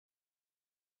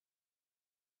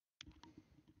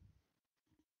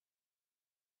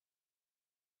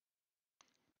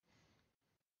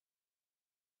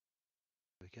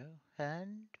go.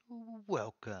 And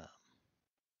welcome.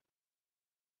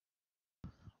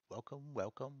 Welcome.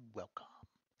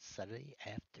 Saturday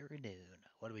afternoon.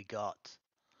 What do we got?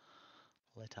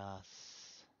 Let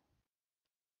us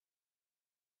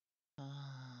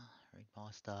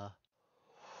Ringmaster.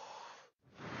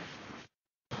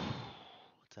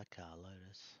 What's that car?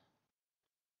 Lotus.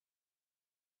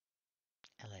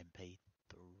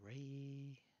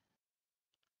 LMP3.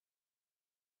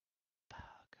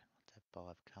 Fuck. What's that?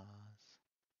 5 cars.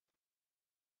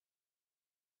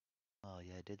 Oh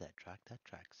yeah, I did that track. That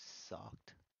track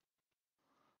sucked.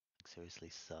 Like, seriously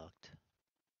sucked.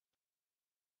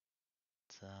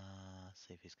 Let's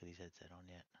see if he's got his headset on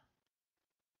yet.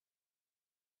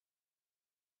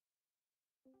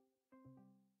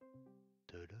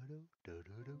 Do do do do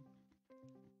do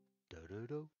do do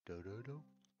do do do do.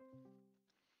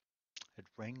 It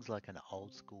rings like an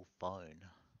old school phone.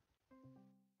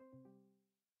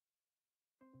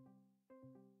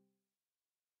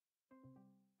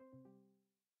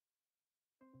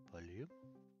 Volume.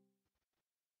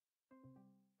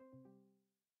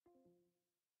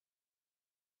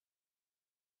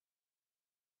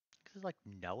 There's like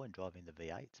no one driving the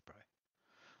V8s, bro.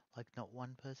 Like not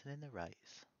one person in the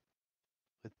race.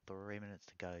 With 3 minutes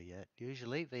to go yet.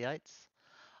 Usually V8s,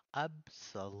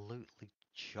 absolutely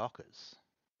chockers.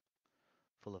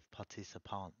 Full of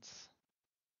participants.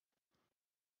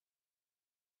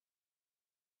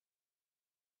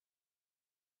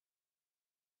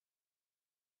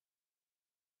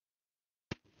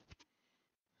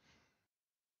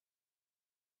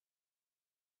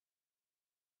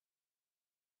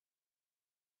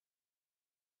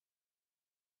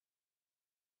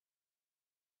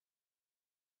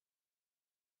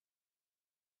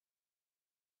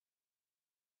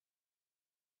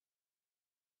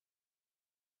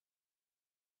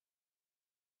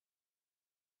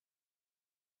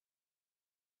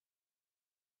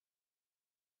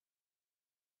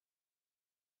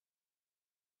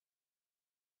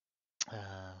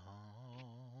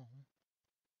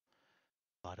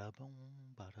 Bada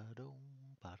boom, bada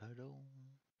doom, bada doom.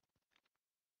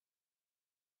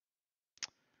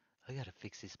 I gotta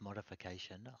fix this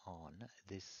modification on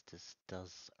this. Just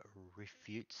does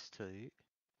refutes to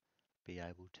be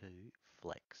able to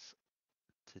flex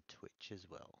to Twitch as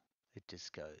well. It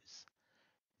just goes,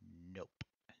 nope,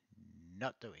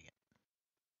 not doing it.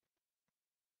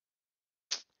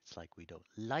 It's like we don't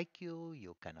like you.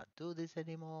 You cannot do this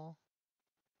anymore.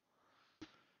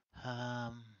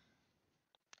 Um,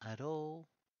 at all.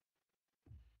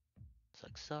 It's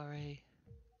like sorry.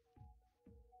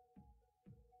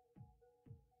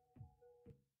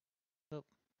 Oh,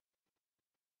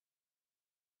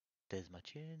 there's my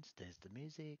tunes. There's the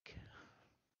music.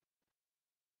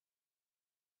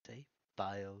 See,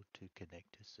 failed to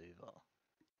connect to server.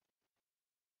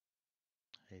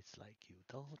 It's like you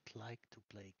don't like to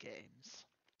play games.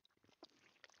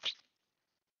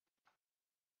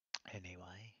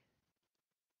 Anyway,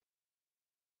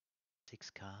 6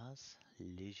 cars,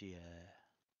 Ligier.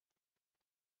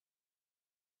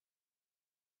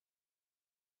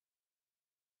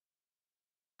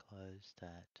 Closed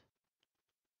at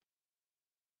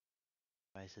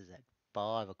races at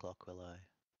 5 o'clock below.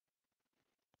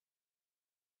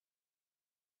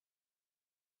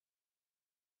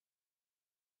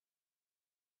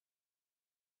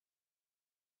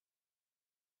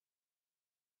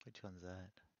 Which one's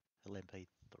that?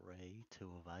 LMP3, 2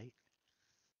 of 8.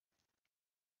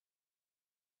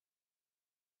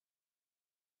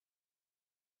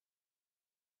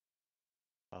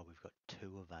 Oh, we've got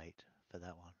 2 of 8 for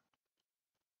that one.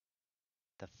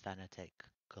 The Fanatec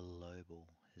Global,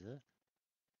 is it?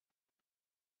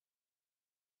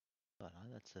 Oh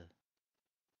no, that's a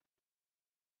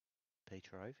P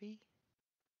trophy?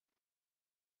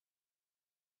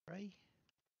 3?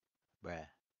 Bruh.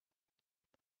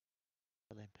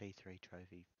 LMP3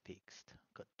 trophy fixed.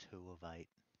 Got 2 of 8.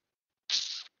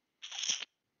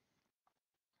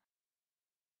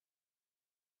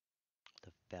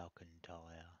 The Falcon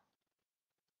tyre.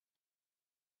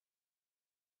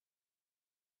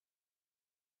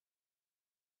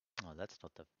 Oh, that's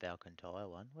not the Falcon tyre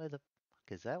one. Where the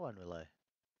fuck is that one, Willow?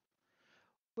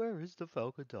 Where is the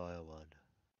Falcon tyre one?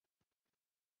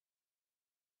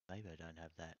 Maybe I don't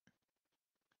have that.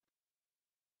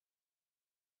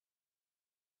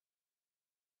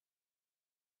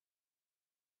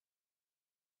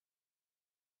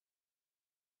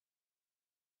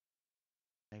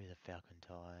 Maybe the Falcon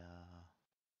tyre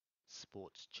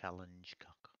Sports Challenge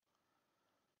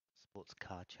Sports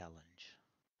Car Challenge.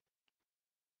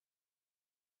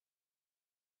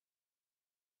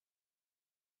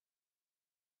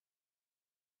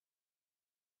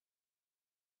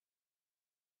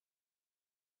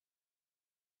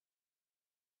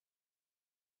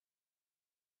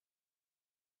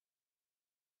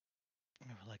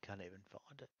 can't even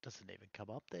find it. Doesn't even come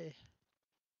up there.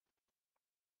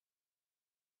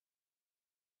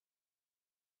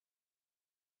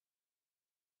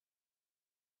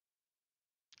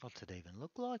 What's it even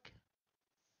look like?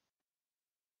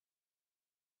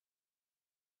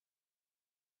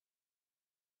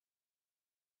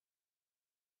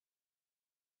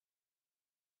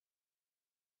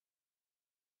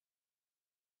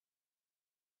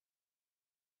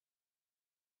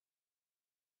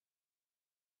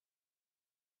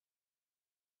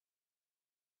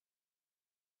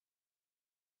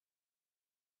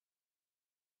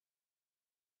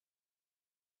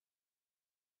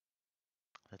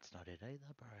 That's not it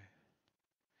either, bro.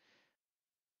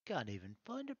 Can't even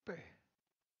find it, bro. Is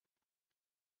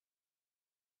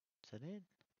that it?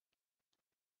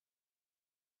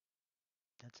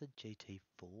 That's a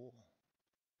GT4.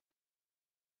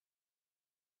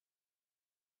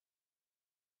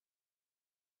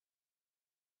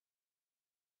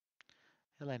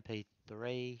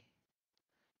 LMP3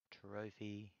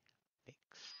 trophy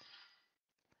fixed.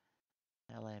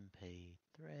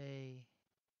 LMP3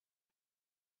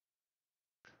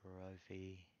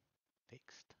 trophy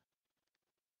fixed.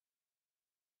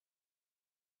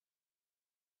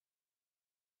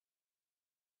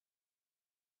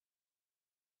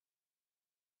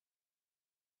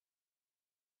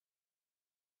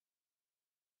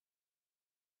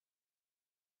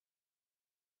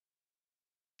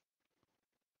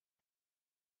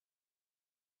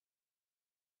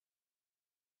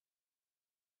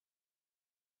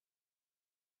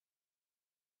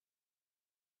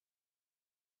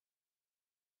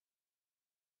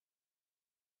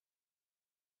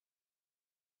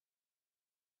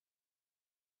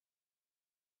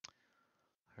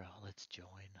 Right, let's join.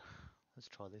 Let's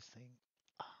try this thing.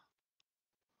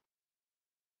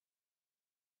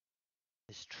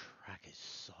 This track is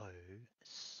so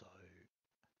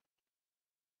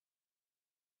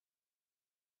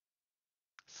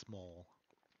small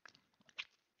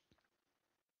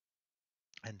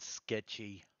and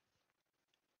sketchy.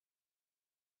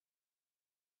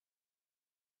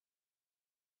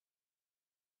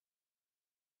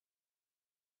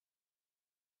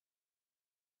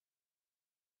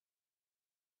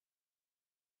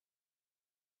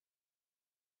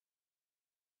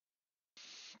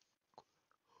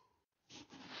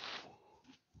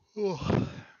 Oh.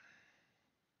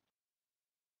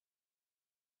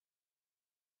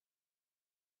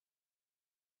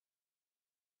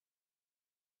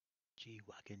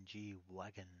 G-Wagon,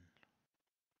 G-Wagon.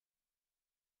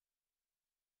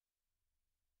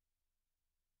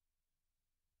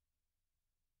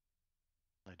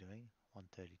 What am I doing?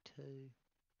 132.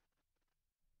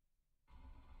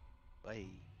 Hey, I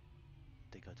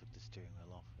think I took the steering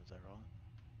wheel off, is that right?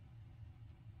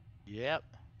 Yep.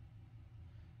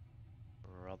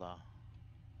 Brother.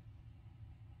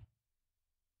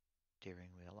 Steering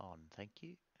wheel on, thank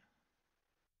you.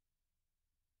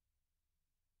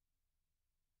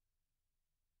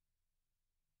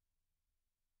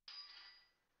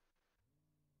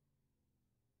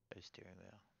 Go steering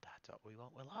wheel. That's what we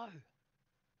want, Willow.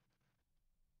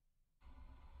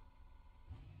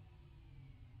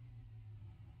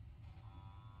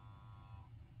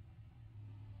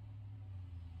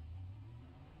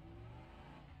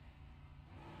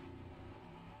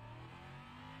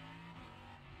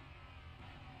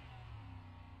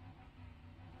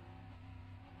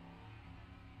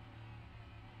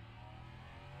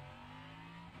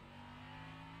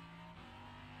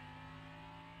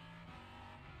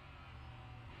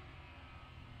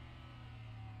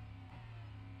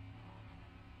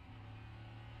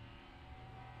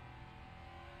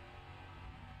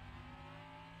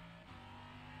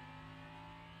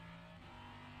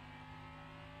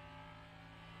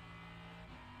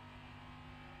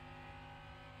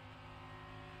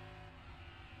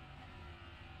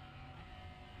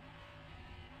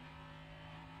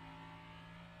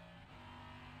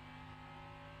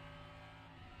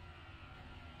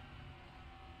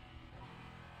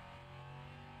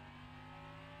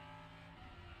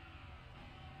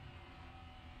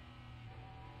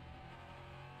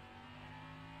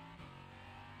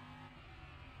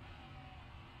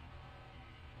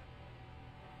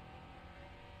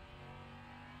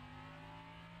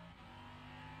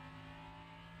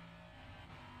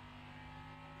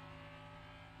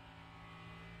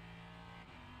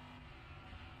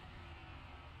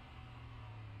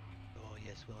 Oh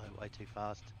yes, Willow, way too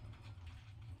fast.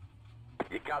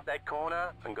 You cut that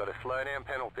corner and got a slow down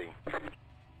penalty.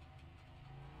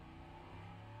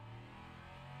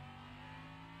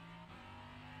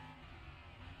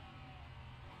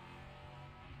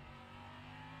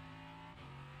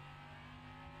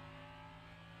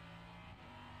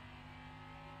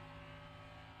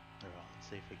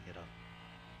 See if we can get a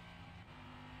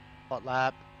hot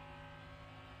lap.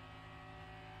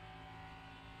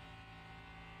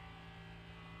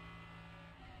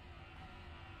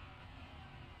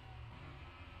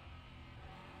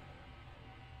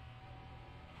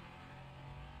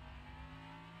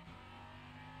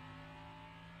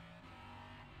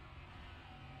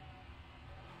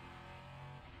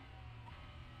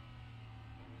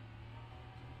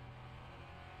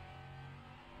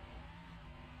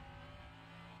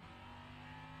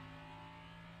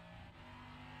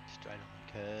 Straight on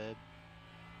the curb.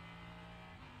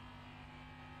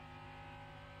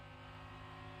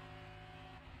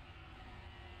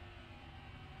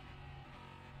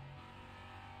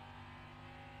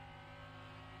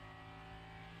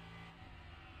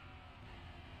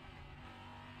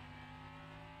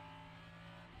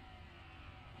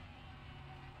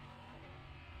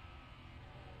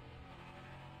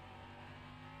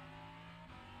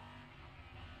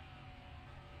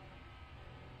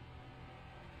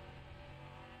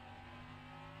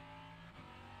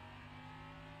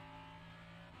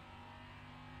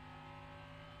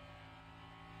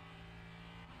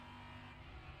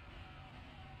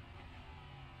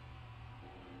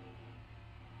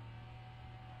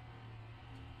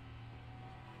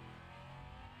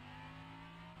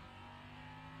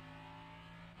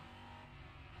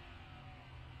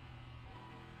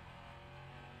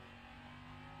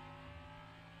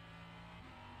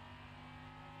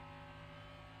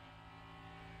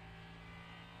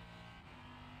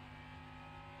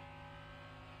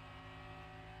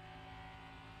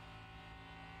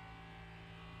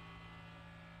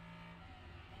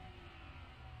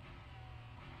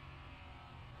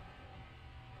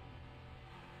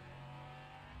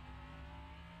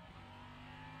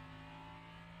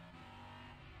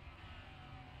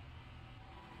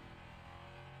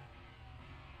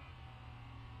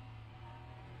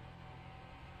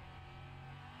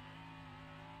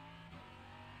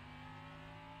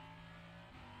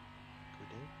 Good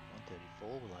do.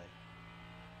 134 below.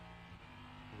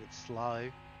 A bit slow.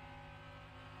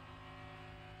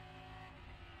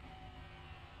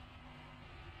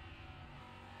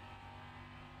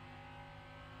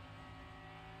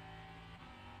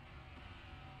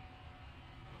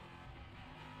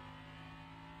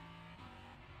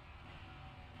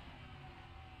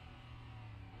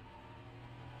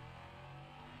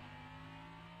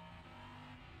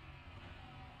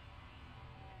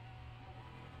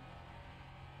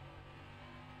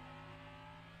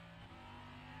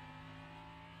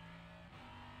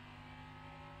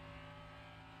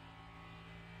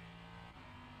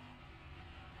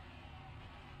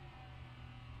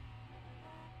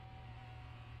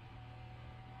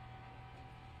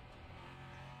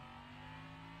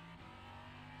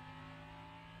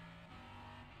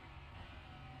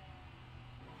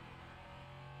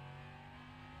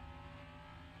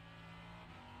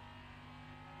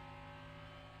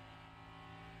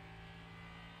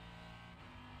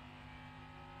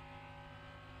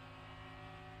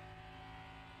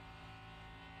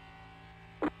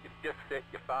 You've just set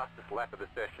your fastest lap of the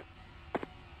session.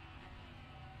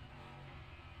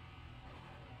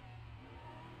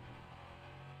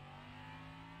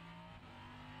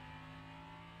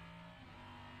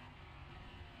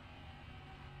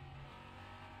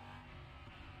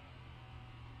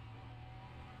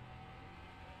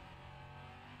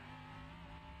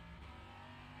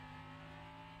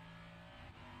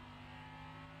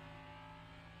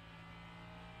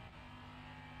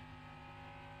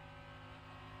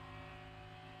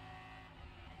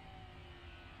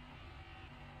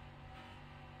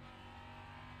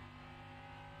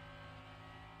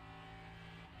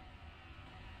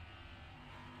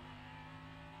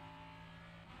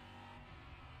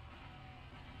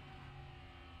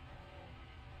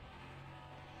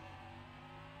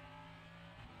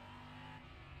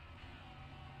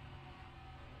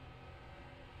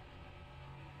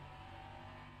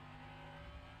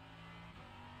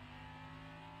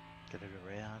 Get it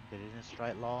around, get it in a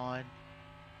straight line.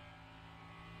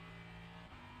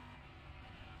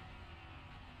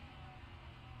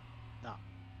 No.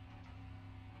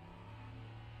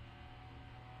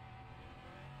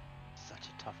 Such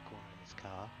a tough corner in this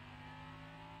car.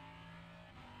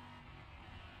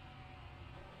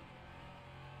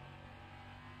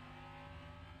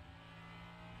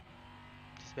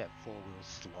 Just about 4 wheels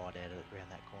slide out of it around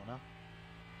that corner.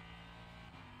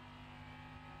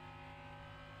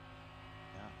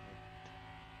 No,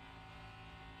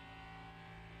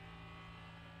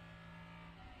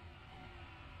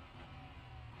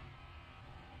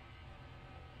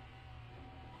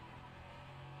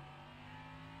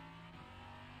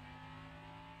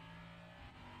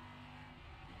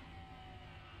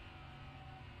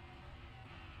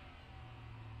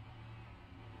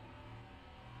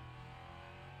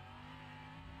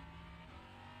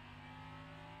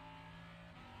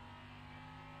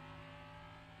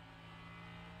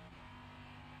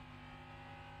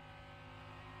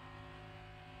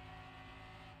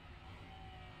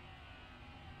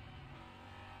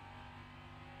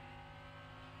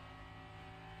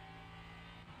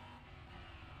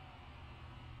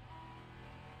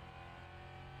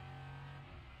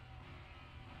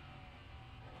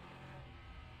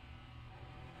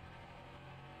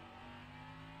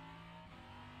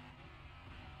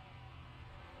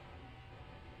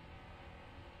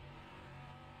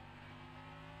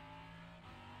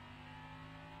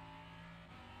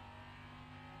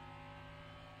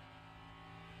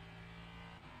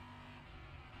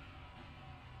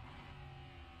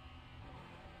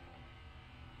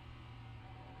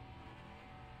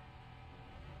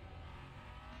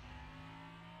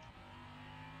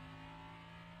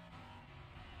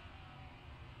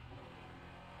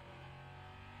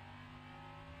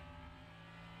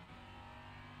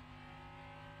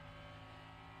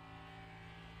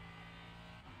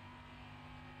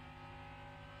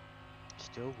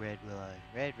 Still red, Willow.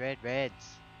 Red, red,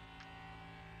 reds.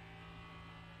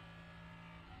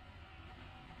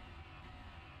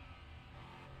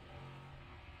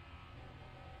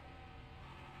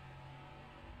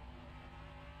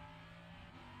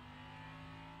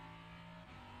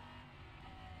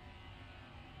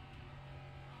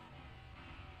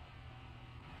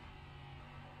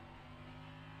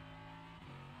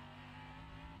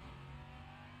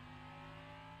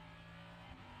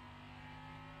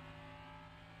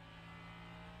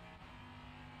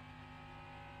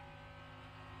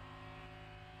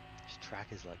 This track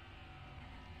is like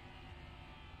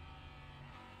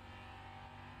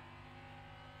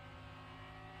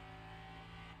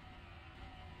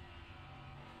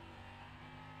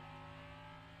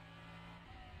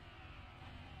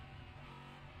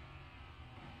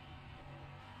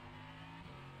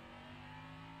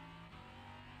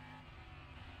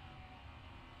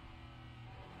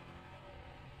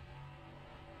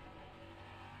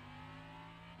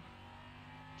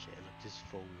shit, look, just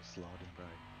full sliding, bro.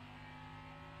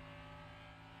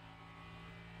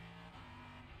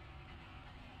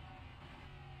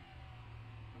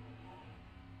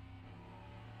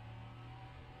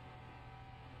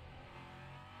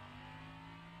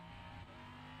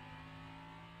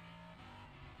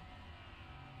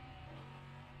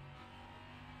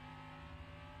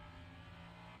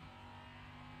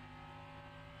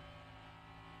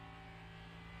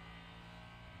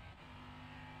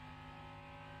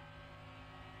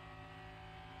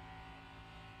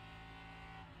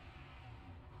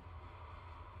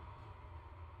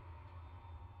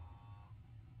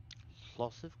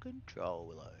 Loss of control,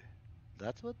 Willow.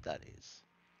 That's what that is.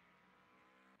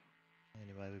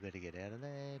 Anyway, we better get out of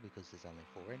there because there's only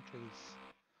 4 entries.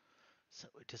 So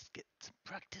we just get some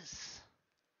practice.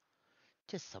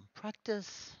 Just some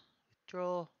practice.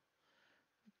 Withdraw.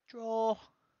 Draw. What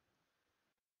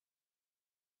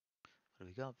do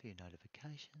we got? View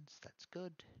notifications. That's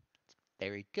good.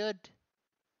 Very good.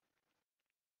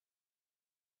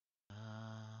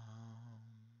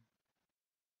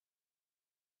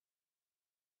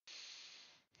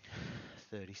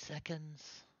 30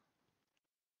 seconds.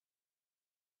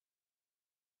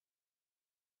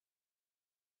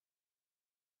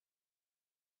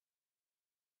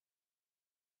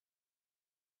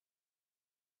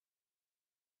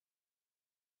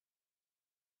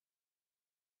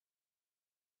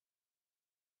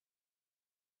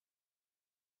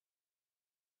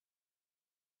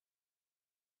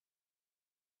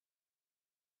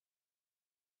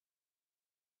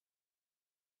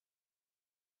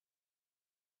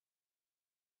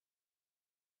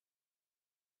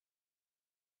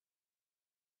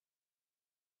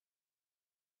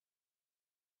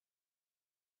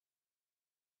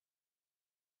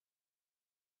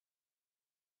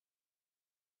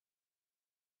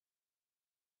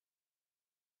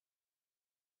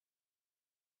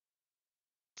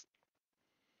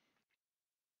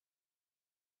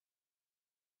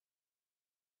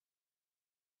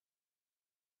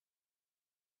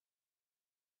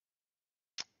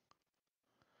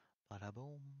 Bada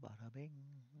boom, bada bing.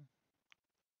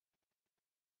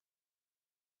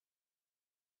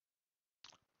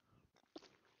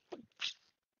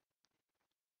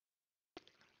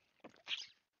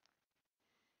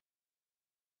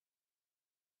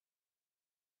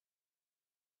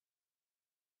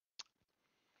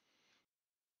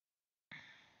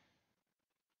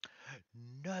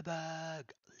 No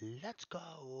bag. Let's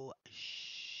go.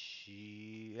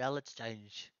 Yeah, let's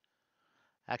change.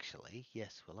 Actually,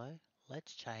 yes, Willow.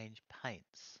 Let's change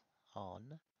paints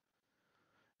on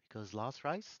because last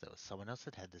race there was someone else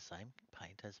that had the same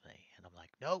paint as me, and I'm like,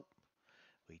 nope,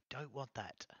 we don't want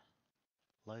that.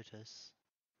 Lotus.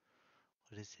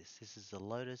 What is this? This is the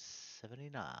Lotus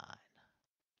 79. I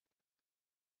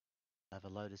have a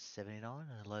Lotus 79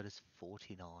 and a Lotus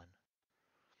 49.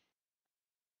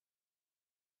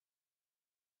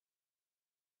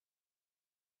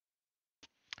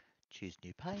 Choose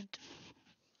new paint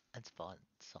and find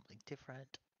something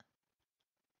different.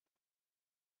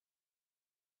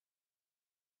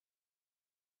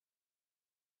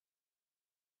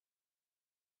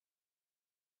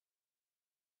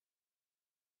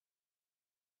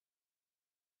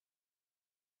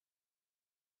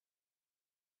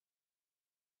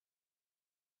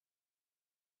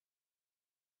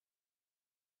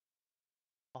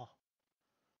 Oh,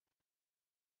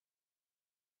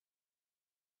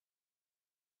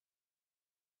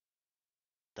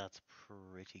 that's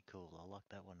pretty cool. I like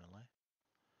that one, Willow.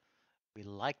 We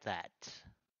like that.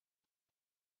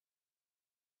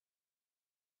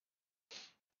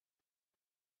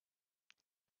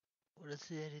 What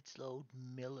is it? It's Lord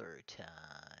Miller time.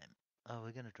 Oh,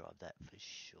 we're gonna drive that for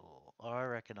sure. I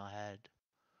reckon I had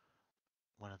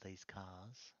one of these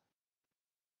cars.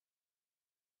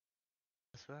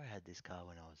 I swear I had this car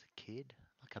when I was a kid,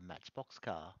 like a Matchbox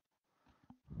car.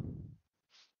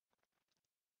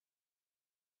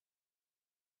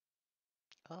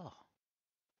 Oh,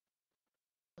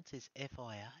 what's this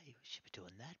FIA? We should be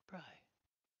doing that, bro.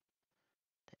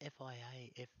 The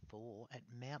FIA F4 at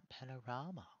Mount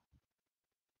Panorama.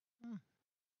 Hmm.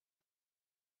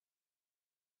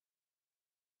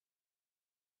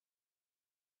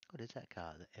 What is that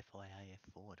car? The FIA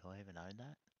F4. Do I even own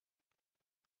that?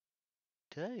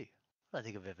 Do. I don't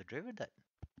think I've ever driven it.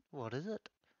 What is it?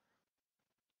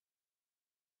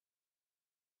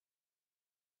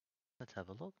 Let's have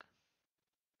a look.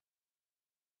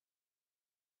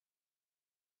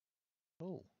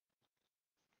 Oh,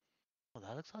 well,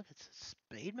 that looks like it's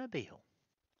a speedmobile.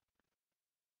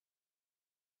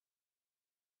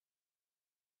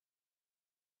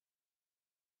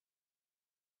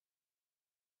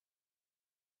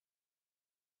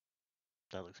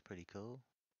 That looks pretty cool.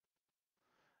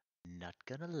 Not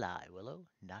gonna lie, Willow.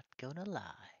 Not gonna lie.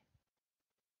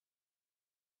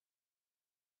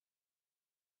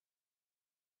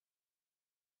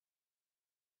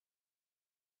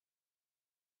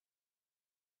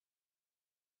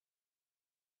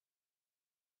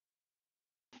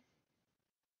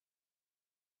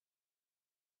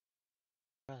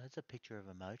 Bro, that's a picture of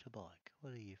a motorbike.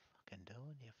 What are you fucking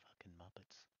doing, you fucking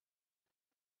muppets?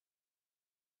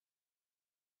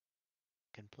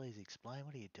 Can please explain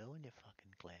what are you doing, you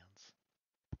fucking clowns?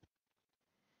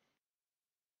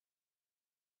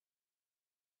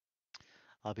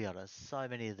 I'll be honest, so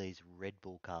many of these Red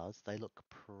Bull cars, they look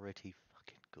pretty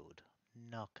fucking good.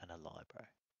 Not gonna lie, bro.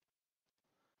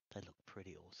 They look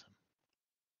pretty awesome.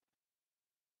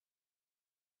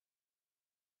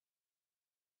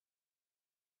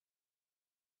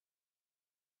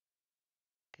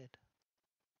 Good.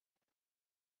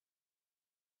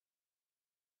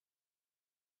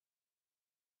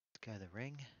 Let's go the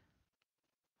ring.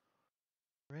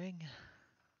 Ring.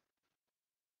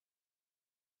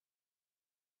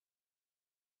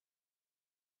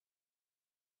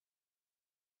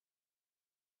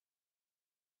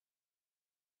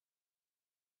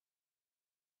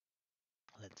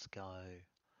 Let's go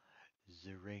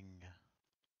the ring.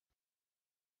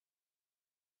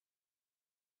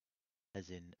 As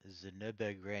in the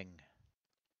Nürburgring.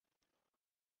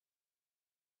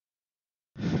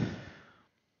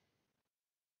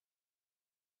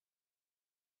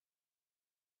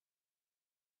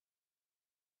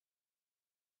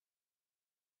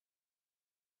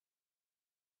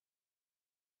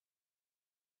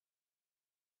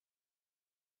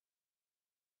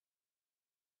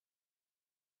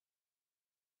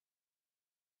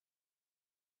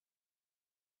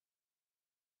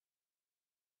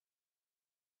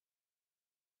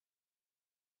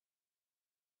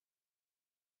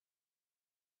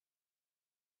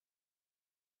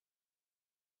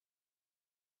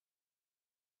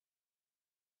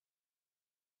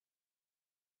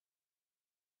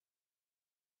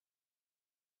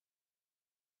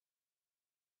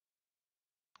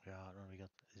 Right, what we got?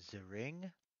 The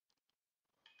ring.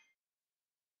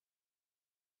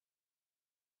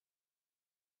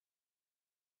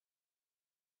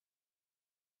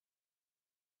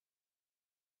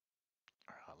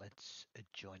 Alright, let's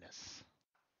join us.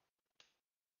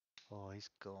 Oh, he's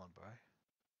gone, bro.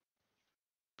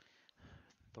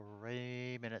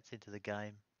 3 minutes into the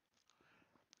game.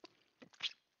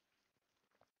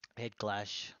 Head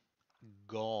clash.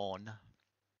 Gone.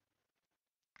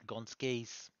 Gone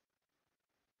skis.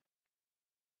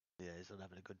 Yeah, he's not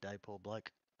having a good day, poor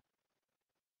bloke.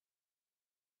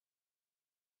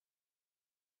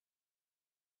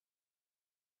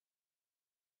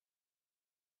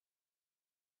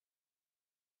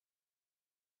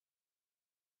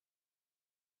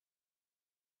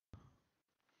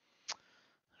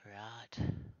 Right.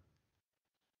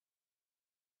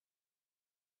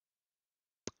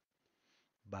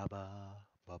 Baba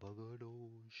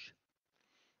Ganoush.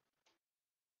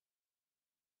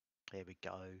 There we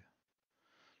go.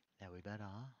 Now we better.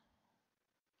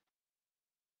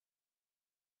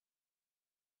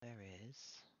 There it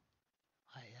is.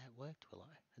 Hey, that worked, Willow.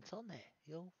 It's on there.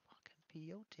 You're fucking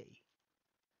beauty.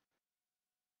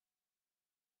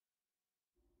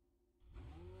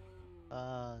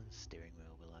 Steering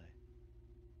wheel, Willow.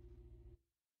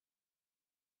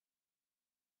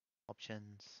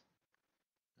 Options.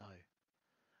 No.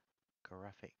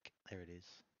 Graphic. There it is.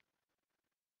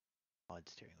 Hide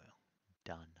steering wheel.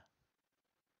 Done.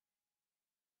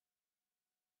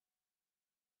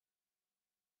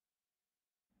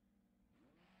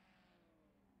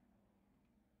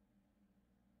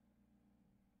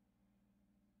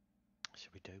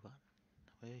 Should we do one?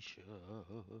 We should.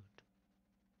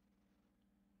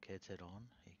 Headset on.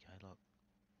 Here you go, look.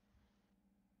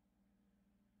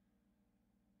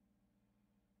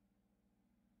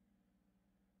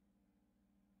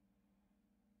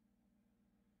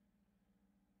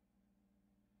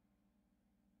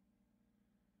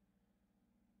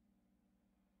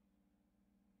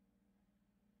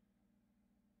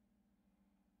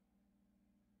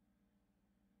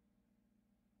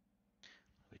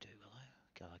 We do, will I?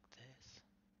 Go like this.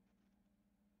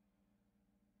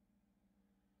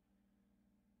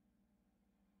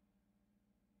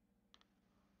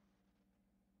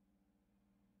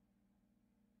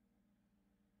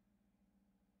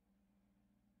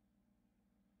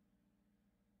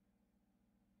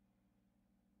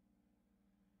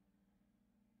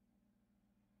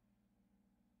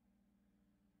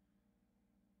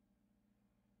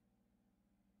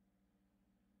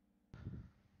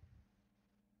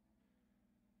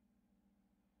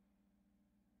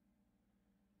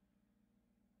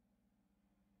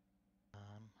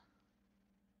 Um,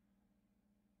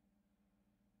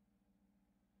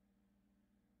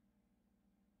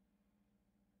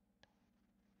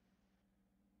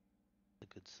 a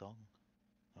good song.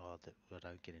 Oh, that I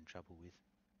don't get in trouble with.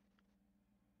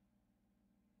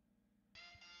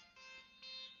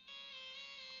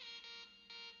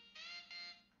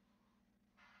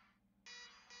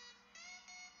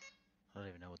 I don't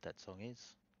even know what that song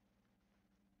is.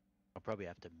 I'll probably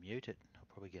have to mute it. I'll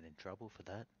probably get in trouble for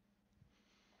that.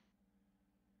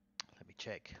 Let me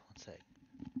check. One sec.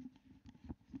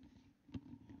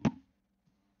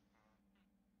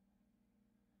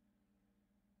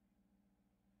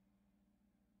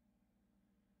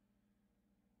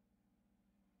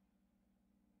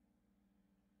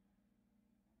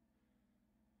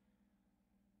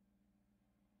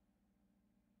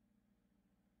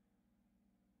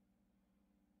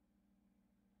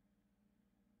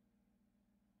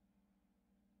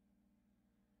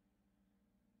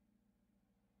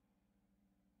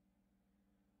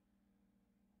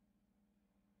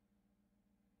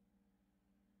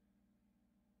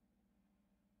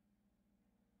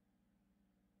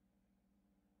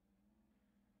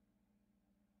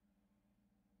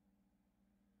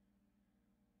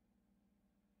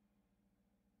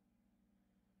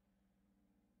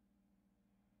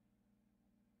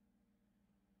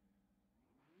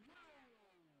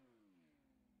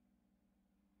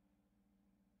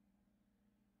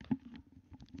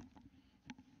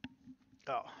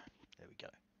 Oh, there we go.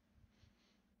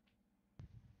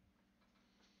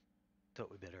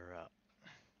 Thought we better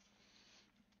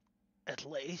at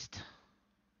least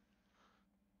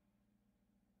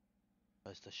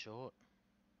post a short.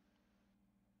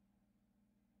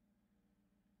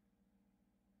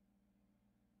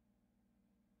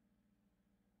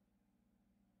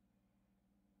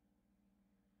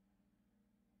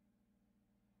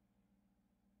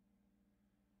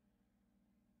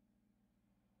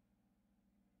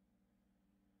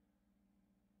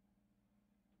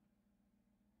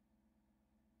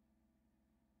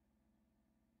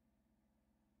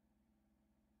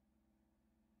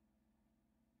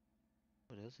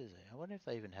 What else is there? I wonder if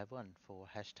they even have one for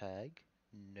hashtag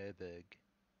Nurburg.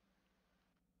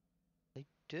 They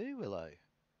do, Willow.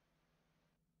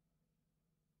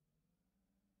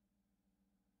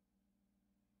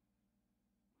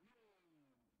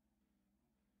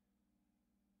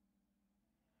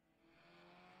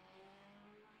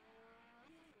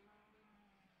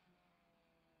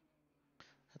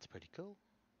 That's pretty cool.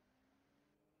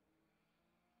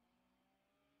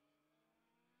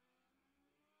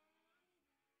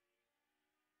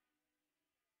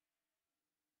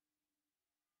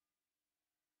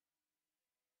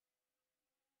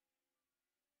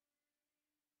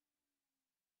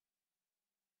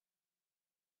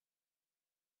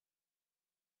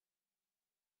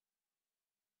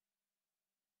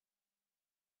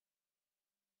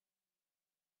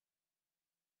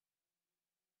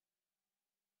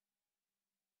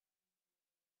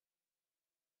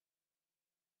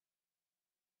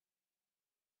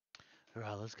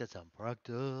 Alright, let's get some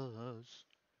practice.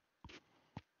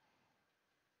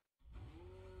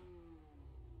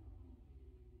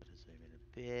 Gotta zoom in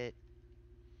a bit.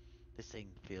 This thing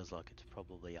feels like it's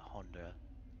probably a Honda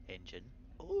engine.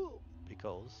 Oh,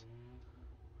 because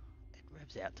it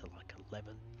revs out to like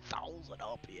 11,000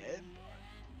 RPM,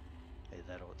 bro. Either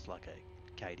that or it's like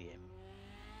a KDM.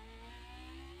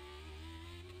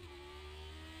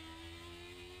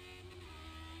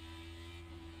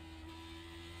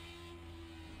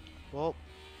 Well,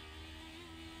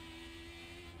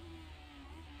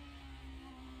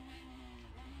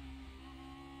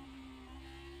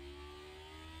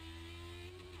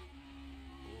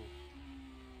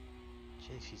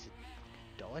 Gee, she's fucking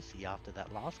dicey after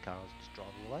that last car I was just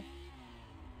driving away.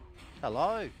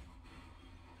 Hello.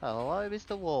 Hello,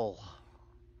 Mr. Wall.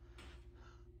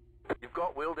 You've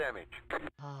got wheel damage.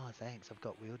 Ah, oh, thanks. I've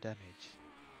got wheel damage.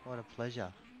 What a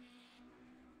pleasure.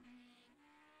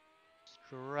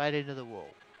 Straight into the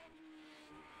wall.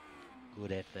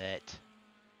 Good effort.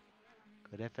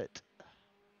 Good effort.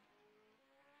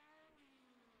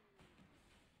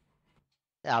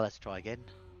 Now let's try again.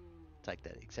 Take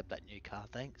that, accept that new car,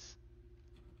 thanks.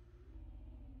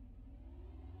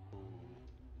 Ooh.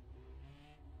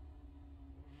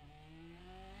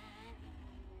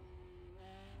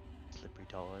 Slippery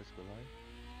tyres below.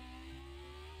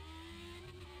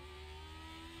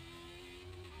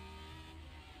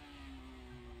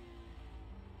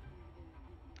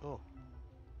 Oh.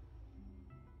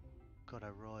 Got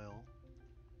a royal.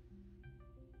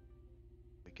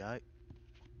 Here we go.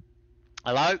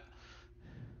 Hello.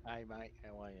 Hey mate,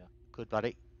 how are you? Good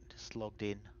buddy. Just logged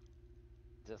in.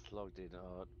 Just logged in.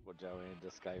 Well, Joanne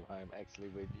just came home. Actually,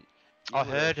 when you I would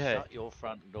have heard her. shut your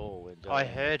front door when I Joanne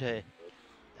heard came her. in.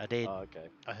 I did. Oh, okay.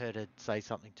 I heard her say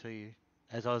something to you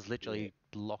as I was Yeah, literally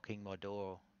locking my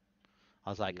door. I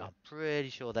was like, yeah, I'm pretty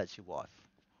sure that's your wife.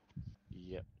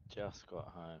 yep. Just got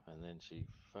home, and then she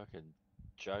fucking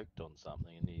choked on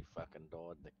something, and he fucking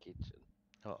died in the kitchen.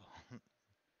 Oh,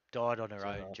 died on her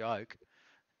own Just joke.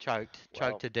 Choked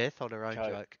well, to death on her own choke.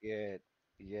 joke. Yeah,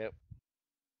 yep.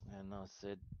 And I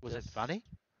said, Was it just, funny?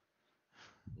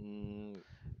 mm,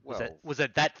 Was it well, was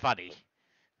it that funny?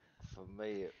 for, for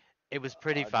me, It was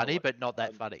pretty I know funny, what. but not I,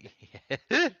 that funny.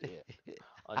 yeah,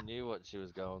 I knew what she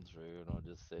was going through, and I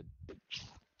just said,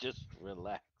 just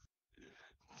relax.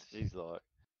 She's like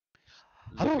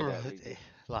looking at me.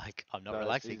 Like, I'm not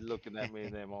No, she's relaxing. looking at me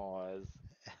in them eyes.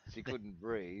 She couldn't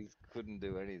breathe, couldn't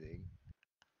do anything.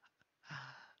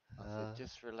 I said, uh,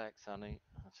 just relax, honey.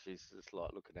 And she's just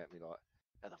like looking at me like,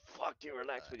 how the fuck do you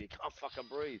relax when you can't fucking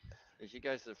breathe? And she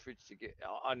goes to the fridge to get.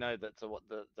 I know that's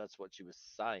what she was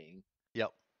saying,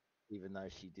 yep. even though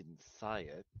she didn't say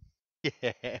it.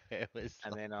 Yeah, it was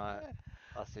And then like,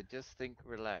 I said, just think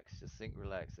relax.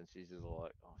 And she's just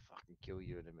like, I'll fucking kill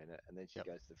you in a minute. And then she yep.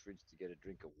 goes to the fridge to get a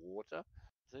drink of water.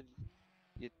 I said,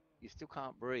 you, you still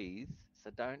can't breathe, so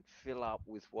don't fill up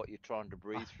with what you're trying to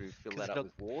breathe through, fill Because that up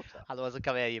with water. otherwise it'll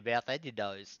come out of your mouth and your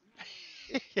nose.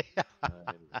 Yeah.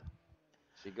 Anyway,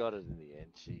 she got it in the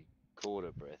end. She caught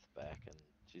her breath back and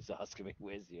she's asking me,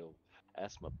 where's your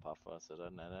asthma puffer? I said, I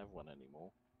don't have one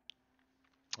anymore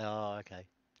Oh, okay.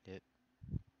 Yep.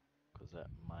 because that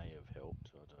may have helped.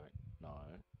 I don't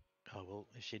know. Oh well,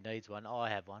 if she needs one, I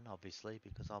have one, obviously,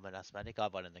 because I'm an asthmatic. I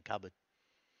have one in the cupboard.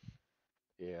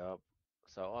 Yeah.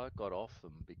 So I got off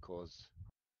them because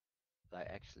they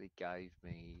actually gave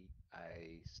me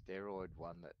a steroid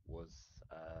one that was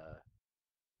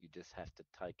you just have to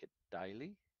take it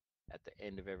daily at the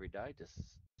end of every day, just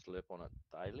slurp on it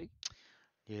daily.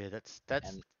 Yeah, that's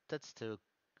And that's to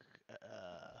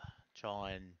uh,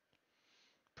 try and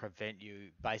prevent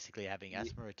you basically having yeah,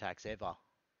 asthma attacks ever.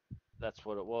 that's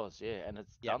what it was, yeah, and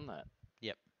it's Yep. done that.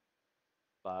 Yep.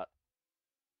 But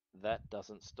that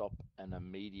doesn't stop an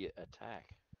immediate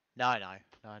attack. No, no,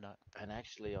 no, no. And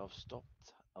actually I've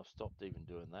stopped even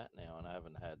doing that now and I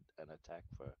haven't had an attack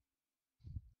for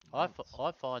months.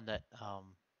 I find that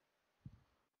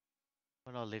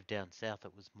when I lived down south,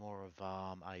 it was more of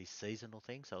a seasonal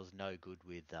thing, so I was no good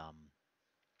with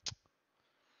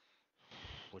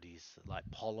what is like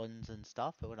pollens and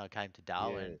stuff. But when I came to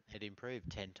Yeah, Darwin, it improved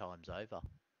 10 times over.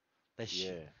 Less,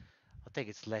 yeah, I think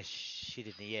it's less shit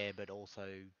in the air, but also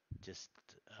just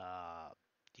uh,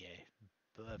 yeah,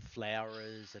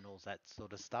 flowers and all that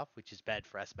sort of stuff, which is bad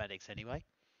for asthmatics anyway.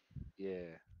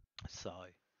 yeah. So,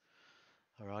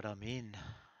 all right, I'm in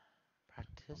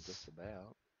I'm just practice.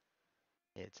 about.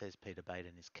 Yeah, it says Peter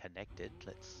Baden is connected.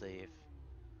 Let's see if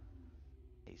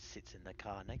he sits in the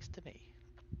car next to me.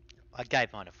 I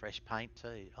gave mine a fresh paint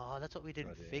too. Oh, that's what we didn't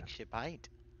Right there. fix, your paint.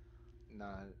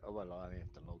 No, oh, well, I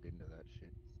have to log into that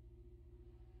shit.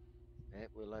 Yeah,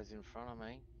 Willow's in front of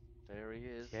me. There he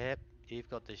is. Yep, you've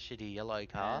got the shitty yellow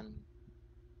car.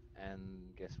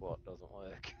 And guess what? Doesn't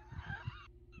work.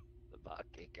 The bar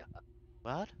kicker.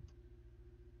 What?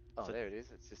 Oh, So there it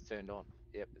is. It's just turned on.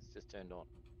 Yep, it's just turned on.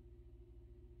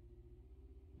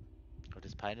 I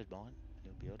just painted mine.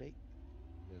 Little beauty.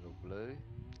 Little blue.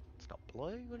 It's not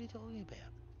blue. What are you talking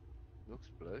about?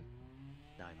 Looks blue.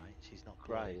 No, mate, she's not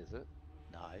Grey, blue. is it?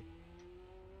 No,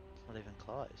 it's not even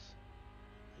close.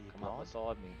 Are you Come up blind?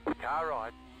 beside me. Car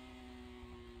right.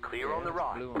 Clear on Yeah, the it's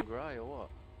right. blue and grey or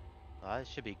what? No, it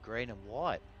should be green and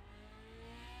white.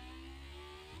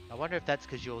 I wonder if that's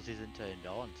because yours isn't turned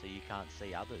on, so you can't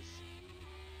see others.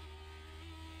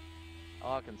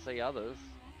 Oh, I can see others.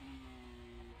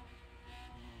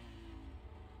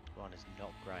 Mine is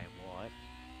not grey and white.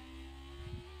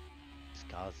 This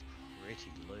car's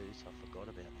pretty loose. I forgot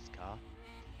about this car.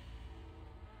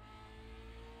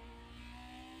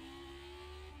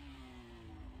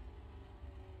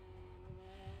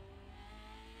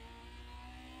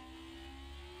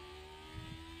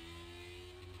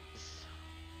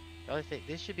 The only thing,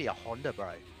 this should be a Honda,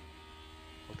 bro.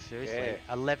 Like seriously, Yeah.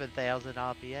 11,000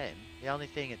 RPM. The only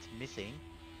thing it's missing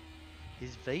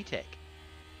is VTEC.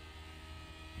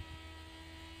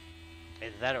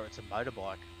 Either that or it's a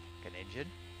motorbike, like an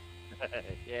engine.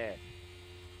 Yeah.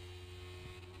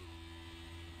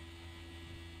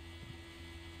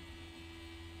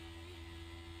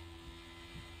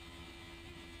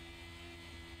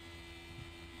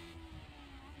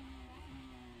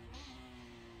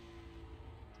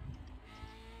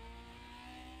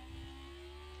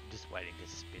 I'm just waiting to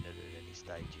spin it at any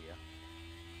stage here.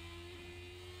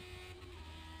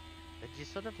 But you're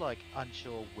sort of like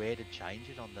unsure where to change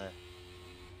it on the,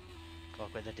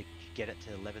 like whether to get it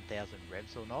to 11,000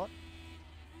 revs or not.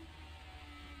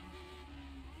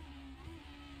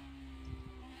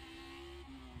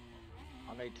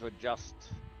 I need to adjust.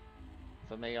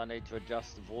 For me, I need to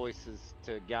adjust the voices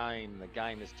to game. The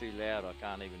game is too loud. I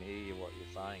can't even hear you what you're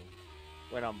saying.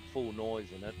 When I'm full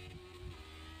noise in it,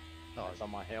 Oh, it's on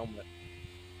my helmet.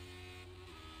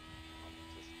 I'm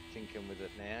just thinking with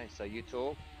it now. So you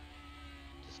talk.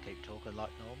 just keep talking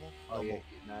like normal. Oh Normal, yeah,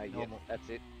 no, yeah, normal, that's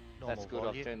it. normal That's good.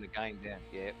 volume. I've turned the game down.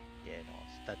 Yeah. Yeah,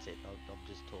 nice. That's it. I'm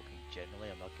just talking generally.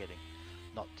 I'm not getting,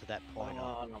 not to that point.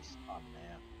 Oh, and I'm spun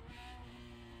now.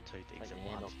 Two things Take at your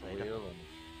hand once, off the Peter. wheel, and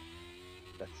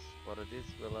that's what it is,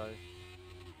 Willow.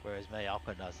 Whereas me, I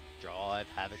can just drive,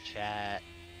 have a chat,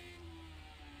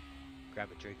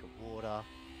 grab a drink of water.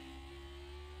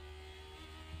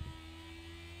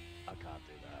 I can't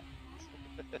do that.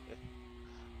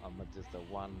 I'm just a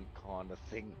one kind of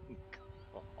thing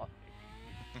guy.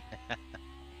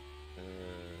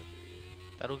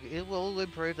 It will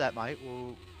improve that, mate.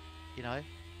 We'll, you know.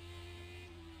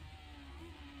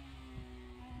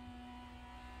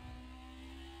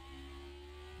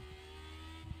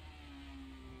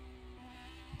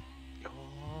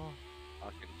 Oh, I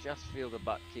can just feel the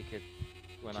butt kick it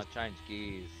when I change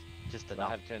gears. just But enough. I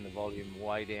have turned the volume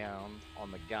way down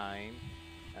on the game,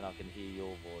 and I can hear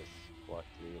your voice quite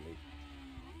clearly.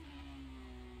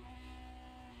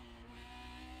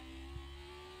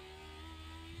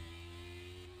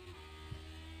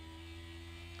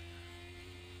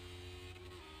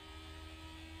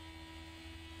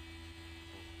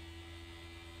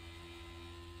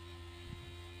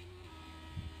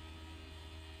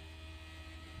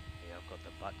 Yeah, I've got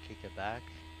the butt kicker back.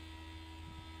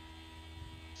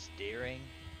 Steering.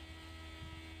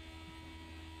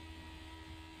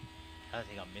 The only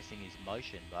thing I'm missing is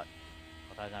motion, but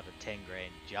I don't have a 10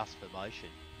 grand just for motion.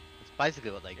 It's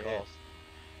basically what they Yeah. cost.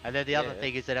 And then the other Yeah.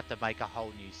 thing is they'd have to make a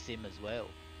whole new sim as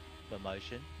well for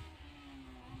motion.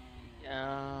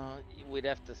 We'd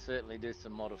have to certainly do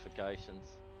some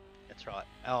modifications. That's right.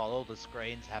 Oh, all the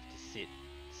screens have to sit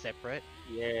separate.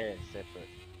 Yeah, separate.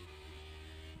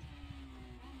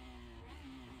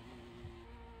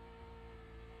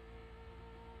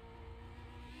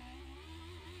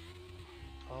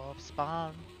 Oh, I've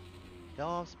spun.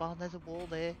 Oh, I've spun. There's a wall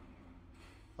there.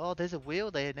 Oh, there's a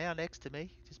wheel there now next to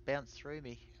me. Just bounced through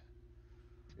me.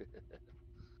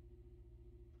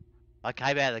 I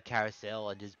came out of the carousel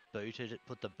and just booted it,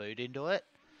 put the boot into it.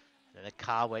 And the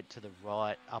car went to the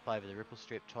right, up over the ripple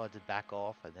strip, tried to back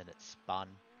off, and then it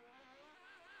spun.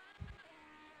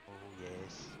 Oh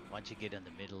yes. Once you get in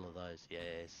the middle of those,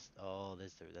 yes. Oh,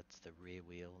 that's the rear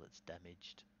wheel that's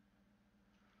damaged.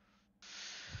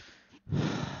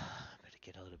 Better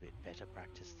get a little bit better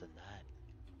practice than that.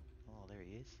 Oh, there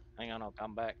he is. Hang on, I'll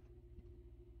come back.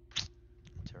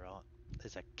 It's alright.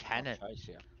 There's a I'll cannon. chase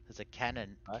you. There's a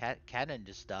cannon. Right? Cannon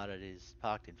just started. Is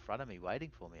parked in front of me,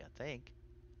 waiting for me. I think.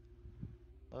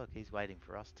 Look, he's waiting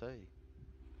for us too.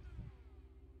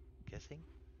 Guessing.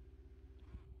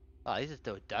 Oh, he's just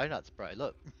doing donuts, bro.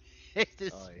 Look, he's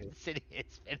just Oh, yeah. sitting here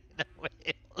spinning the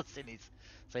wheels in his.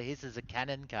 So his is a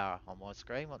cannon car on my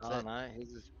screen. What's Oh that, no,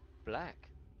 his is black.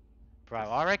 bro?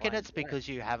 Just I reckon plain it's black. because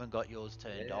you haven't got yours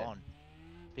turned Yeah. on.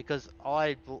 Because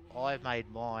I made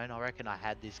mine. I reckon I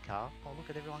had this car. Oh, look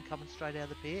at everyone coming straight out of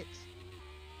the pits.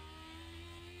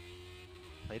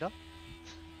 Peter,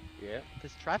 Yeah.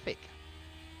 there's traffic.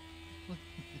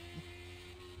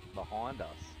 Behind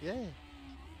us. Yeah.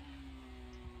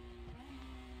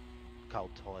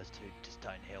 Cold tyres too just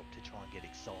don't help to try and get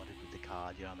excited with the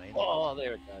car. Do you know what I mean? Oh,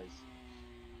 there it goes.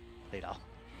 Peter.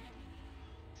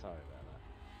 Sorry about that.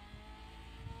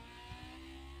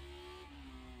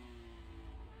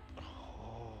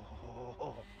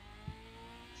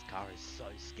 car is so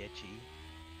sketchy.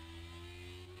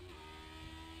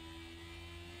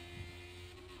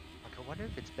 Like, I wonder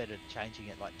if it's better changing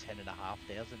it like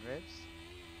 10,500 revs,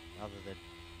 other than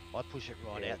I push it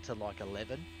right Yeah. out to like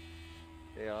 11.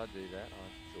 Yeah, I do that.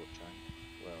 I short change.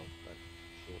 Well, but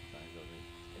short change, I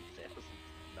think 10,000 is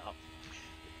enough.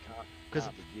 It Because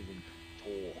can't be given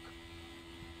torque.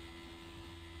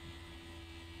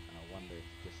 And I wonder if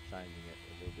just changing it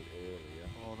a little bit earlier.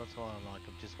 oh, that's why I'm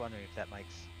just wondering if that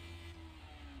makes.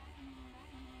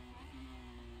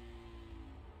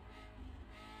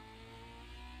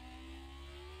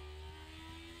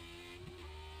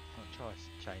 I'll try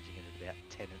changing it at about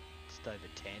 10, just over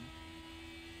 10.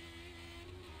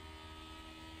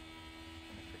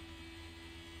 And if it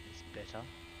is better.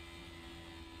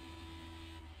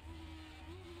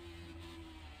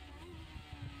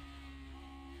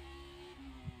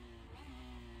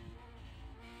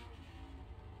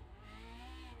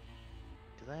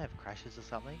 Do they have crashes or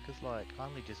something? Because like I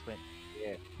only just went.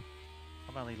 Yeah.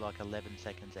 I'm only like 11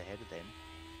 seconds ahead of them.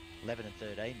 11 and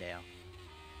 13 now.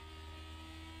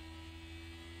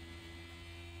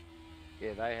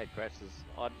 Yeah, they had crashes.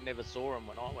 I never saw them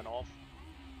when I went off.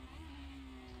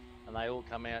 And they all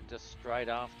come out just straight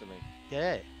after me.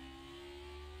 Yeah.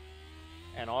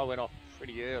 And I went off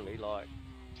pretty early, like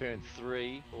turn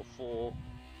 3 or 4.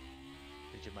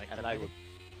 Did you make And that they many? were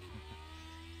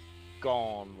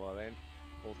gone by then.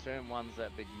 Well, turn 1's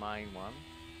that big main one,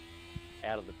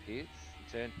 out of the pits.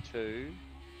 Turn 2,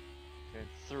 turn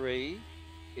 3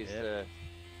 is the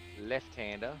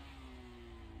left-hander.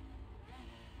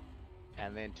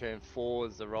 And then turn 4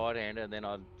 is the right-hander, and then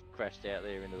I crashed out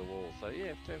there into the wall. So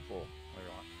yeah, turn 4. All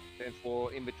right. Turn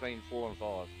 4, in between 4 and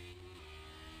 5.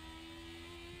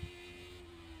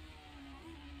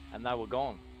 And they were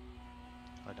gone.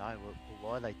 I know. Well,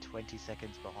 why are they 20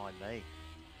 seconds behind me?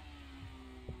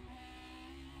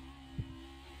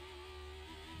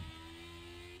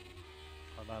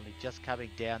 I'm only just coming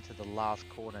down to the last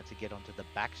corner to get onto the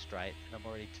back straight, and I'm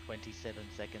already 27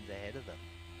 seconds ahead of them.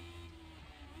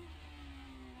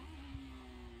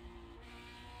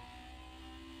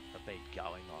 I've been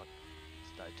going on.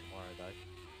 It's no tomorrow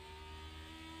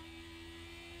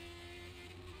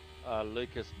though.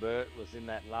 Lucas Burt was in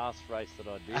that last race that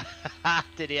I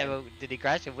did. Did he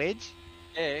crash a winch?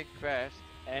 Yeah, crashed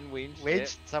and winched. Winch?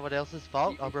 Yeah. Someone else's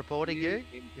fault? I'm reporting you.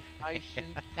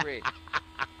 Impatient prick.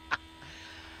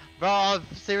 Bro,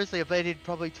 I've been in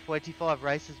probably 25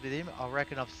 races with him. I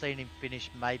reckon I've seen him finish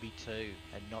maybe 2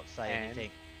 and not say anything.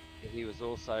 He was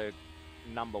also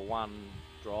number 1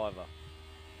 driver.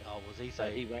 Oh, was he?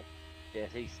 So he went. Yeah,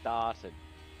 he started.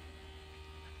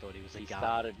 I thought he was a He gun.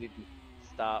 started. Didn't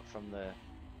start from the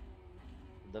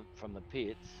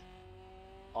pits.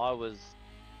 I was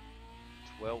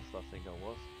 12th, I think I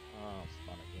was. Oh,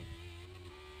 spun again.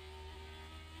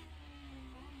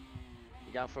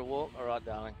 You going for a walk? All right,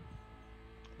 darling.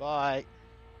 Bye.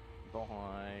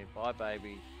 Bye. Bye,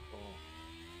 baby.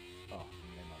 Oh, and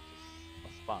then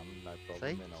I spun, no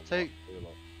problem. See? Then I It's two. wheel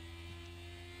off.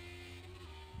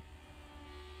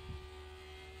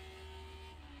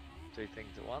 Two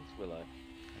things at once, Willow.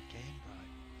 Again,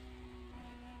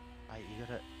 bro. Mate, you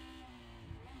gotta...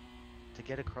 To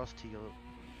get across to your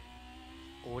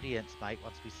audience, mate,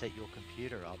 once we set your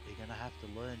computer up, you're gonna have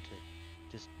to learn to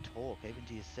just talk, even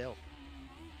to yourself.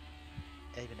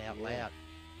 Even out loud.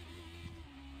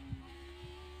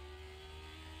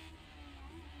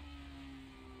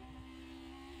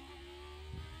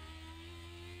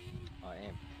 I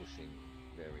am pushing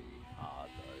very hard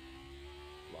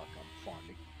though. Like I'm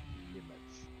finding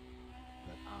limits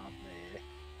that aren't there.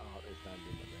 Oh, there's no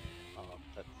limit there.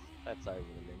 Oh, that's over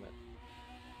the limit.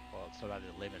 Well, it's not over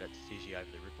the limit, it's usually over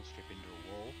the ripple strip into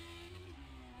a wall.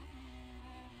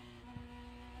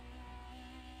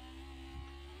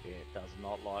 Yeah, it does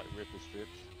not like ripple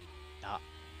strips. Nah.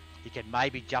 You can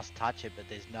maybe just touch it, but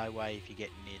there's no way if you get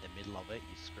near the middle of it,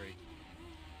 you're screwed.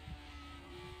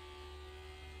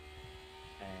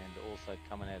 And also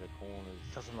coming out of corners.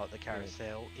 Doesn't like the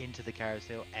carousel, into the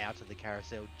carousel, out of the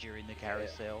carousel, during the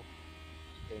carousel.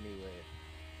 Anywhere.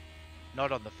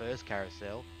 Not on the first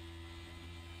carousel.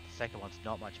 The second one's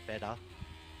not much better.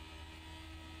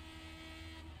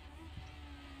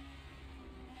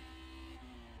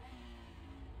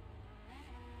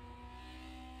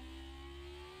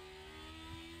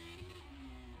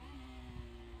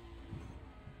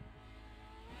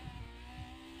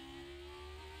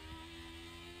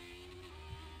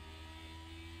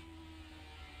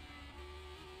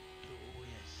 Oh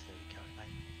yes, there we go,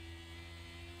 mate.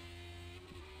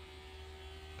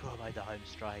 God, I made the home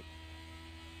straight.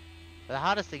 But the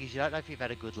hardest thing is you don't know if you've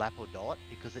had a good lap or not,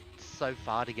 because it's so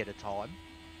far to get a time.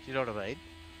 Do you know what I mean?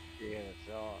 Yeah, that's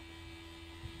right.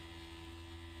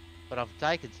 But I've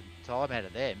taken some time out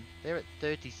of them. They're at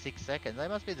 36 seconds. They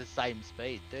must be the same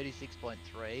speed,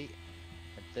 36.3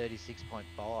 and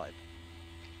 36.5.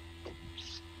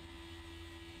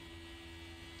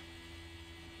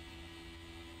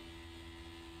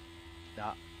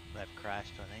 Nah, they've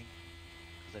crashed, I think,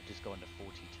 because they've just gone to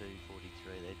 42,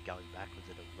 43. They're going backwards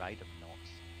at a rate of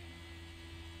knots.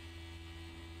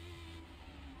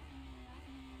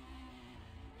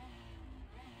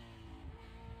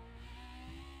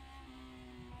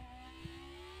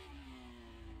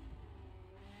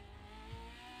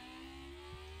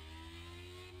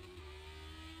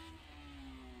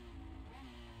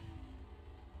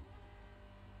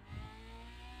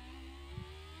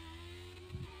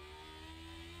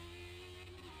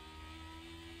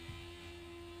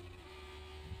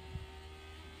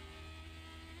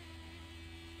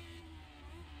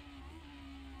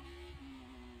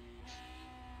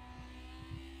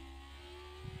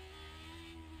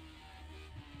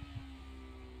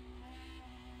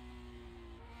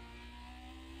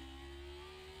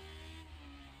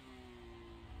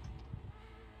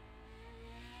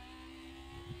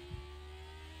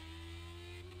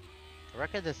 I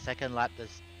reckon the second lap,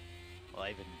 or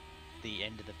even the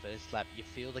end of the first lap, you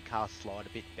feel the car slide a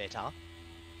bit better.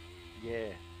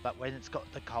 Yeah, But when it's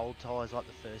got the cold tyres like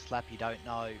the first lap, you don't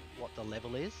know what the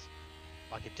level is.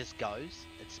 Like it just goes,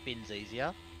 it spins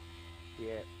easier.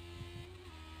 yeah.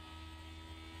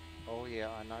 Oh yeah,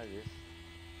 I know this.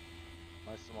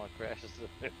 Most of my crashes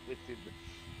are within the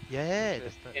Yeah,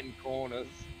 first 10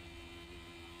 corners.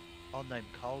 on them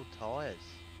cold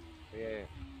tyres. Yeah.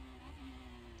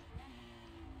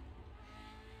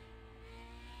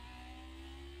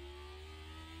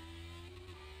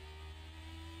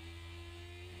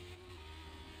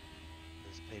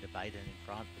 There's Peter Baden in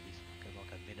front, but he's fucking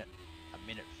like a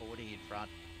minute 40 in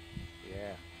front,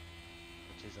 Yeah.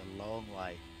 which is a long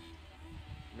way.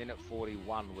 Minute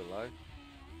 41, Willow.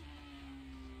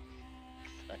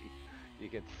 So you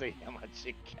can see how much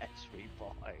you catch me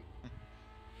by.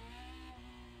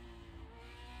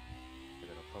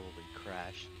 It'll probably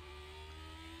crash.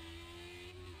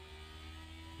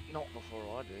 Not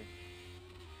before I do.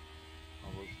 I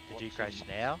was Did you watching crash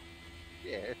now?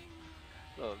 Yeah.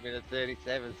 Well, minute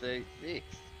 37, 36.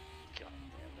 God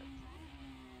damn it.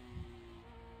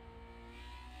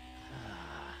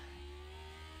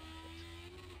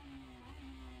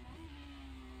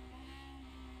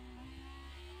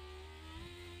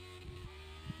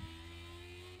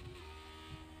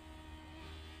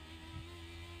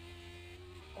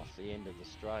 Off the end of the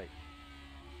straight.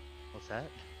 What's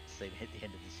that? See him hit the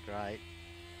end of the straight.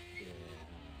 Yeah.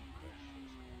 Crash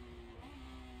first corner.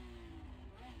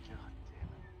 God damn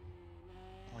it.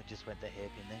 I just went the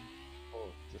hairpin then. Oh,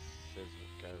 it just says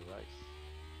go race.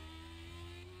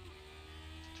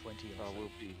 20 or I so.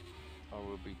 will be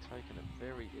taking it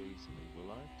very easily,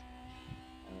 Willow.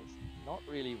 And it's not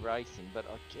really racing, but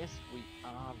I guess we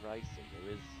are racing.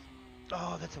 There is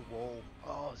Oh, that's a wall.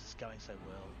 Oh, this is going so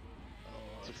well.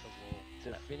 Oh, to, that's a wall.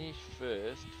 to finish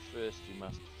first you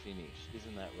must finish.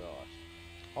 Isn't that right?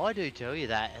 I do tell you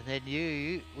that, and then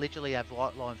you literally have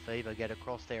white line fever, get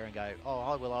across there and go, oh,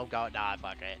 I will, I'll go. Nah,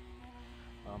 fuck it.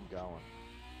 I'm going.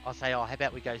 I'll say, oh, how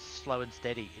about we go slow and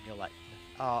steady? And you're like,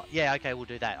 oh, yeah, okay, we'll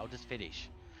do that. I'll just finish.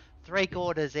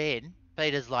 3/4 in,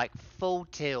 Peter's like full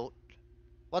tilt.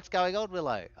 What's going on,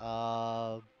 Willow?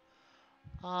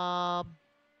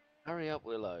 Hurry up,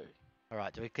 Willow. All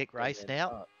right, do we click And race then,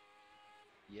 now?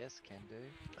 yes, can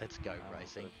do. Let's go I've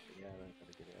racing. yeah, I've got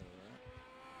to get out of that.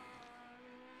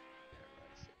 Yeah,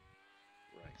 racing.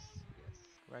 Race, yes.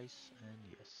 Race and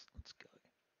yes, let's go.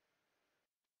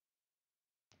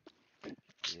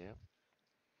 Yeah.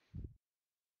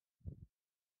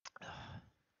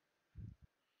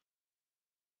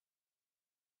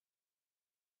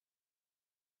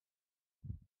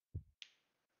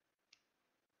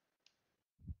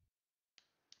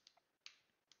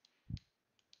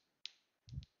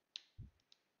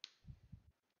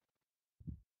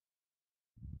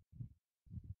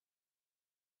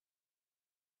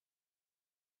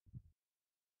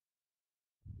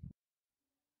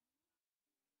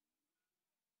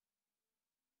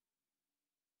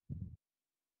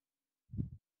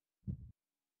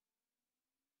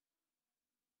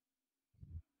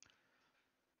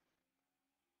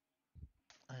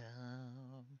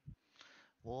 Um,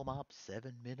 warm up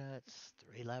 7 minutes,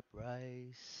 3 lap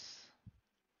race.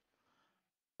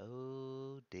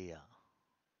 Oh dear.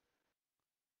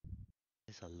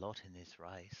 There's a lot in this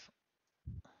race.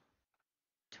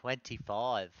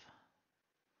 25.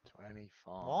 25.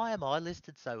 Why am I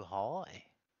listed so high?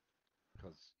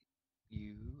 because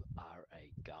you are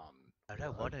a gun, I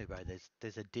don't Willow. want to, bro.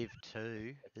 There's a Div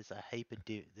 2. There's a heap of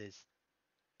There's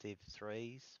Div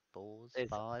 3s, 4s, There's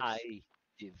 5s. a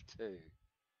Div 2.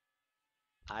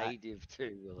 A, A Div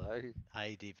 2, Willow.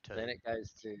 a Div 2. Then it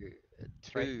goes to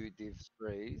Three. two Div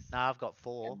 3s, No, I've got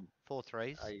four. and Four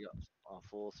threes. you got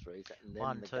four threes, and then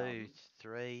One, the two, gun.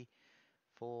 three,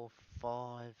 four,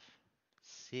 five,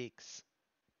 six.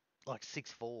 Like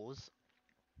six fours.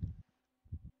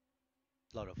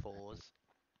 A lot of fours.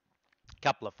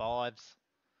 Couple of fives.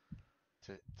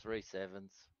 To three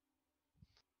sevens.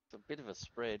 It's a bit of a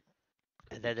spread And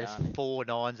because you then there's can't. four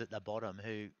nines at the bottom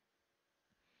who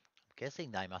I'm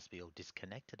guessing they must be all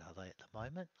disconnected, are they, at the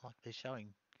moment? Like they're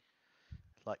showing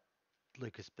like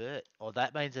Lucas Burt. Or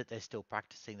that means that they're still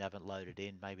practicing, they haven't loaded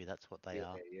in. Maybe that's what they Yeah,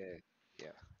 are. yeah,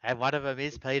 yeah. And one of them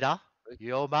is Lu- Peter, Lu-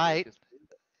 your mate. Lucas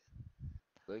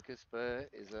Lucas Burr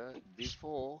is a Div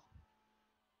 4.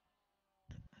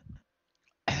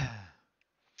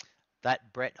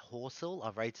 That Brett Horsell,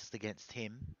 I've raced against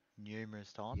him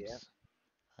numerous Yeah, times.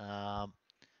 Um,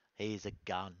 he's a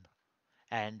gun.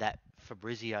 And that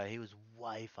Fabrizio, he was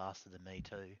way faster than me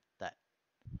too. That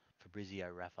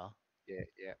Fabrizio Rafa. yeah,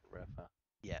 yeah, Rafa.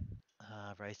 Yeah.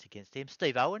 I've raced against him.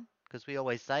 Steve Owen, because we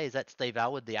always say, is that Steve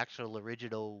Owen, the actual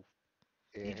original?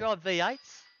 Did he Yeah, drive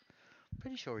V8s?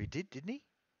 Pretty sure he did, didn't he?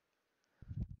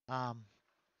 Um,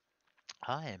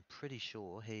 I am pretty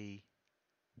sure he.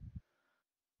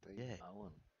 Steve Yeah,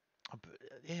 Owen.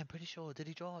 yeah, I'm pretty sure. Did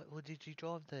he drive? Or did he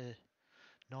drive the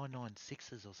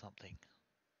 996s or something?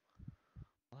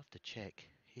 I'll have to check.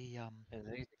 And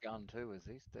he's a gun too, is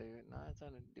he, Steve? No, it's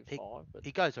only Div He 5, but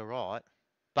he goes all right,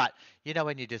 but you know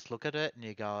when you just look at it and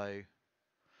you go,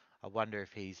 I wonder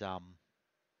if he's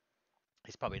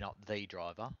probably not the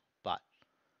driver, but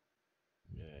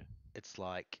yeah. it's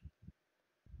like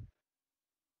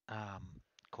um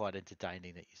quite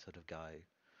entertaining that you sort of go,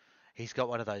 he's got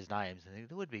one of those names, and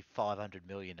there would be 500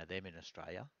 million of them in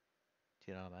Australia.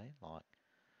 Do you know what I mean? Like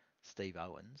Steve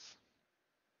Owens.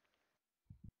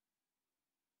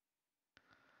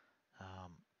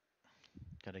 Um,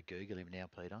 Gonna Google him now,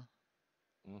 Peter.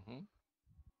 Mm-hmm.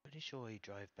 Pretty sure he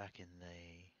drove back in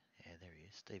the. Yeah, there he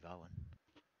is, Steve Owen.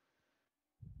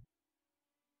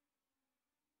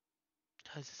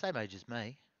 Oh, he's the same age as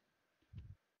me.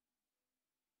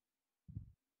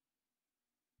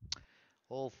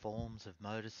 All forms of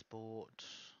motorsport.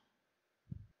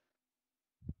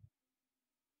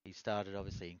 He started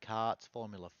obviously in karts,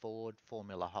 Formula Ford,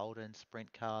 Formula Holden,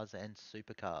 sprint cars, and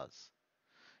supercars.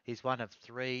 He's one of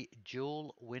three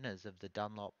dual winners of the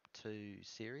Dunlop 2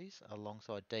 series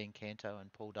alongside Dean Canto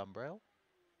and Paul Dumbrell.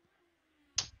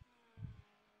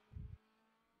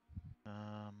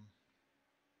 Um,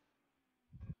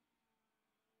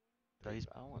 so Steve he's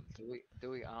Owen. Do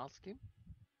we ask him?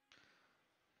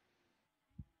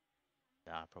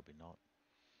 nah, probably not.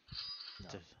 No.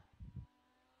 Just,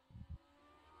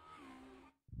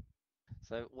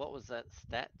 So what was that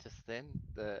stat just then?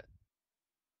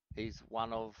 He's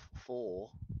one of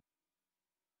four.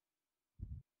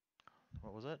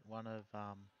 what was it? One of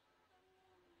I'm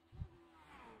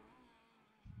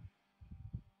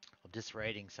just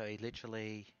reading. So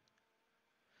he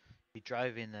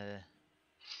drove in the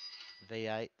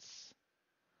V8s.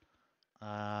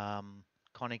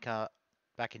 Konica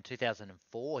back in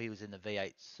 2004. He was in the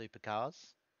V8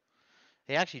 supercars.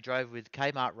 He actually drove with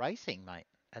Kmart Racing, mate.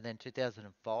 And then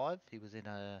 2005, he was in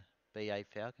a BA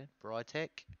Falcon, Brytech.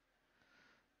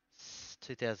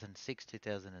 2006,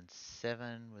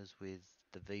 2007 was with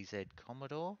the VZ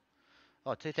Commodore.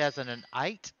 Oh,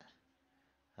 2008,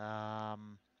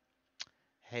 um,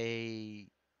 he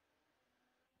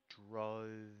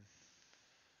drove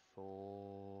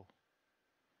for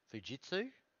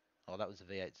Fujitsu. Oh, that was the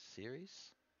V8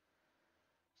 series.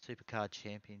 Supercar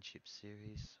Championship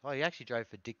Series. Oh, he actually drove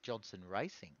for Dick Johnson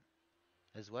Racing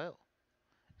as well.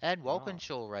 And Right.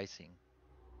 Walkinshaw Racing.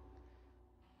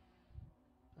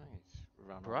 Oh, he's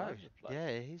run all Bro, over the place.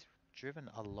 yeah, he's driven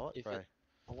a lot, If it, bro.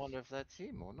 I wonder if that's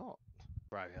him or not.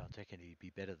 Bro, I reckon he'd be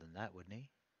better than that, wouldn't he?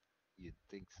 You'd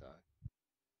think so.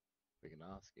 We can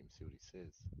ask him, see what he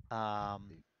says. Um,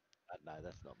 He, no,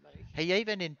 that's not me. he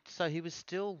even in so he was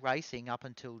still racing up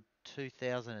until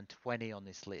 2020 on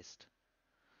this list.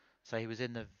 So he was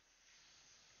in the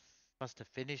must have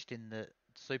finished in the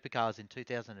supercars in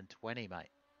 2020, mate.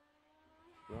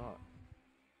 Right.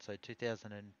 So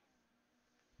 2014,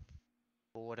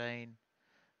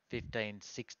 15,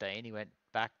 16, he went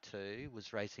back to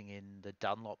was racing in the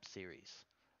Dunlop series,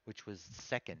 which was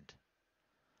second.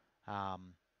 Do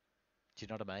you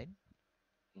know what I mean?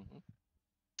 Mm-hmm.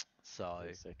 So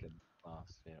So second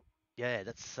class, yeah. Yeah,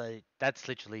 that's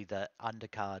literally the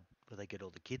undercard where they get all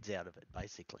the kids out of it,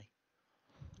 basically.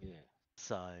 Yeah.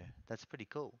 So that's pretty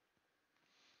cool.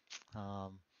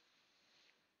 Um,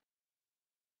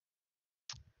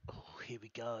 oh, here we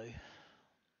go.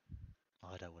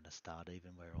 I don't want to start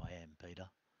even where I am, Peter.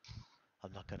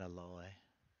 I'm not gonna lie.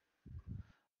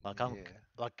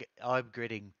 Yeah. I'm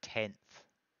gritting 10th.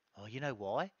 Oh, you know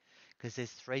why? Because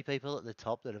there's 3 people at the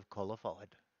top that have qualified.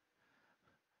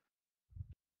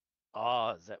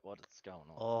 Oh, is that what it's going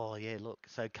on? Oh yeah, look.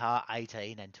 So car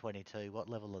 18 and 22. What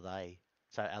level are they?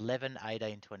 So 11,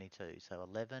 18, 22. So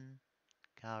 11,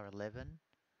 car 11.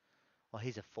 Oh,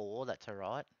 he's a 4. That's all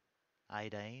right.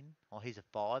 18. Oh, he's a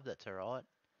 5. That's all right.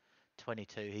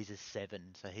 22. He's a 7.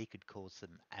 So he could cause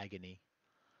some agony.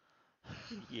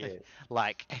 Yeah.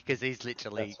 Like, because he's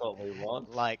literally That's what we want.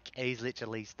 he's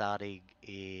literally starting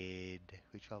in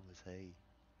which one was he?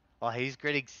 Oh, he's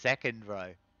gritting second,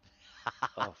 bro.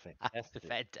 Oh, fantastic.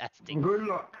 Fantastic. Good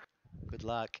luck. Good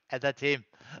luck. And that's him.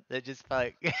 They just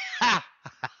spoke.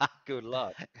 Good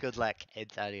luck. Good luck,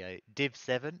 Antonio. Div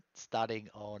 7, starting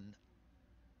on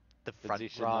the front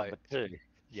Position row. number 2.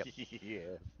 Yep. Yeah.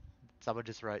 Someone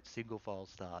just wrote single file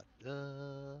start.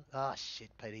 Shit,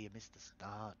 Peter, you missed the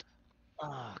start.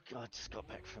 Oh, God, I just got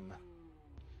back from.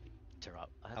 It's all right.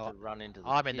 I had Oh, to run into the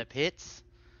I'm in the pits. pits.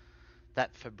 That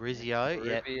Yeah. Fabrizio,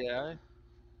 yep. Rubio. And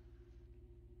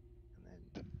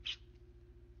then.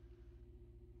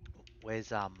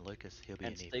 Where's Lucas? He'll be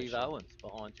And in here for Steve sure. Owens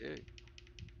behind you.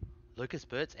 Lucas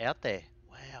Burt's out there.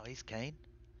 Wow, he's keen.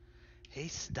 He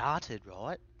started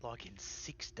right, like in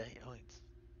 16. Oh,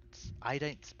 it's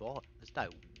 18th spot. There's no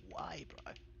way,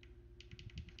 bro.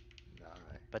 No.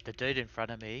 But the dude in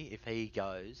front of me, if he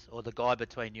goes, or the guy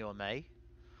between you and me,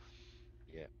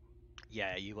 Yeah.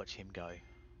 yeah, you watch him go.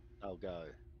 I'll go.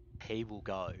 He will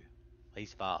go.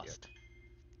 He's Yep. fast.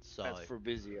 So, That's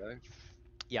Fabrizio.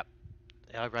 yep.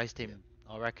 I raced Yep. him.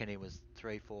 I reckon he was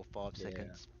 3, 4, 5 Yeah.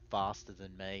 seconds faster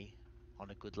than me on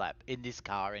a good lap in this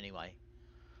car anyway.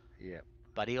 Yep.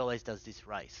 But he always does this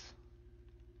race.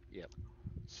 Yep.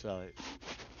 So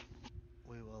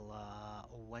we will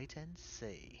wait and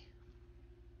see.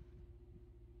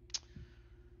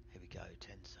 Here we go.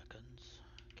 10 seconds.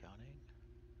 Counting.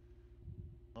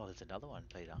 Oh, there's another one,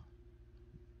 Peter.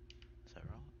 Is that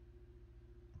right?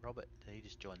 Robert, he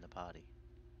just joined the party.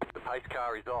 The pace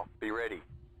car is off. Be ready.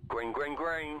 Green, green,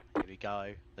 green. Here we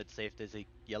go. Let's see if there's a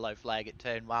yellow flag at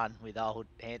turn 1 with old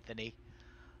Anthony.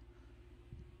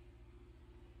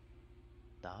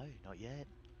 No, not yet.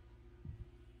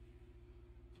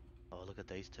 Oh, look at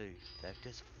these two. They've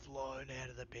just flown out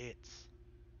of the pits.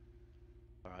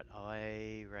 Alright,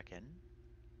 I reckon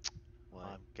Wait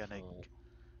I'm gonna. for.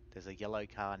 There's a yellow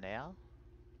car now.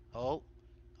 Oh,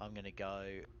 I'm gonna go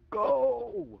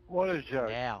Go! What a joke.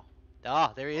 now.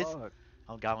 Ah, there he is. Oh,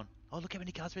 I'm going. Oh, look how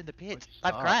many cars are in the pits. good They've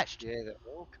start. crashed. Yeah, they're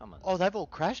all coming. Oh, they've all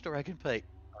crashed, I reckon, Pete.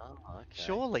 Oh, okay.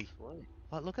 Surely. Sweet.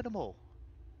 Like, look at them all.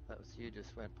 That was you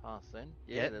just went past then?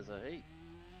 Yeah, Yep. there's a heap.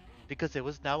 Because there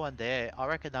was no one there. I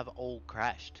reckon they've all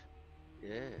crashed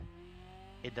Yeah.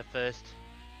 in the first.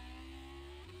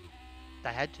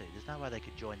 They had to. There's no way they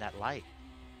could join that late.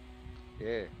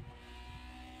 Yeah.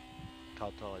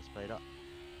 Cold tyres, Peter.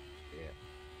 Yeah.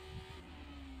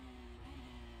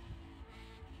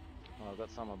 Well, I've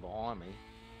got someone behind me.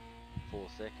 4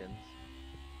 seconds.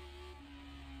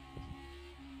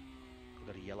 We've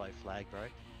got a yellow flag, bro.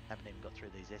 Haven't even got through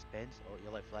these S-bends. Oh,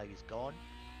 yellow flag is gone.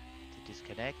 To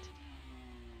disconnect.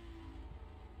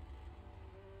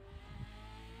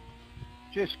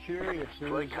 Just curious,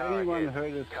 Blue has car anyone ahead.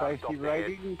 heard of Car safety stopped ahead.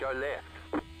 rating? Go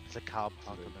left. There's a car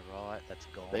park on the right. That's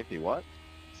gone. Safety what?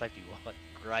 Safety what?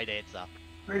 Great answer.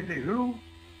 Safety who?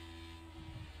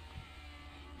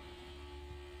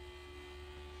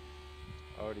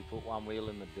 I already put one wheel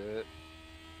in the dirt.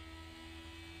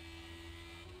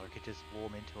 I could just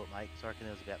warm into it, mate. So I reckon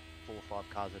there was about 4 or 5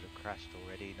 cars that have crashed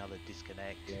already. Another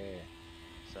disconnect. Yeah.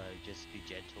 So just be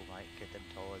gentle, mate. Get them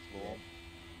tyres warm.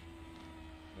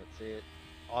 That's it.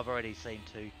 I've already seen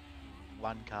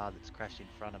one car that's crashed in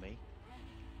front of me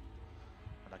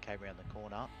when I came around the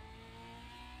corner.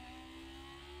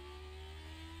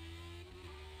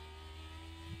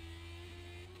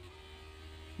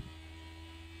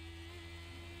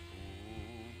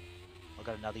 Ooh. I've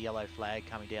got another yellow flag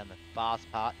coming down the fast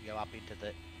part to go up into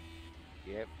the.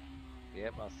 Yep.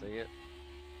 Yep, I see it.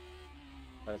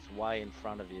 But it's way in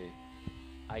front of you.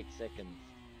 8 seconds.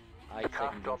 8 Car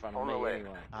seconds in stop front on of the me left.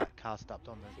 anyway. Car stopped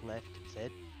on the left, it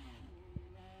said.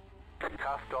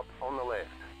 Car stop on the left.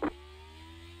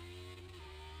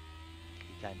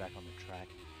 He came back on the track.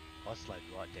 I slowed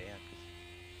right down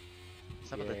because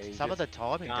some Yeah, of he the just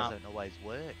timing can't- doesn't always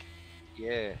work.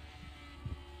 Yeah.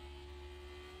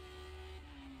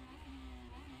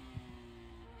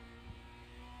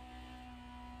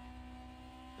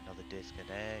 Another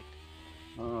disconnect.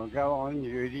 Oh, go on,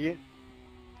 you idiot.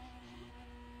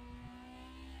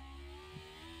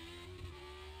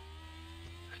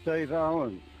 Steve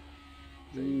Owen.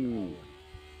 Steve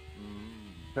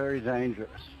Very dangerous.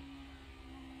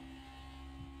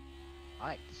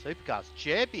 Mate, Supercars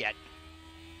champion.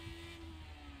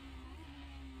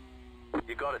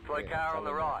 You got a slow Yeah, car on the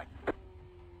tell him right.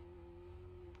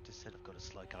 Just said I've got a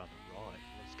slow car on the right.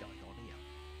 What's going on here?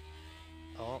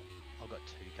 Oh, I've got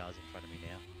two cars in front of me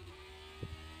now.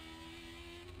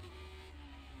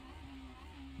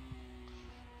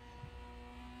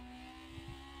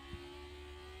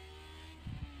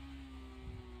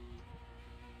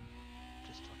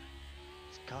 Just trying to...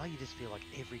 This car, you just feel like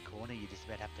every corner you just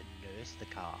about have to nurse the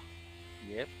car.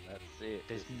 Yep, that's it.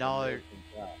 There's This is no- American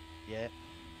car. Yeah.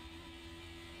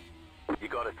 You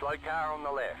got a slow car on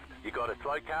the left. You got a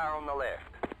slow car on the left.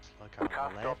 Slow car Car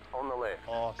on the left. stops on the left.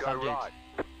 Oh, Go some dudes. right.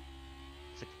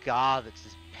 It's a car that's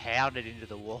just pounded into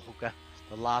the wall.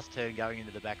 The last turn going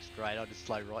into the back straight, I just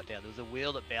slowed right down. There was a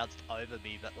wheel that bounced over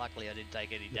me, but luckily I didn't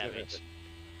take any damage.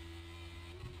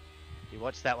 You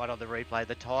watched that one on the replay,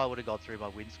 the tyre would have gone through my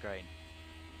windscreen.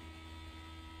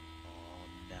 Oh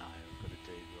no, I've got a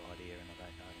dude right here and I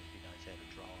don't know if he knows how to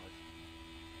drive.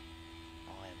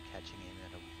 I am catching him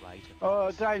at a rate of...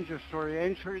 Oh, dangerous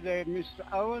re-entry there, Mr.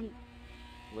 Owen.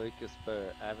 Lucas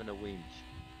Burr having a whinge.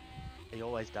 He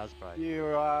always does, bro. You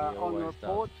are He on always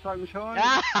report, sunshine.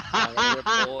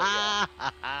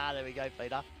 There we go,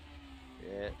 Peter.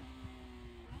 Yeah.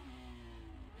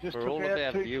 Just For took all of out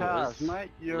our two viewers, cars, mate.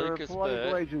 You're Lucas a bloody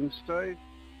Burr- legend, Steve.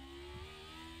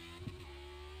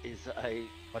 Is a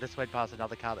I just went past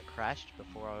another car that crashed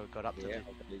before I got up to yeah,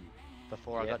 the...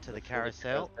 Before I got to the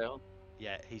carousel.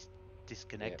 Yeah, he's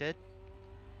disconnected.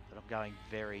 But I'm going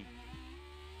very...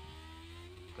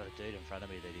 Got a dude in front of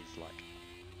me that is like...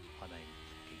 I mean,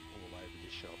 fucking all over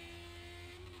the shop.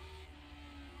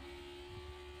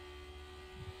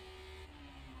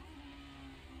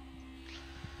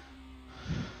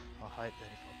 I hope that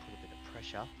if I put a bit of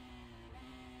pressure...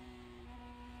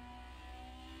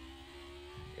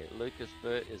 Yeah, Lucas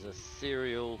Burt is a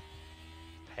serial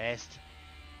Pest.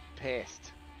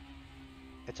 pest.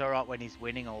 It's alright when he's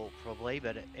winning all probably,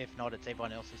 but if not, it's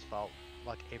everyone else's fault.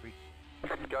 Like every...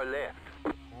 Go left.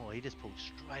 Oh, he just pulled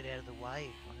straight out of the way.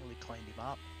 I nearly cleaned him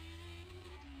up.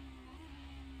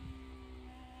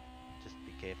 Just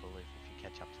be careful if you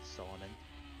catch up to Simon.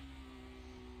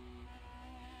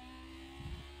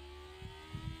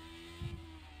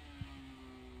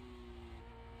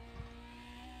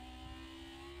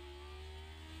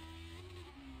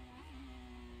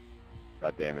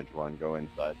 Got damage one, go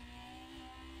inside.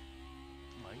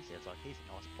 Oh, he sounds like he's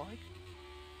a nice bloke.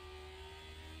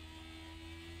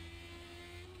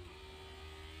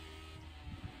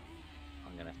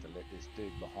 I'm gonna have to let this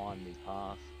dude behind me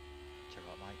pass. It's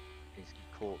alright, mate. He's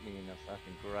caught me in a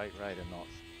fucking great rate of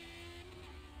knots.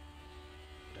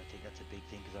 I don't think that's a big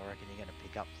thing because I reckon you're going to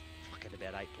pick up fucking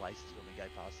about 8 places when we go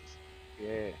past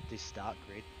Yeah, this start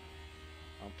grid.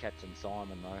 I'm catching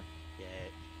Simon though. Yeah.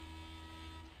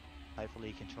 Hopefully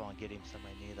you can try and get him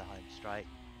somewhere near the home straight.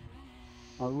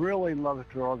 I really love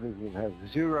drivers that have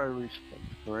zero respect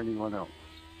for anyone else.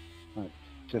 It's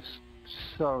just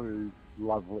so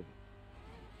lovely.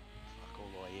 Fuck,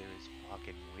 all I hear is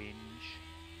fucking whinge.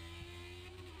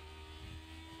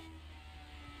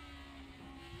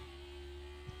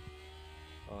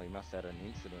 Oh, he must have had an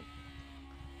incident.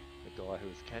 The guy who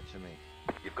was catching me.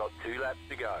 You've got 2 laps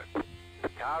to go.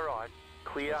 Car right.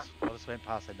 Clear. I just went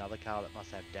past another car that must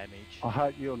have damage. I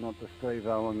hope you're not the Steve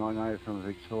Owen I know from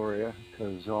Victoria,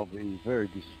 because I'll be very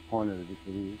disappointed if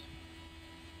it is.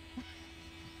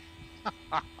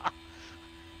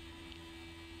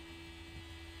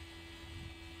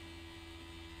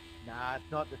 Nah,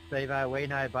 it's not the Steve-O we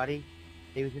know, buddy.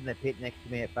 He was in the pit next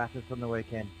to me at Bathurst on the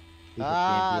weekend. He's a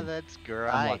champion. That's great.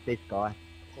 Unlike this guy.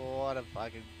 What a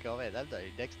fucking comment. That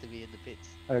dude next to me in the pits.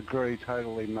 I agree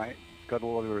totally, mate. Got a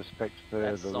lot of respect for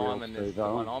That the Simon real is Steve the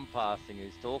one Owen. I'm passing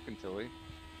who's talking to him.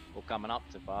 Or coming up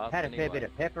to pass. Had a anyway. fair bit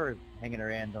of pepper hanging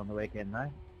around on the weekend, though.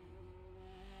 I'm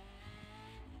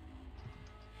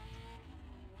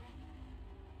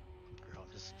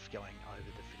just going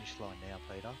over the finish line now,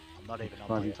 Peter. I'm not even on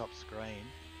Funny. my top screen.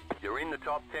 You're in the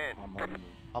top 10. I'm on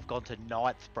I've gone to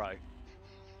 9th, bro.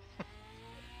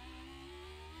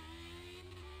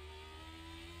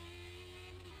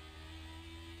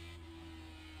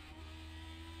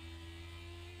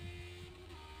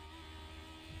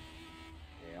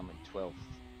 yeah, I'm in 12th.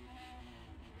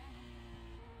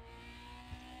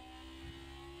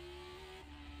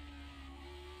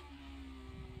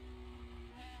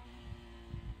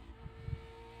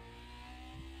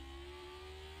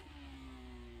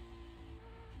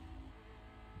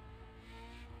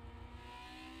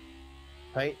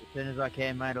 Pete, as soon as I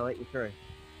can, mate, I'll let you through.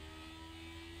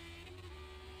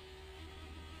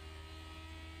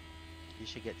 You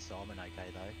should get Simon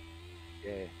okay though.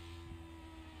 Yeah.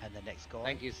 And the next guy.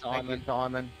 Thank you, Thank Simon. you,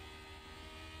 Simon.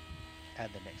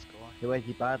 And the next guy. Who has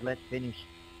your bud? Let's finish.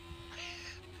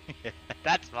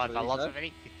 That's my What did he say?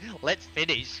 philosophy. Let's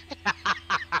finish.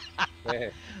 Yeah.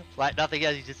 Like nothing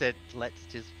else, you just said, let's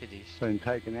just finish. Been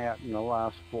taken out in the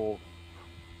last 4.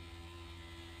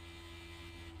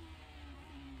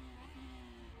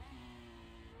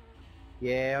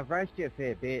 Yeah, I've raced you a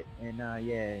fair bit, and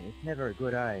yeah, it's never a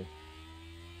good A.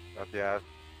 Gracias.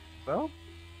 Well,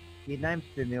 your name's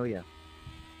familiar.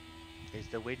 Is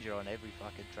the Winger on every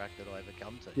fucking track that I ever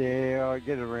come to? Yeah, I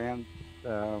get around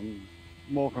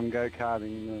more from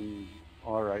go-karting than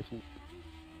iRacing.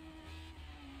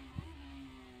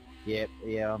 Yep,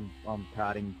 yeah, I'm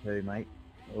karting too, mate.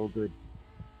 All good.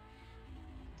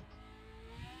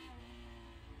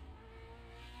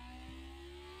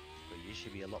 Well, you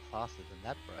should be a lot faster than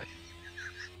that, bro.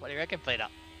 What do you reckon, Peter?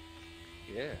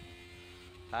 Yeah.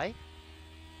 Hey?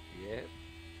 Yeah.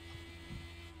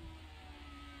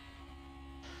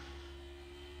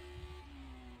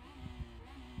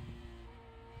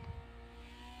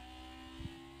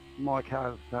 My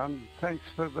car's done. Thanks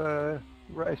for the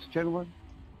race, gentlemen.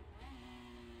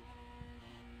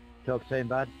 Talk soon,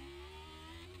 bud.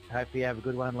 Hope you have a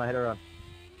good one later on.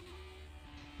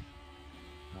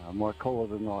 I might call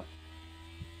it a night.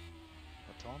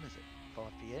 What time is it? 5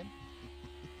 p.m?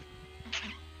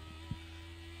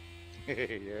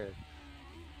 Yeah.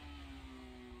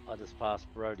 I just passed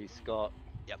Brody Scott.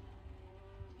 Yep.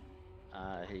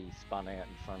 He spun out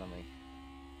in front of me.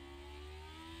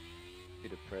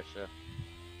 Bit of pressure.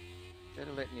 Instead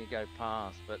of letting you go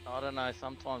past, but I don't know,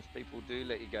 sometimes people do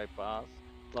let you go past,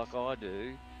 like I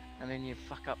do, and then you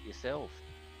fuck up yourself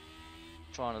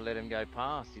trying to let him go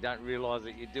past. You don't realise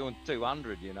that you're doing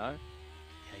 200, you know?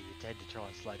 Yeah, you tend to try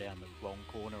and slow down the wrong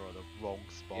corner or the wrong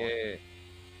spot. Yeah.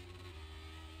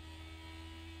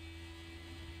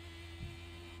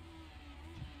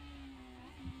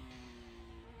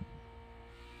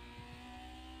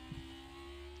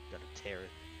 Gotta tear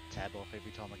a tab off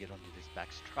every time I get onto this back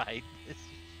straight. This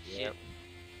shit. Yep.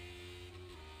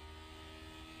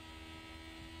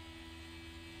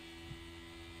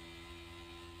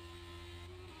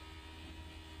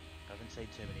 I haven't seen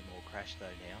too many more crash though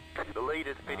now. The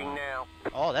leader's fitting now.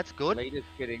 Oh, that's good. Leader's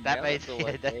getting That down, means- that's all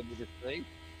yeah, I that- needed to see.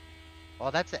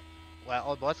 Oh, that's it. Well,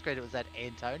 on my screen it was that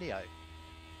Antonio.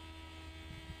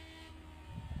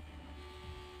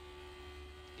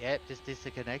 Yep, just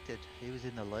disconnected. He was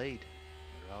in the lead.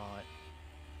 Right.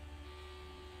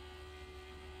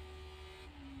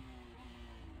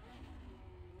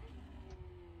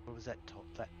 What was that top?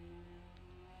 That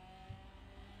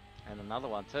And another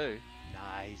one too.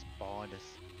 nah, he's behind us.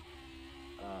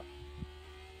 I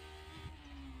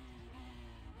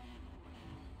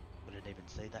didn't even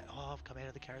see that. Oh, I've come out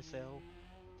of the carousel.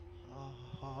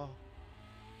 Oh,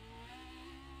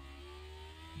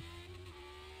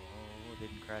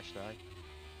 didn't crash though.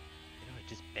 You know, it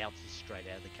just bounces straight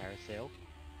out of the carousel,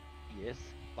 Yes.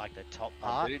 like the top I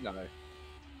part. do know.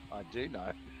 I do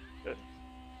know.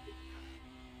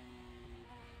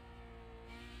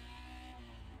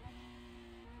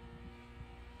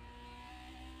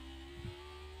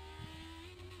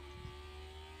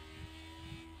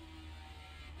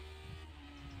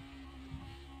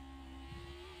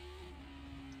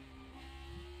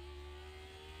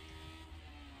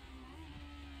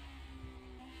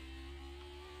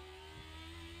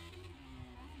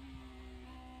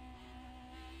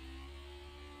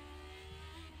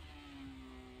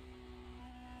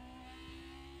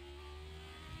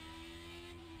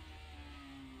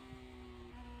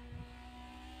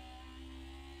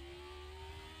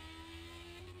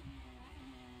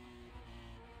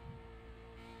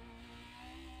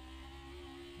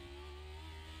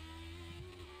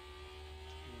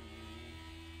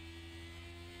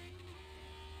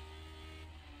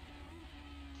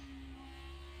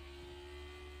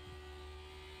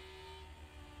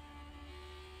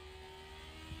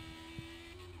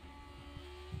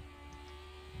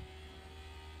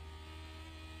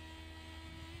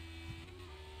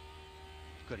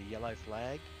 Got a yellow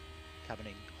flag coming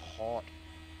in hot.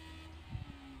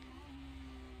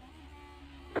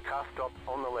 Car stop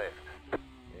on the left.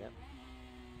 Yep.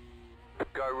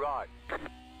 Go right. Oh,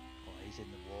 he's in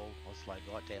the wall. I'll slow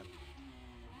right down.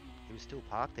 He was still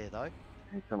parked there though.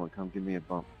 Hey, someone come give me a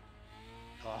bump.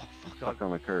 Oh fuck! Stuck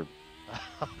on the curb.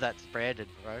 That's Brandon,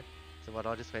 bro. So what?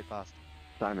 I just went past.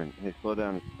 Simon, hey, slow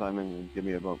down, Simon, and give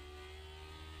me a bump.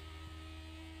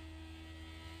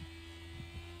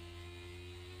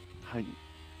 Hey.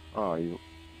 Oh, you.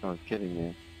 I was kidding,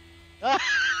 man.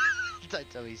 Don't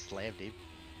tell me he slammed him.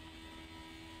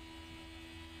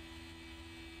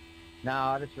 No,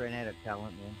 I just ran out of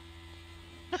talent,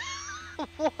 man.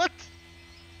 What?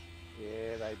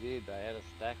 Yeah, they did. They had a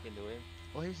stack into him.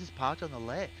 Well, he was just parked on the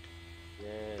left.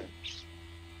 Yeah,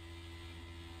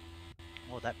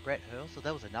 Oh, that Brett Hurl. So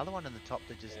there was another one in the top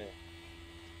that just yeah,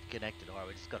 connected. All right,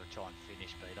 we just got to try and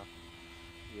finish, Peter.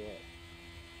 yeah.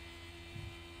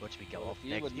 Watch me go Well, off if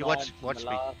you next. were You ninth watch in me.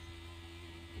 the last,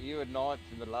 you were ninth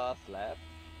in the last lap.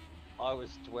 I was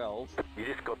 12th. You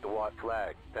just got the white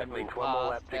flag. That And we means one more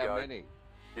lap passed to how go. many?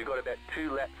 You've got about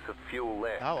 2 laps of fuel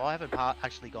left. No, I haven't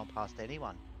actually gone past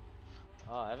anyone.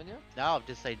 Oh, haven't you? No, I've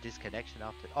just seen disconnection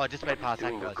after. Oh, I just went past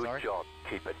Doing a Aquila, good sorry. job.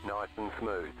 Keep it nice and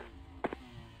smooth.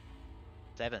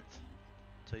 7th.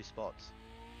 2 spots.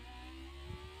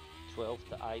 12th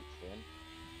to 8th then.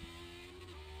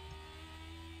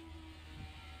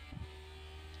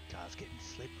 Car's getting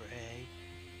slippery.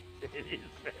 It is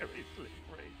very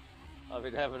slippery. I've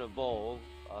been having a ball.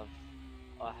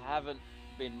 I haven't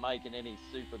been making any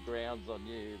super grounds on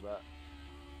you, but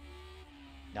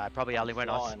No, probably I'm only when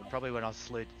flying. when I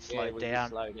slowed yeah, we down. just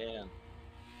slow down.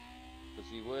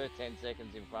 Because you were 10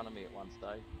 seconds in front of me at one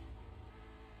stage.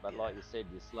 But like you said,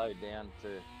 you slowed down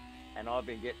to, and I've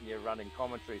been getting you running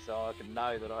commentary so I can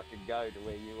know that I can go to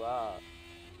where you are.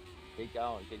 Keep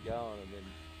going, and then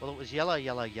Well, it was yellow,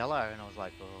 yellow, yellow, and I was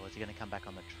like, "Oh, is he going to come back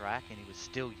on the track?" And he was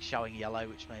still showing yellow,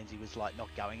 which means he was like not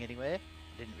going anywhere.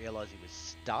 I didn't realise he was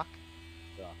stuck.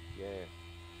 yeah,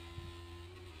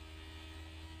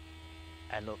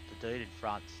 And look, the dude in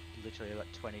front's literally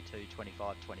like 22,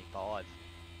 25, 25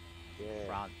 yeah.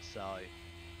 front, so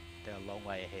they're a long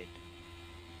way ahead.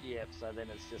 Yep, so then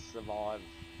it's just survive.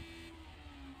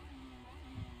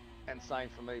 And same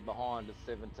for me behind at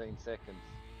 17 seconds.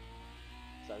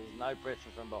 So there's no pressure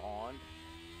from behind.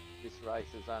 This race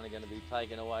is only going to be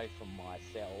taken away from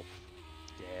myself.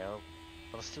 Yeah,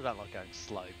 but I still don't like going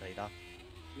slow, Peter.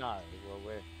 No,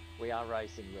 well we are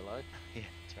racing, Willow. Yeah,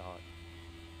 that's right.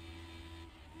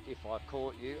 If I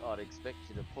caught you, I'd expect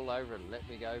you to pull over and let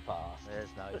me go past. There's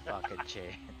no fucking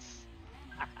chance.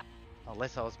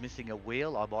 Unless I was missing a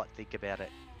wheel, I might think about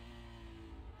it.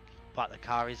 But the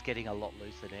car is getting a lot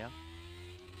looser now.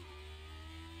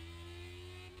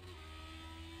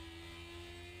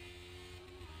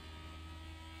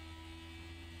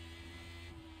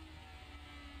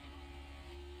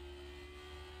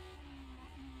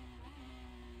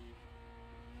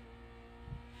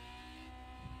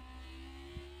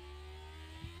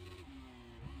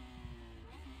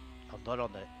 I'm not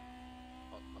on the...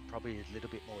 I'm probably a little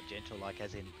bit more gentle, like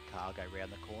as in car go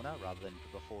round the corner rather than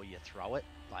before you throw it.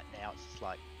 Like now it's just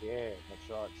like... Yeah, that's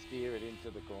right. Steer it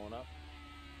into the corner.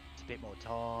 It's a bit more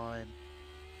time.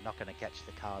 Not going to catch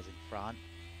the cars in front.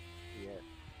 Yeah.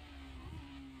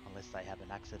 Unless they have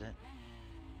an accident.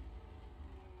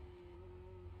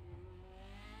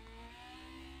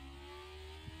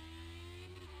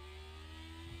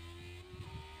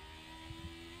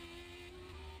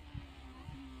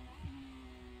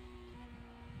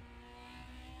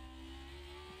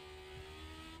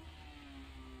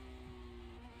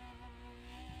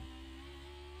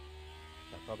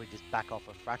 I'll probably just back off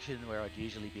a fraction where I'd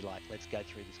usually be like, let's go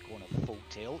through this corner full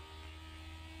tilt.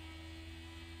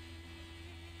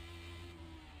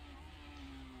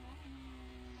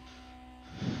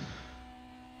 And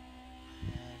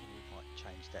we might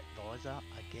change that visor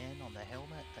again on the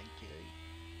helmet, thank you.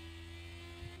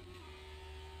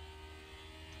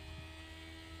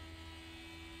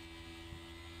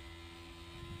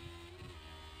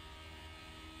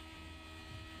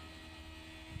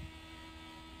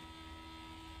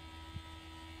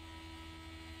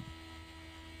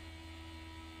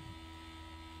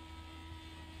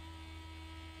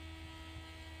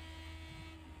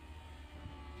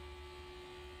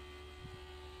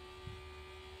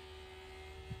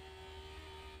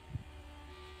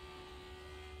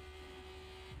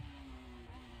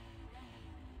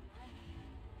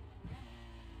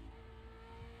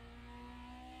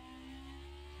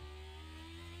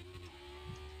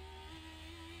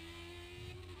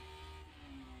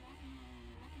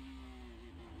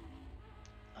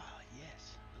 Ah,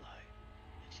 yes, hello.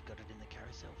 Actually got it in the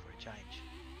carousel for a change.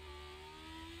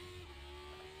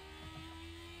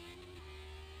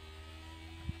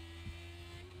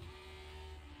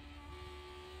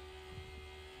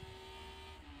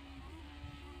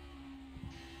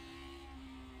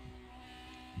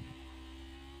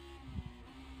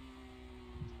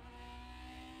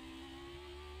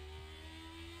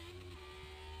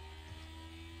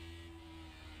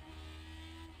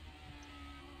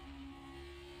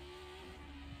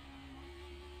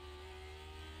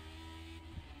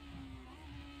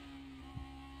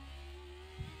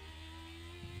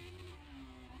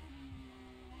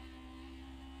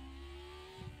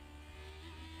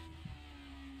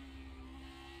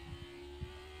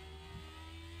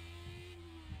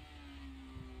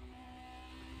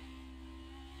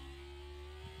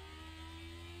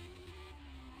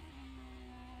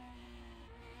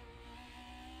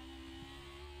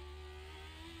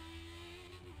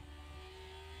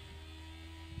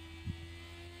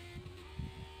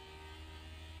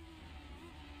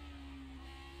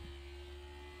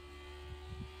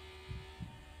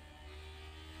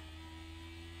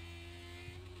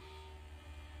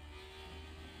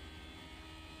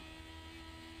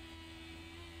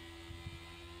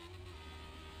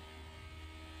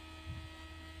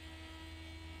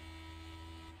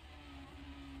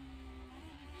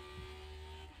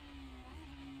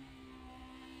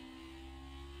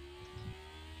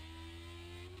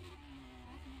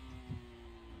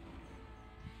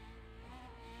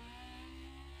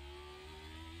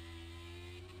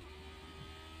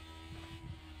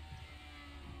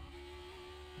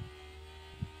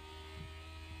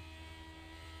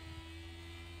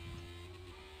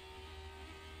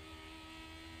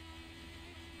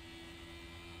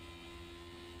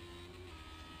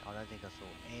 saw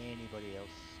anybody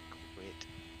else quit.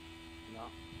 No.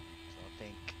 So I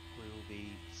think we will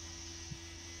be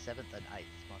 7th and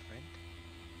 8th, my friend.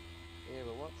 Yeah,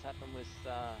 but what's happened with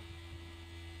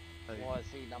Who? why is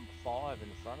he number 5 in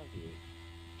front of you?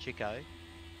 Chico.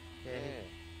 Yeah, Yeah.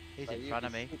 he's So in you'll front be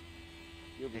of me. sixth.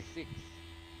 You'll be Yeah. 6th.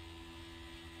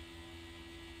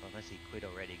 Unless he quit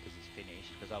already because he's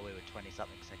finished. Because we were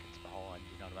 20-something seconds behind,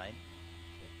 you know what I mean?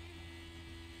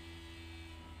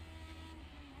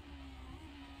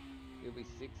 You'll be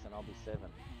 6th and I'll be 7.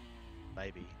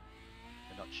 Maybe.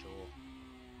 We're not sure.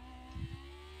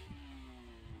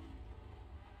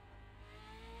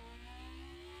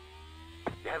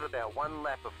 You have about 1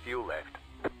 lap of fuel left.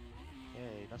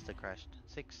 Yeah, he must have crashed.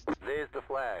 6th. There's the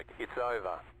flag. It's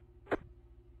over.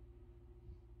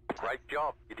 Great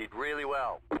job. You did really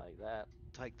well. Like that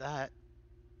Take that.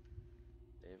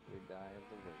 every day of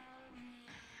the week.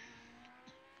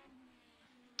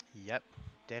 Yep,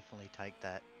 definitely take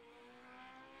that.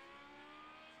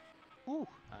 Ooh.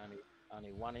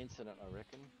 Only one incident, I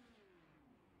reckon.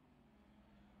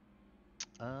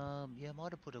 Yeah, I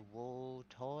might have put a wall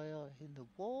tire in the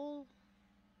wall.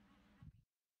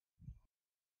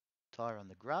 Tire on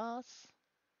the grass.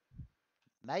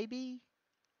 Maybe.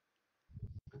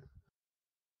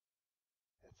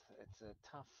 It's a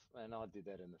tough, and I did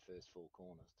that in the first 4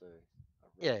 corners too. I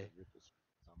Yeah. wrapped a ripper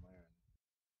somewhere. And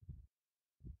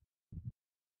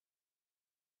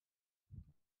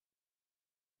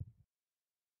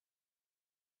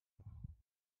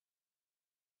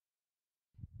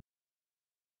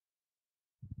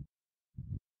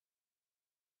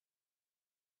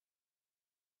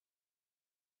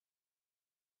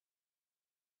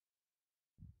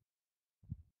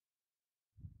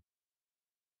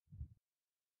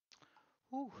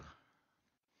Ooh.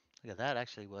 Look at that.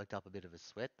 Actually worked up a bit of a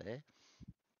sweat there.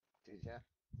 did ya?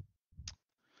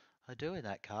 I do in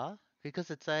that car because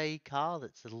it's a car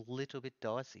that's a little bit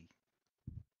dicey.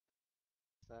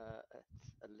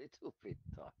 It's a little bit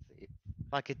dicey.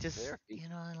 Like it just, Very.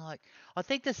 like I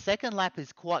think the second lap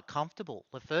is quite comfortable.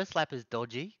 The first lap is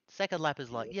dodgy. Second lap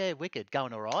is like, yeah, wicked,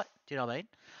 going all right. Do you know what I mean?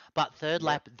 But third Yep.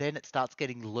 lap, then it starts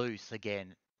getting loose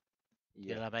again.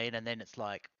 You Yeah. know what I mean? And then it's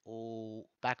like, oh,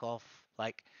 back off.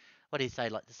 Like, what do you say?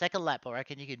 Like the second lap, I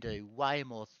reckon you can do way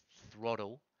more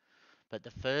throttle. But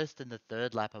the first and the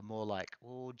third lap are more like,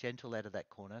 oh, gentle out of that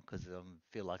corner because I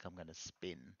feel like I'm going to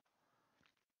spin.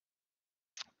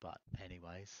 But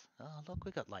anyways, oh, look,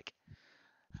 we got like,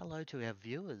 hello to our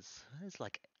viewers. There's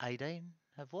like 18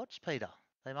 have watched, Peter.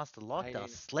 They must have liked 18.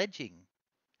 us sledging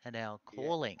and our Yeah.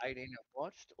 calling. 18 have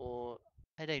watched or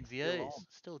 18 still views, on.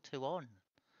 still 2 on.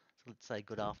 So let's say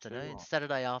good Still 2 afternoon. on.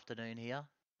 Saturday afternoon here,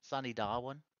 sunny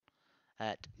Darwin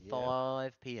at Yeah.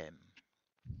 5 p.m.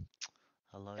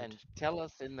 Hello. And tell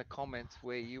us in the comments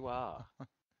where you are.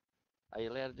 Are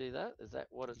you allowed to do that? Is that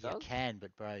what it You does? can,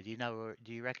 but bro,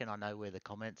 do you reckon I know where the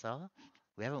comments are?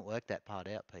 We haven't worked that part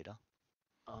out, Peter.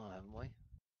 Oh, haven't we?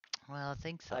 Well, I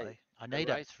think so. Hey, I the need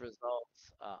it. race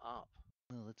results are up.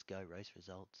 Well, let's go race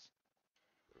results.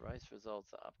 The race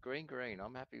results are up. Green, green.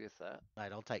 I'm happy with that.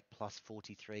 Mate, I'll take plus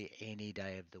 43 any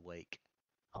day of the week.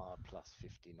 Oh, plus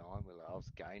 59. Well, I was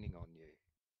gaining on you.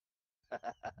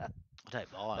 I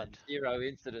don't But mind. 0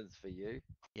 incidents for you.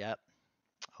 Yep,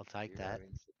 I'll take 0 that.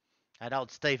 incidents And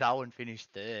old Steve Owen finished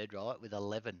third, right, with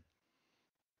 11.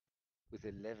 with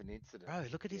 11 incidents. Bro,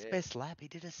 look at his Yeah. best lap. He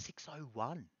did a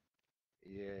 6:01.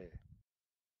 Yeah.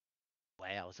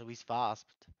 Wow, so he's fast.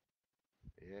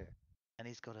 Yeah. And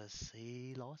he's got a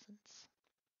C license?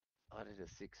 I did a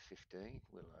 6:15,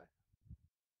 Willow.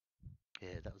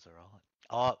 Yeah, that was all right.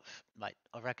 Oh, mate,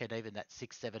 I reckon even that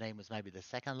 6:17 was maybe the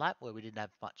second lap where we didn't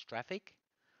have much traffic.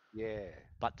 Yeah.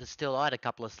 But there's still, I had a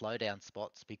couple of slowdown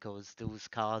spots because there was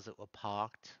cars that were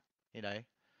parked, I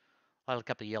had a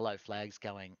couple of yellow flags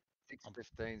going.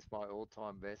 6:15 is my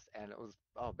all-time best, and it was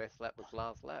best lap was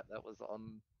last lap. That was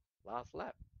on last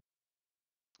lap.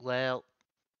 Well,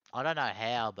 I don't know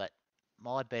how, but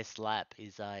my best lap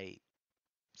is a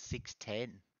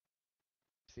 6:10.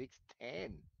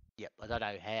 6:10. Yep, I don't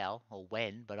know how or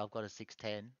when, but I've got a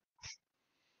 6:10.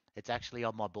 It's actually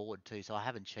on my board too, so I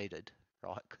haven't cheated,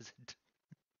 right? Because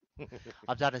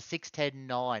I've done a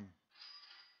 6:10.9.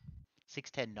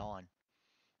 6:10.9.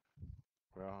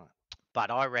 Right. But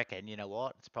I reckon, you know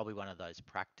what? It's probably one of those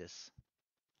practice.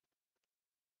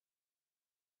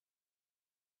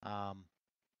 Um,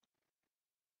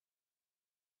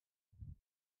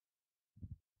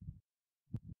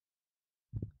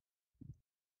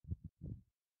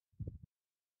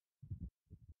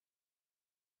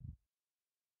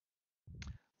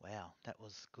 wow, that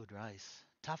was a good race.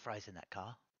 Tough race in that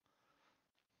car.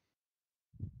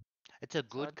 It's a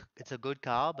So it's a good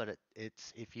car, but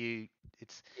it's if you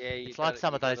it's yeah, it's like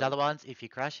some you of got those to other ones. If you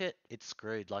crash it, it's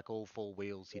screwed. Like all four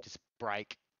wheels, you just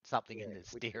break something in yeah, the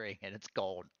which is steering and it's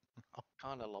gone.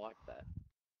 kind of like that.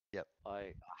 Yep.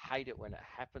 I hate it when it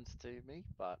happens to me,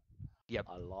 but Yep.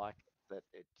 I like that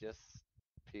it just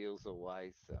peels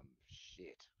away some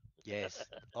shit. Yes.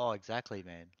 Oh, exactly,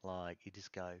 man. Like you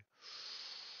just go.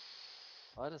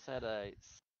 I just had a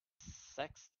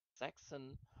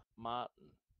Saxon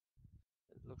Martin.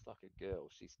 It looks like a girl.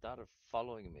 She started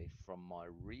following me from my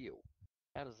reel.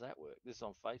 How does that work? This is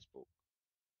on Facebook.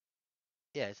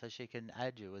 Yeah, so she can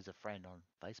add you as a friend on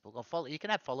Facebook or follow. You can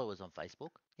have followers on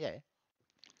Facebook. Yeah.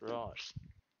 Right.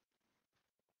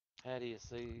 How do you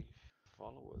see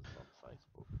followers on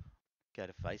Facebook? Go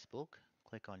to Facebook,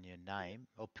 click on your Yeah. name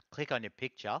or click on your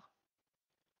picture,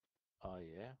 Oh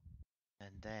yeah.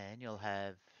 and then you'll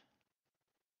have.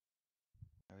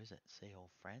 Where is it? See all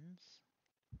friends?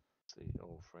 See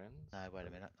all friends. No, wait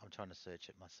a minute. I'm trying to search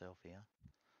it myself here.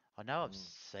 I know I've Mm.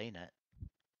 seen it.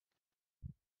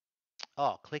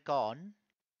 Oh, click on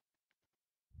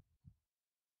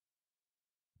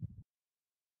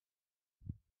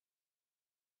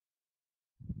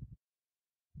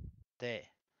there.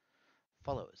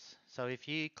 Followers. So if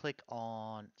you click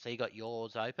on, so you got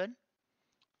yours open.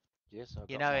 Yes, I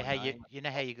You got know my how name.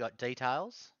 you got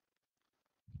details.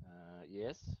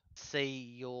 Yes.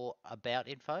 See your about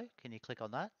info. Can you click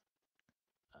on that?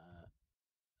 Uh,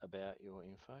 about your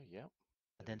info. Yep.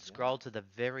 And There then we go. scroll to the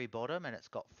very bottom, and it's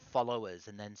got followers,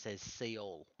 and then says see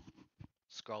all.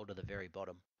 Scroll to the very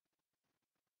bottom.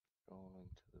 Scrolling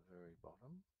to the very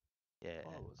bottom. Yeah.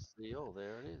 Followers. See all.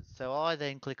 There it is. So I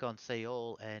then click on see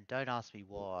all, and don't ask me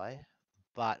why,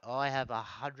 but I have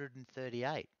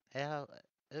 138.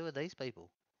 Who are these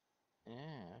people?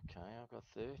 Yeah. Okay. I've got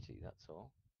 30. That's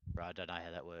all. Right, I don't know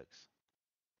how that works.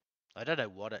 I don't know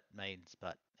what it means,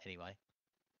 but anyway.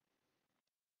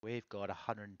 We've got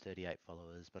 138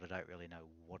 followers, but I don't really know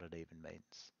what it even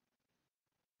means.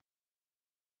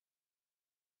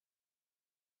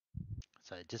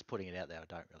 So just putting it out there, I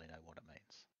don't really know what it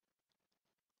means.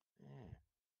 Yeah.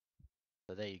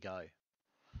 So there you go.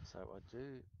 So I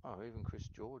do. Oh, even Chris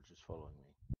George is following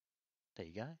me. There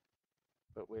you go.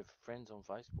 But we're friends on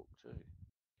Facebook too.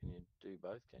 Can you do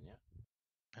both? Can you?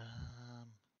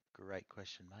 Great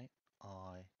question, mate.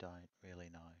 I don't really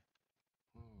know.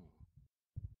 Hmm.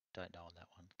 Don't know on that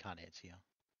one. Can't answer you.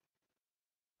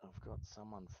 I've got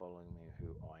someone following me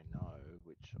who I know,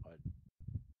 which I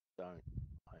don't.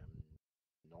 I am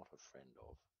not a friend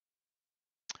of.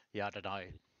 Yeah, I don't know.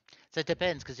 So it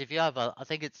depends, because if you have I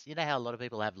think it's, you know how a lot of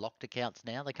people have locked accounts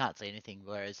now, they can't see anything,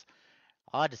 whereas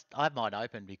I have mine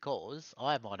open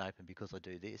because I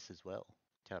do this as well.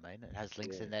 Do you know what I mean? It has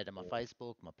links Yeah. in there to my Yeah.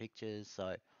 Facebook, my pictures.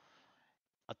 So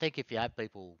I think if you have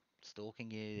people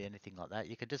stalking you, anything like that,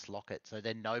 you could just lock it, so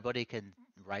then nobody can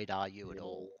radar you at Yeah.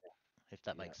 all, if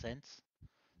that Yeah. makes sense.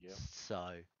 Yep.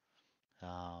 So,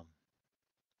 um,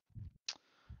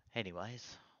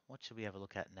 anyways, what should we have a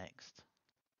look at next?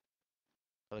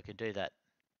 So we can do that.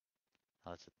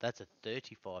 Oh, that's a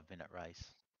 35-minute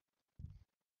race.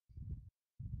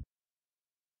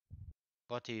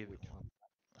 What do you? Which one?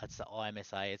 That's the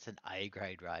IMSA. It's an A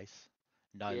grade race.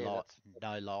 No Yeah, lot, that's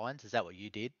no lines. Is that what you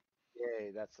did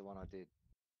yeah, that's the one I did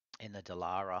in the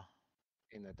Delara?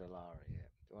 in the Delara. Yeah.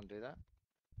 Do you want to do that?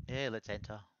 Yeah, let's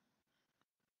enter.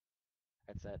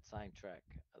 It's that same track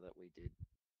that we did.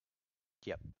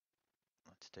 Yep,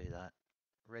 let's do that.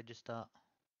 Register.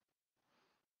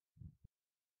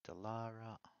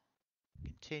 Delara.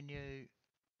 Continue.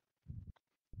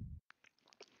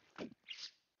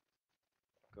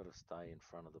 Got to stay in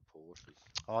front of the Porsches.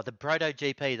 Oh, the Proto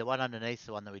GP, the one underneath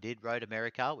the one that we did, Road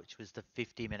America, which was the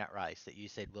 50-minute race that you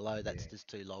said, Willow, that's Yeah, just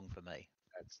too long for me.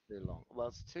 that's too long. Well,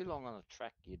 it's too long on a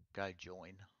track. You Go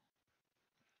join.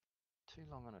 too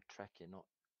long on a track you're not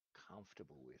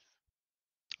comfortable with.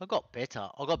 I got better.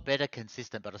 I got better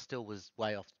consistent, but I still was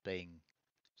way off being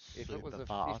If it was super a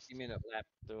fast. 50-minute lap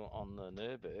on the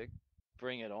Nürburg,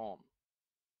 bring it on.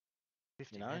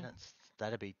 50 You know? minutes,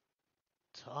 that'd be.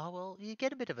 Oh, well, you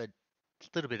get a bit of a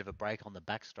little bit of a break on the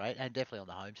back straight and definitely on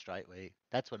the home straight where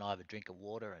that's when I have a drink of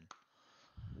water and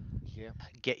Yeah.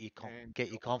 And get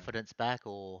your confidence back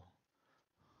or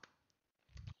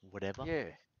whatever.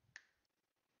 yeah.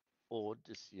 Or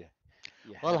just yeah,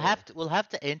 you We'll had a have to we'll have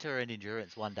to enter an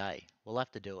endurance one day. We'll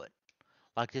have to do it.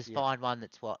 Like just yeah, find one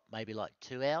that's what, maybe like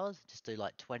 2 hours, just do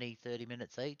like 20, 30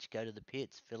 minutes each, go to the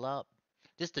pits, fill up,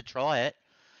 just to try it,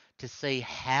 to see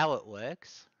how it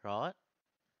works, right?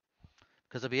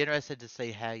 Because I'll be interested to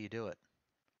see how you do it.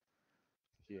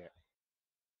 yeah.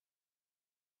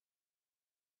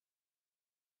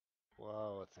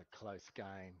 Whoa, it's a close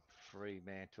game.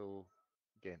 Fremantle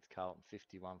against Carlton,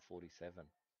 51-47.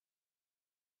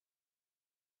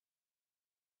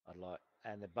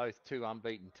 And they're both two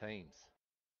unbeaten teams.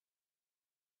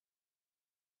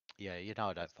 Yeah, you know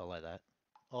I don't follow that.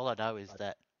 All I know is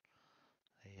that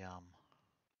the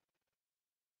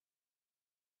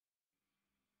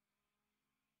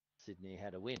Sydney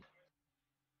had a win. You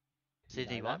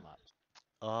Sydney know that won. much.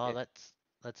 Oh, Yeah.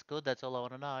 that's good. That's all I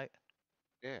want to know.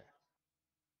 Yeah.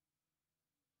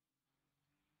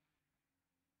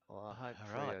 Well, I hope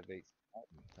All right, Freo beats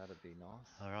Carlton. That'd be nice.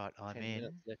 all right. I'm 10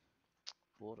 minutes in. left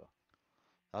quarter.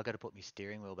 I got to put my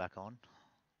steering wheel back on.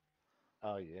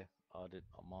 Oh yeah, I did.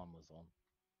 Mine was on.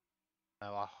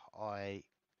 Oh, I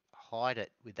hide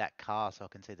it with that car so I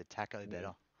can see the tacho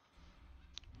better.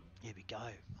 Here we go.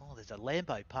 Oh, there's a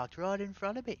Lambo parked right in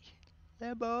front of me.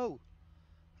 Lambo.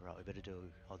 All right, we better do.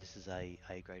 Oh, this is a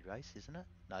grade race, isn't it?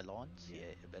 No lines. Yeah. Yeah,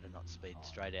 it better not speed Oh,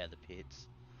 straight out of the pits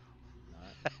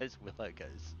no. as Willow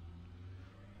goes.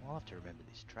 I'll have to remember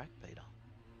this track, Peter.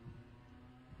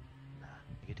 Nah.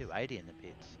 You could do 80 in the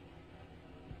pits.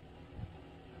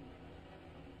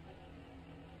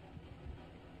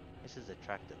 This is a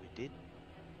track that we did.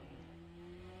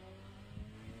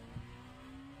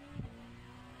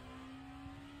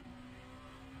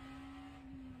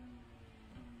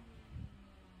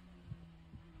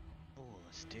 Oh,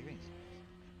 the steering's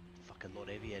fucking lot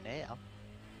heavier now.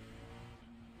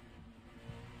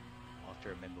 I'll have to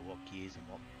remember what gears and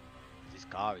what. This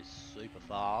car is super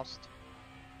fast.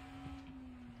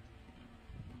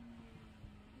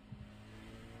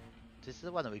 This is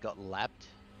the one that we got lapped.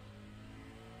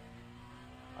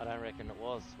 I don't reckon it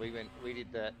was. We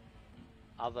did that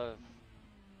other.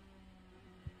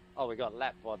 Oh, we got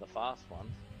lapped by the fast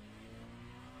ones.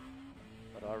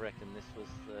 But I reckon this was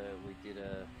we did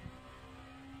a.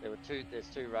 There's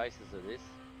two races of this.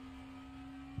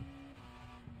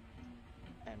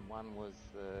 And one was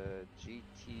the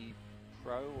GT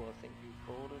Pro, I think you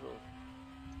called it, or.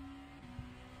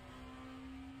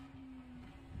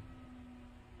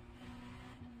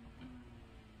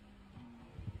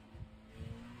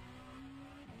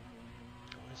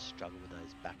 I always struggle with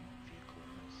those back few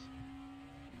corners.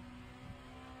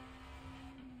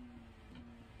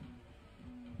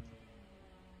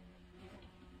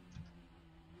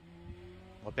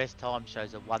 My best time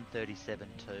shows a 1:37.2.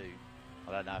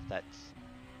 I don't know if that's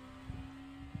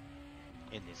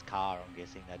in this car, I'm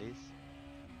guessing that is.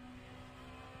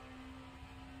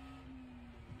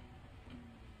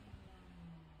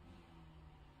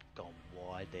 Gone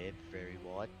wide there, very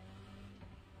wide.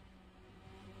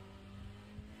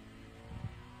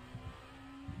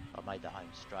 I made the home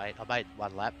straight. I made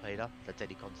one lap, Peter, if that's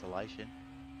any consolation.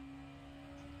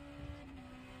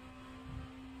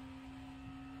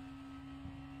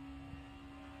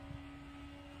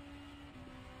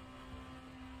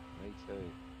 Me too.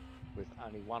 With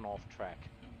only one off track.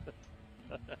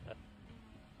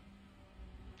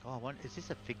 Oh, is this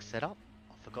a fixed setup?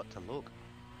 I forgot to look.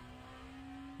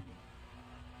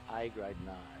 A grade,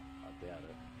 no. I doubt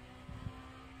it.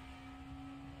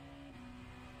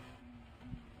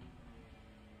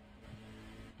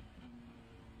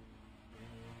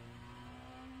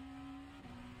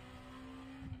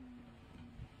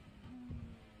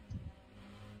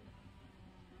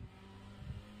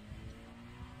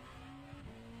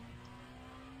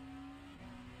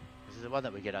 This is the one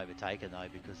that we get overtaken though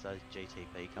because those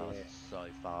GTP cars Yeah. are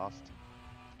so fast.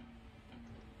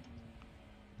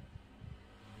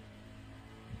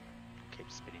 Keep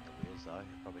spinning the wheels though,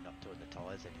 probably not doing the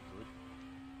tyres any good.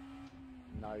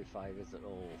 No favours at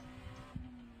all.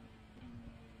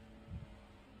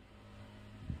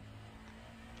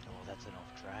 Oh, that's an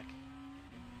off track.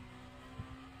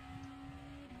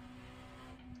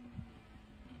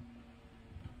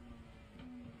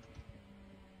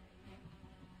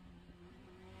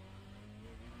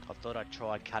 I thought I'd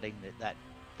tried cutting that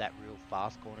real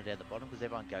fast corner down the bottom because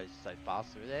everyone goes so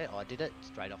fast through there. I did it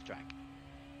straight off track.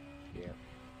 Yeah.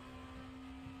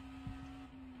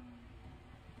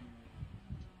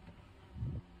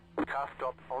 Car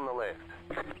stop on the left.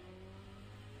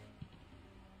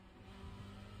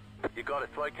 You got a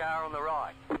slow car on the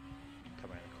right. Come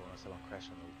around the corner, someone crashed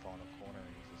on the final corner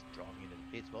and he's just driving into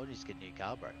the pits. Why don't you just get a new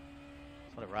car, bro?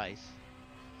 It's not a race.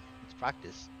 It's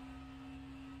practice.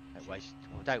 Don't waste.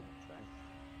 Don't.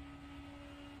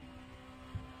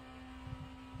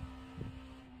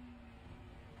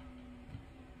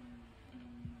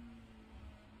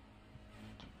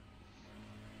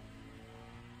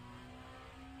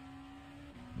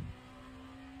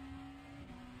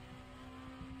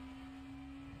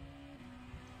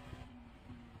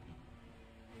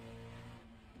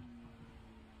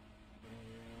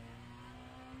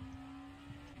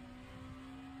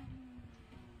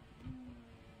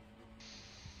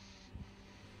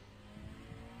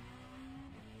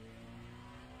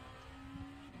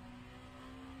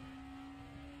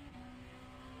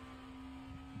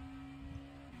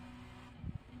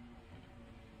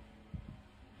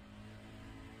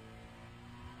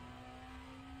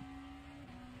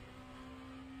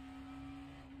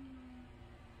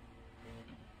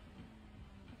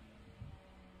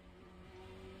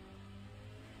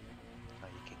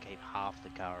 half the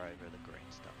car over the green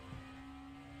stuff.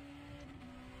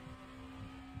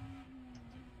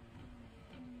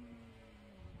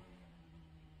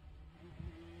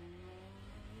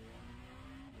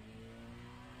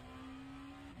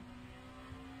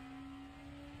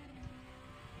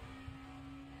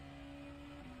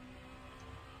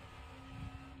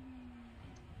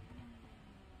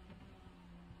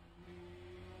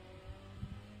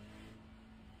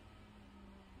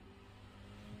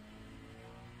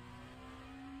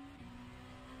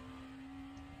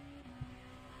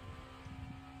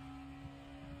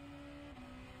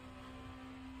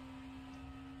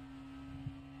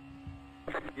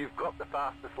 You've got the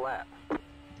fastest lap. Oh,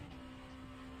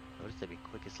 this is the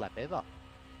quickest lap ever.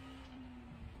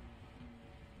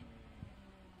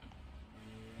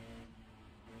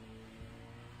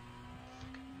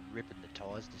 Fucking ripping the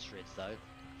tyres to shreds though.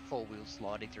 Four wheels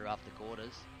sliding through half the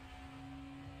quarters.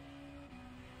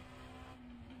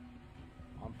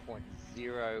 I'm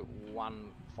 0.015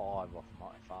 off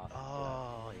my fastest lap.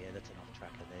 Oh, yeah, that's an off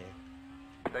tracker there.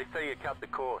 They say you cut the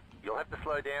course. You'll have to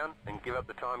slow down and give up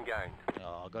the time gained.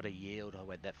 Oh, I got a yield. I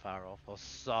went that far off. I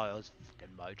was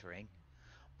fucking motoring.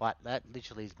 But that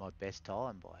literally is my best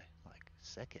time by like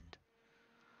second.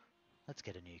 Let's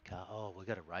get a new car. Oh, we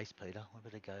got a race, Peter. We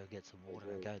better go get some water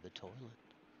and go to the toilet.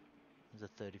 It's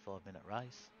a 35-minute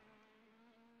race.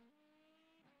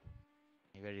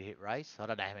 You ready to hit race? I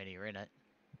don't know how many are in it.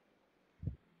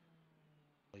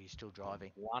 Are you still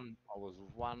driving? I was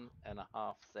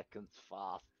 1.5 seconds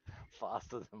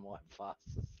faster than my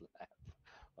fastest lap.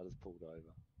 I just pulled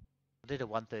over. I did a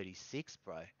 136,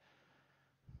 bro.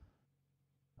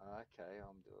 Okay,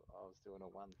 I was doing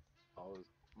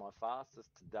my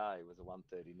fastest today was a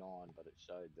 139, but it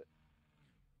showed that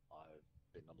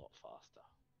I've been a lot faster.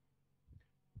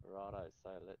 Righto, so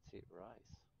let's hit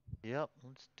race. Yep,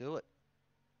 let's do it.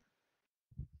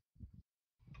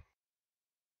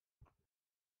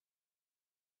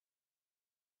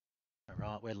 All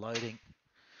right, we're loading.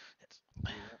 It's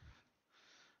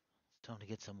time to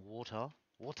get some water.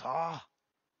 Water!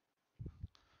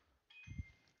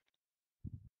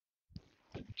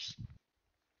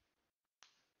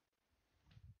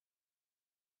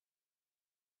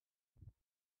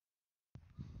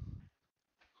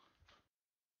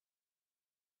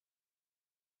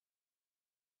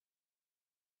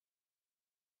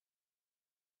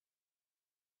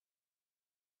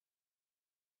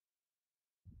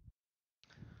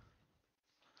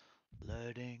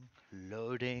 Loading,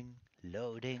 loading,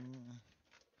 loading.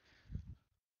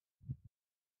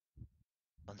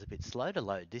 One's a bit slow to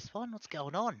load this one. What's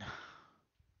going on?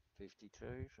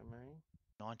 52 for me.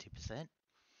 90%,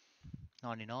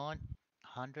 99,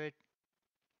 100.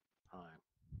 Home.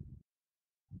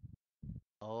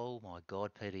 Oh my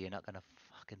God, Peter, you're not going to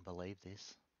fucking believe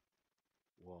this.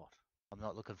 What? I'm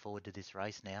not looking forward to this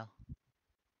race now.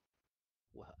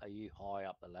 Well, are you high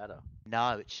up the ladder?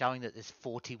 No, it's showing that there's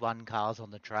 41 cars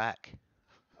on the track.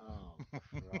 Oh,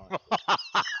 right.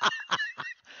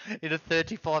 In a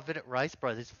 35-minute race,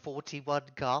 bro, there's 41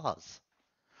 cars.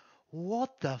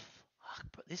 What the fuck,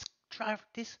 bro? This track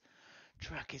is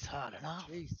hard enough.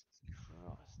 Jesus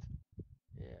Christ.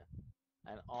 Yeah.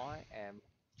 And I am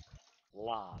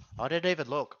last. I didn't even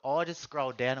look. I just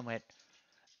scrolled down and went,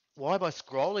 why am I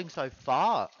scrolling so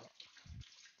far?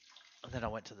 And then I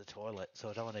went to the toilet, so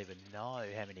I don't even know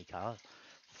how many cars.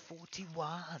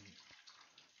 41.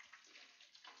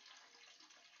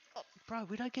 Oh, bro,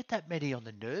 we don't get that many on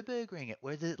the Nürburgring,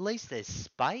 where at least there's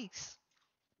space.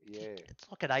 Yeah. It's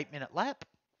like an 8-minute lap.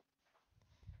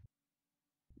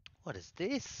 What is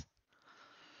this?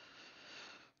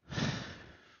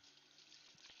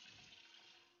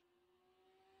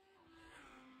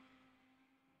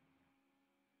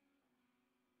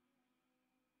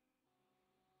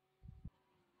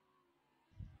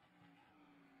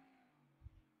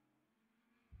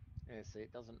 Yeah, see,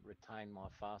 it doesn't retain my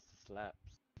fastest laps.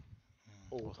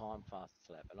 All-time fastest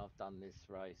lap. And I've done this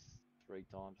race 3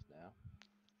 times now.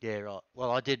 Yeah, right.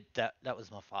 Well, I did that. That was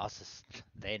my fastest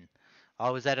then. I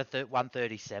was at a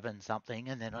 137 something,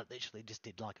 and then I literally just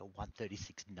did like a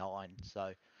 136.9.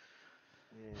 So,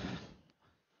 Yeah.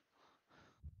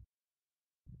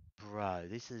 bro,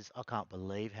 I can't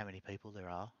believe how many people there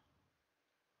are.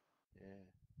 Yeah.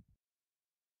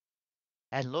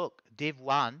 And look, Div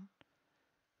 1.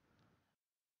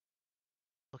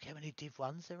 Look how many Div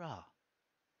 1s there are.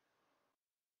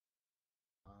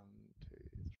 1, 2,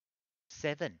 3,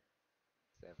 7.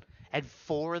 7. And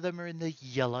 4 of them are in the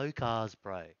yellow cars,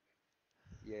 bro.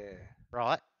 Yeah.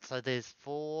 Right? So there's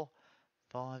 4,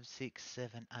 5, 6,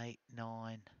 7, 8,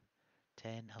 9,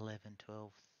 10, 11,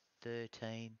 12,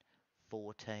 13,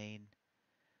 14.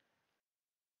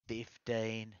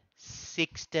 15,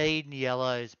 16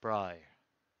 yellows, bro.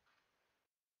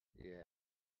 Yeah.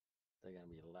 They're going to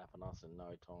be lapping us in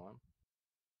no time.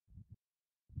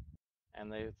 And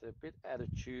they're a bit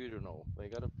attitudinal. They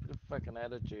got a bit of fucking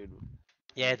attitude.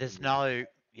 Yeah, Making there's you no.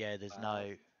 Yeah, there's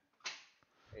no.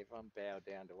 everyone bow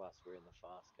down to us. We're in the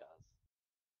fast cars.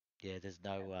 Yeah, there's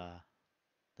no.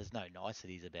 There's no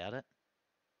niceties about it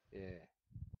Yeah.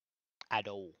 at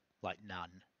all. Like none.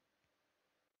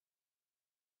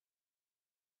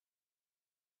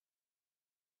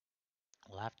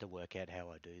 I'll have to work out how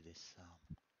I do this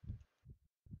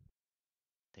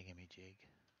thingamajig.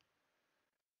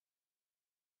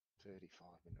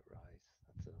 35-minute race.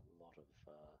 That's a lot of.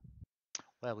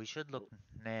 Well, we should look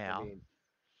now. Maybe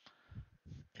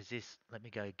Is this? Let me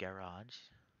go garage.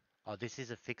 Oh, this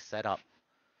is a fixed setup.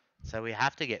 So we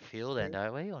have to get fuel then,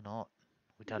 don't we, or not?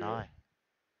 We don't know.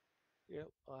 Yep,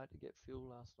 I had to get fuel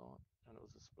last night, and it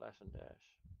was a splash and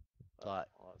dash. But Like,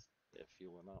 I was there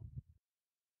fueling up.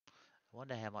 I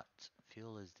wonder how much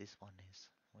fuel is this one is.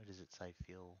 Where does it say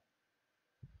fuel?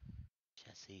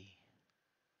 Chassis.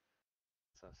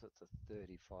 So if it's a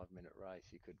 35-minute race,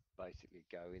 you could basically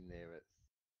go in there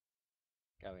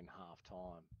go in half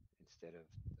time instead of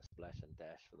a splash and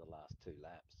dash for the last 2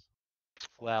 laps. 5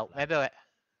 Well, laps. maybe.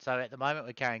 So at the moment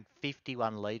we're carrying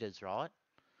 51 litres, right?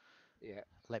 Yeah.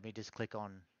 Let me just click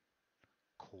on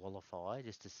qualify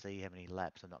just to see how many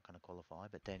laps. I'm not going to qualify,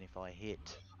 but then if I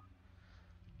hit,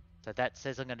 so that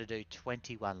says I'm going to do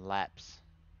 21 laps,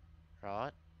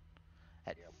 right?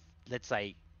 At Yep. let's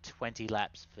say 20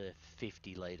 laps for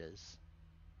 50 litres.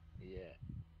 Yeah.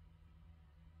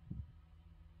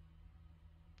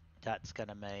 That's going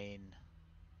to mean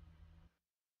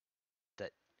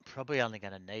that probably only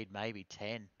going to need maybe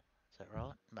 10. Is that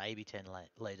right? Maybe 10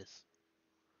 litres.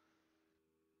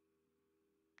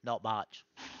 Not much.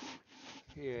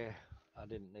 Yeah. I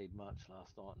didn't need much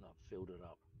last night, and I filled it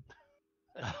up.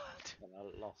 And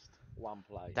I lost 1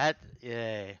 place.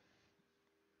 Yeah.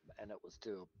 And it was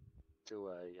to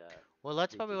a Well,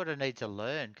 that's probably dicky. what I need to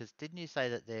learn. Because didn't you say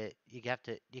that you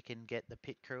can get the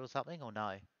pit crew or something, or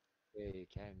no? Yeah, you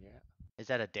can. Yeah. Is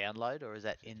that a download or is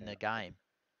that It's a in the download. game?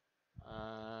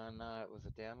 No, it was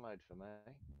a download for me.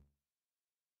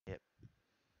 Yep.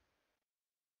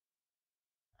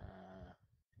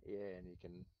 Yeah, and you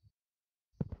can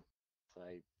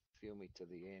say, "Fuel me to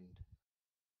the end."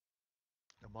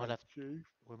 Thanks, Chief.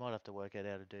 We might have to work out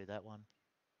how to do that one.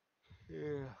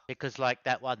 Yeah. Because like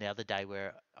that one the other day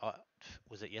where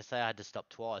was it yesterday? I had to stop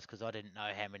twice because I didn't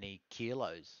know how many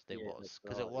kilos there Yeah, that's was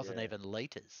because it right. wasn't Yeah. even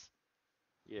liters.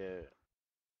 Yeah.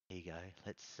 Here you go.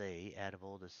 Let's see. Out of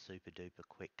all the super duper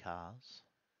quick cars,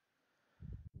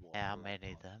 What how lap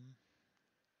many of time? them?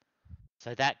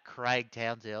 So that Craig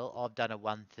Townsville, I've done a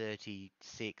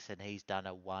 136 and he's done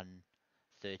a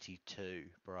 132,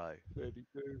 bro.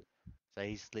 32. So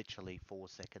he's literally 4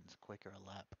 seconds quicker a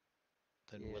lap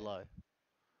than Yeah. Willow.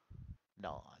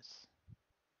 Nice.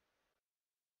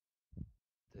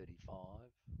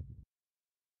 35.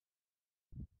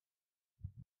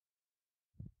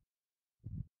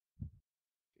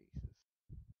 Jesus.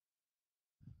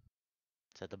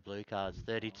 So the blue car's 35.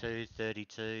 32,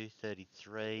 32,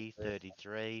 33,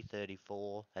 33,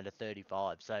 34, and a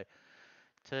 35. So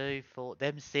 2, 4,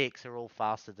 them 6 are all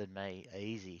faster than me.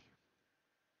 Easy.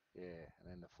 Yeah, and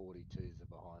then the 42s are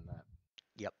behind that.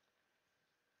 Yep.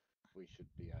 We should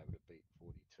be able to beat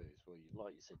 42s. Well,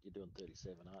 like you said, you're doing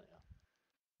 37, aren't you?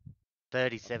 I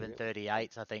 37, forget what you said.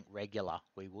 38's I think regular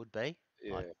we would be.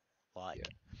 Like, Yeah. like,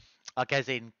 Yeah. like as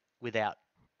in without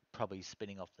probably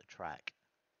spinning off the track.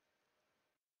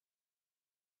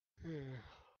 Yeah.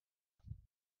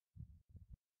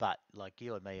 But like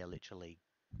you and me are literally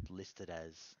listed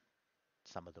as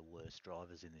some of the worst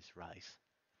drivers in this race.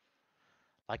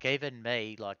 Like even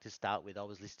me, like to start with, I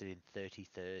was listed in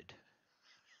 33rd.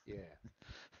 Yeah.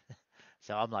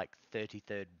 So I'm like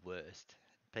 33rd worst.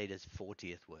 Peter's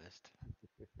 40th worst.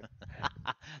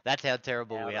 That's how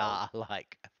terrible we Out of are.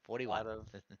 Like 41. out of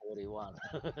 41.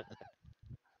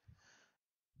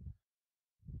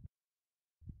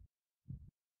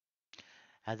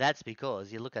 And that's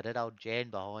because you look at it, old Jan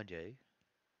behind you.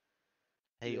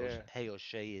 Yeah. He or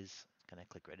she is going to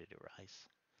click ready to race.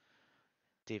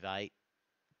 Div 8.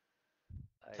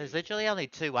 So there's Hey, literally only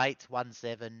 2 8s, 1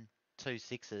 7, 2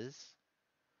 6s,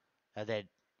 and then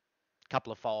a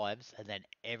couple of 5s, and then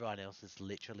everyone else is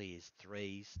literally is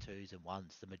 3s, 2s, and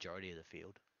 1s, the majority of the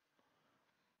field.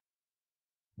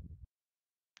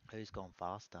 Who's gone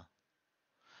faster?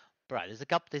 Bro,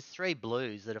 there's 3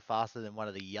 blues that are faster than one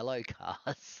of the yellow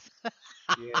cars.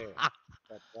 yeah.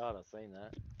 That's right. I've seen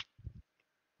that.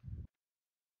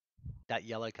 that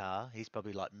yellow car, he's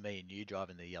probably like me and you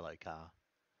driving the yellow car,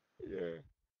 Yeah.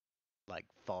 like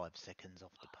 5 seconds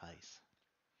off the pace.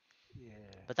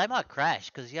 Yeah. But they might crash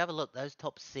because you have a look. Those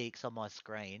top 6 on my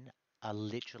screen are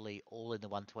literally all in the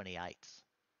 128s.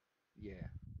 Yeah.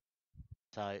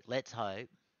 So let's hope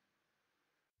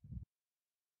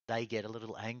they get a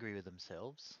little angry with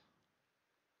themselves.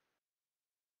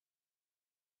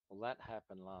 Well, that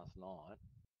happened last night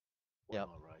when Yep.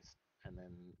 I raced, and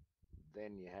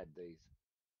then you had these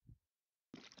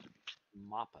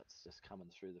muppets just coming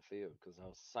through the field because I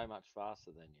was so much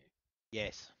faster than you,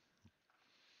 Yes.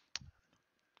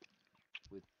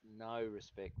 with no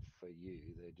respect for you.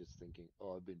 They're just thinking,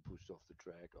 "Oh, I've been pushed off the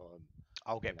track.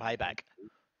 I'll You get know, I'm payback.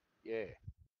 yeah."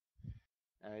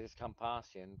 And they just come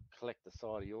past you and collect the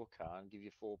side of your car and give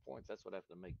you 4 points. That's what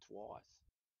happened to me twice.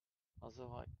 I was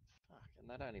like, "Fuck!" And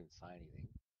they don't even say anything.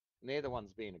 And they're the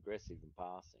ones being aggressive and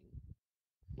passing.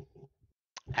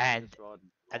 I'm And just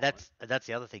riding and blind. that's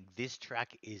the other thing. This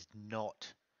track is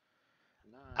not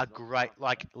No, a it's not great, fast.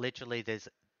 like literally there's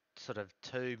sort of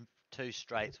two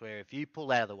straights where if you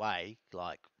pull out of the way,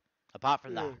 like apart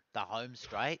from the home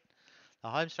straight, the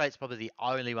home straight's probably the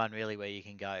only one really where you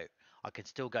can go, I can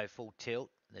still go full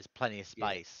tilt and there's plenty of Yeah.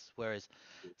 space. Whereas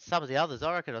some of the others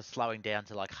I reckon are slowing down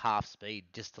to like half speed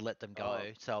just to let them go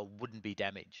Oh, so it wouldn't be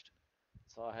damaged.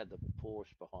 so I had the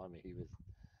Porsche behind me. He was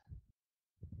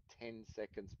 10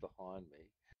 seconds behind me.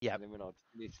 Yep. And then when I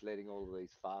finished letting all of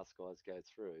these fast guys go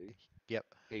through, Yep.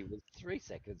 he was 3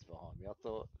 seconds behind me. I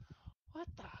thought, what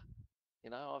the?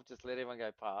 I've just let everyone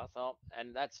go past. Oh,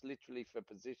 and that's literally for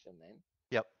position then.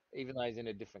 Yep. Even though he's in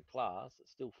a different class,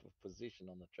 it's still for position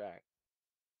on the track,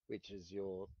 which is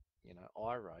your,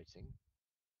 iRacing.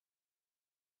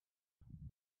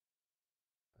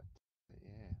 But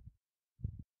yeah,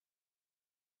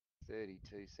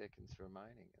 32 seconds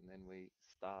remaining. And then we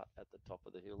start at the top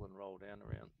of the hill and roll down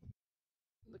around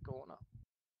the corner.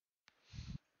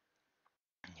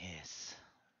 Yes.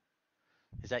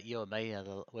 Is that you and me?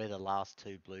 We're the last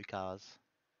 2 blue cars.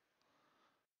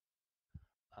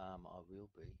 I will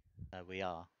be. No, we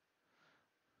are.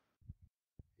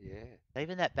 Yeah.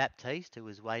 Even that Baptiste who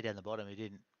was way down the bottom, who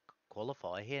didn't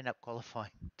qualify, he ended up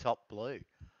qualifying top blue.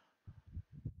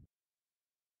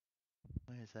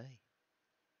 Where's he?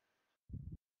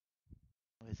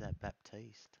 Where's that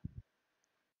Baptiste?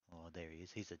 Oh, there he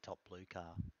is. He's a top blue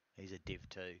car. He's a Div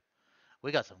 2.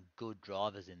 We got some good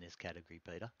drivers in this category,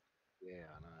 Peter. Yeah,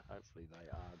 I know. Hopefully they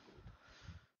are good.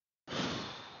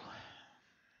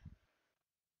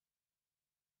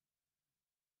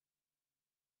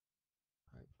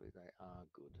 Hopefully they are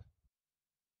good.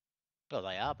 Well,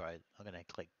 they are, bro. I'm going to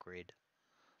click grid.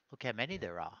 Look how many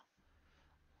there are.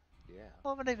 Yeah. I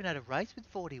haven't even had a race with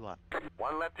 41.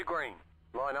 1 lap to green.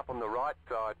 Line up on the right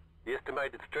side. The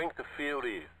estimated strength of field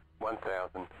is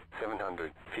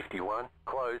 1,751.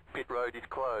 Closed. Pit road is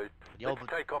closed. You're, Let's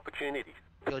take opportunities.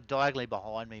 you're diagonally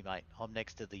behind me, mate. I'm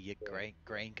next to the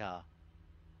green car.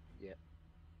 Yeah.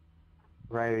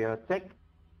 Radio check.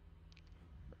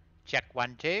 Check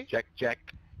 1, 2. Check.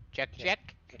 Check.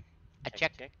 Check. A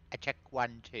check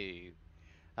 1, 2.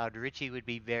 Richie would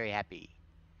be very happy.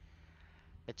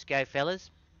 Let's go, fellas.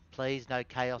 Please, no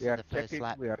chaos We in are the first checking.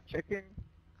 lap. We are checking.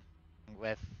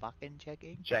 We're fucking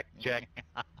checking. Check.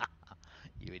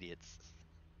 You idiots.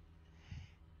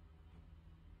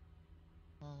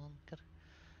 You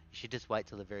should just wait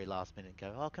till the very last minute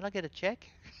and go, oh, can I get a check?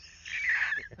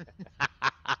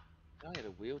 I had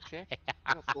a wheel check.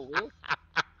 I got 4 wheels.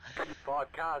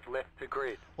 5 cars left to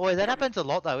grid. Boy, that happens a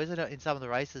lot though, isn't it? In some of the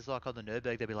races, like on the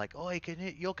Nürburgring, they'll be like, "Oh,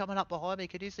 you're coming up behind me.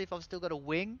 Can you see if I've still got a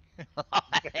wing?"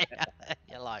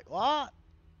 You're like, "What?"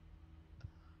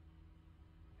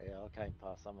 Yeah, I came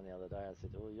past someone the other day. I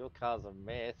said, "Oh, your car's a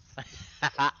mess."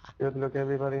 Good look,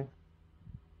 everybody.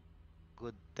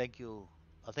 Good, thank you.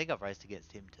 I think I've raced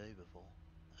against him too before,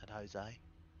 at Jose.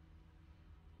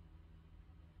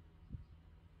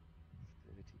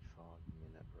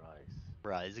 35-minute race.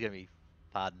 Bro, this is gonna be,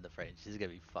 pardon the French, this is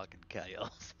gonna be fucking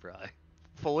chaos, bro.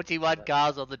 41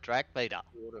 cars on the track, Peter.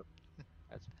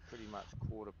 That's pretty much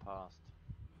 5:15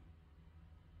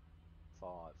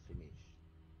 finish.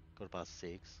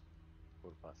 6:15.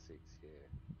 6:15, yeah.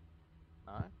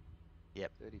 No?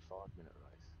 Yep. 35-minute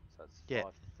race. So it's Yeah.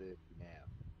 5:30 now.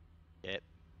 Yep.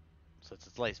 So it's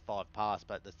at least 5 past,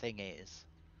 but the thing is,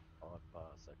 5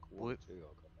 past. So 1:45.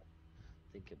 I've got to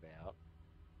think about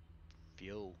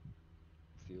fuel.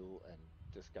 fuel and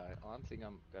just go. I think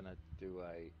I'm going to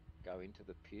go into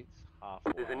the pits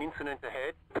halfway. There's an incident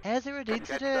ahead. How's there an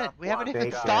incident? up We haven't one.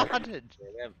 even Take started.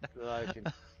 Yeah, bloke in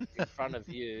front of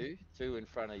you, 2 in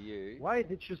front of you. Why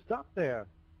did you stop there?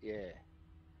 Yeah.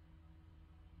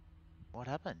 What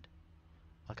happened?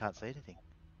 I can't see anything.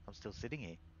 I'm still sitting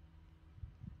here.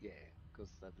 Yeah,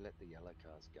 because they've let the yellow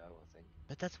cars go, I think.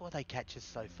 But that's why they catch us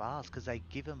so fast, because they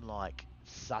give them, like,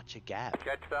 such a gap.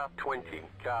 Catcher 20, Yeah.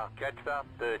 car. Catcher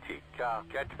 30, car.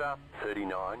 Catcher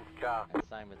 39, car. And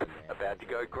same with the Lambos. About to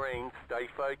go green. Stay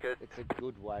focused. It's a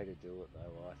good way to do it,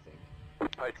 though, I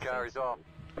think. Pace car is off.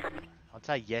 Sensible. I'd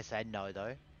say yes and no,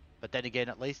 though. But then again,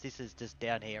 at least this is just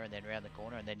down here and then round the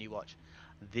corner, and then you watch.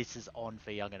 This is on for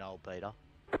young and old, Peter.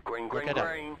 Green, Look green, at 'em.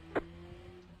 green.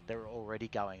 They're already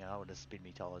going. I want to spin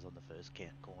me tyres on the first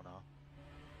corner.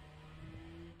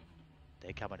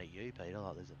 They're coming at you, Peter,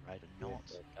 like there's a rate of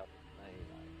knots. They're coming to me,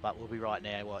 mate. But we'll be right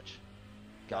now, watch.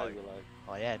 Go. Willow.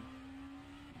 I am.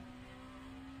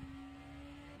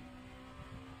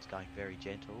 It's going very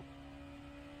gentle.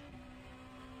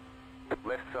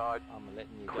 Left side. I'm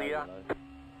letting you Clear. go, Willow.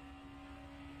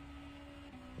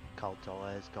 Cold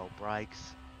tyres, cold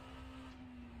brakes.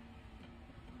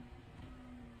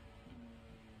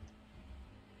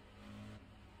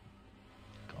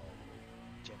 Cold,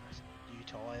 generous. New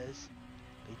tyres.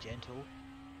 Be gentle.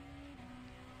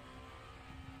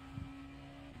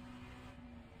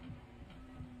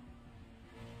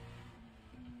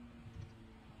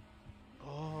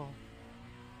 Oh.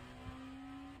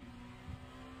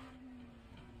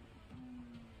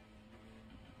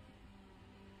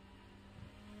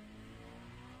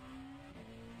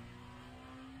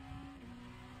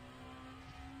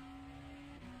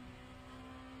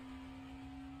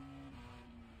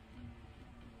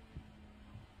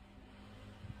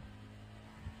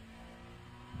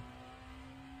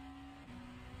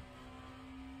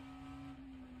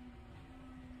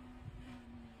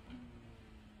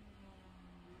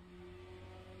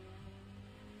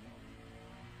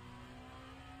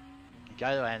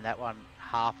 Go and that one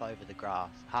half over the grass,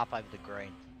 half over the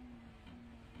green.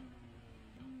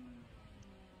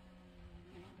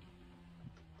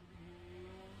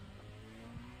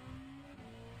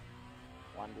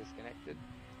 One disconnected.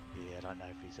 Yeah, I don't know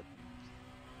if he's a...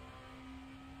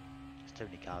 There's too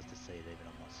many cars to see it even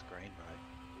on my screen, bro.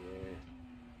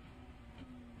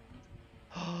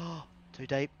 Yeah. Too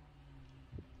deep.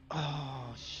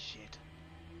 Oh, shit.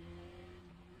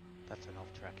 That's an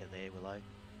off-tracker there, Willow.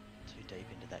 Too deep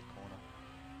into that corner.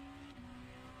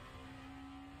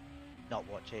 Not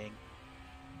watching.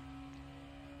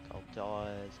 Cold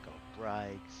tyres, cold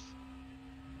brakes.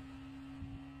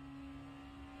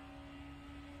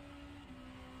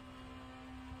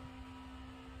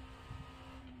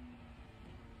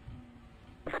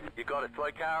 You got a slow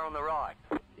car on the right.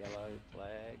 Yellow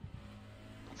flag.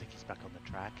 I think he's back on the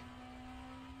track.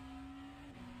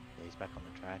 Yeah, he's back on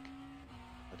the track.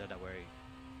 I don't know where he...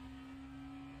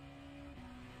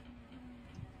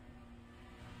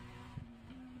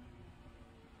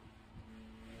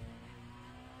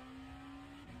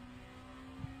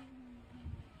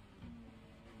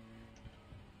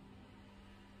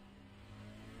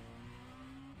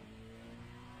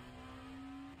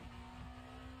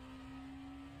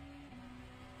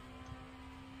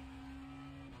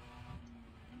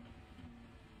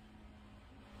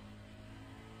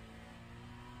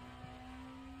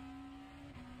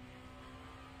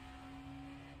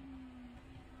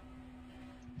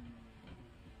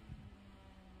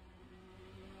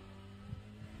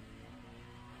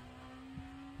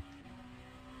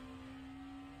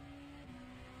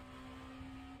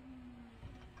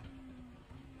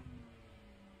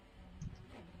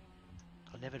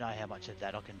 I never know how much of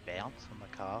that I can bounce on my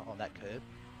car, on that curb.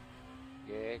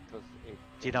 Yeah, because it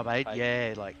Do you know what I mean? take-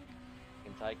 Yeah, like...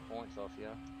 can take points off you.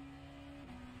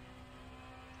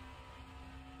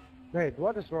 Dude,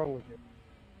 what is wrong with you?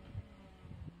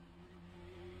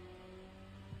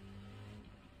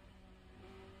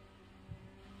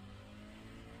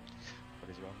 What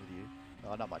is wrong with you?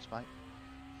 Oh, not much, mate.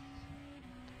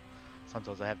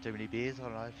 Sometimes I have too many beers. I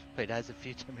don't know. If Peter has a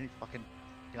few too many fucking,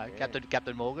 you know, Yeah.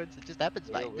 Captain Morgans. It just happens,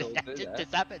 Yeah, mate. we'll do It that.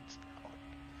 just happens.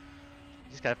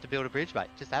 You just gonna have to build a bridge, mate.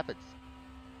 It just happens.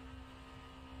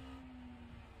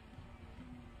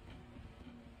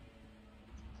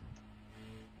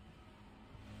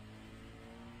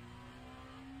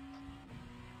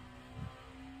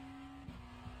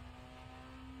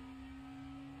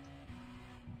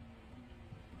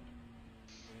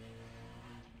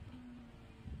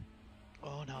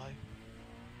 Oh no.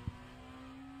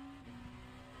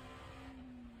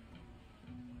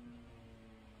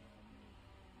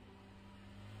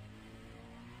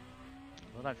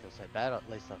 Well, I don't feel so bad. At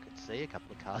least I could see a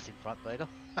couple of cars in front, Peter.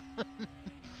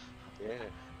 Yeah.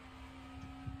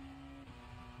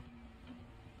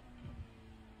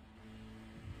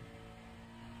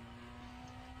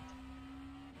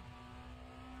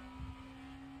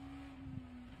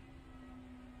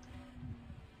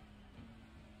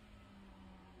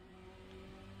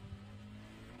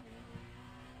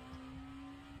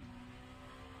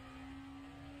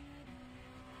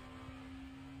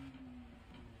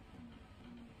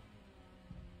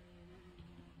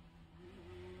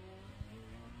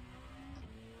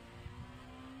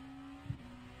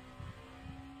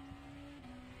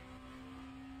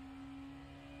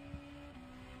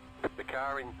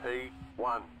 car in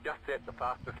P1. Just set the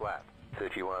fastest lap.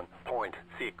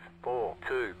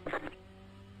 31.642.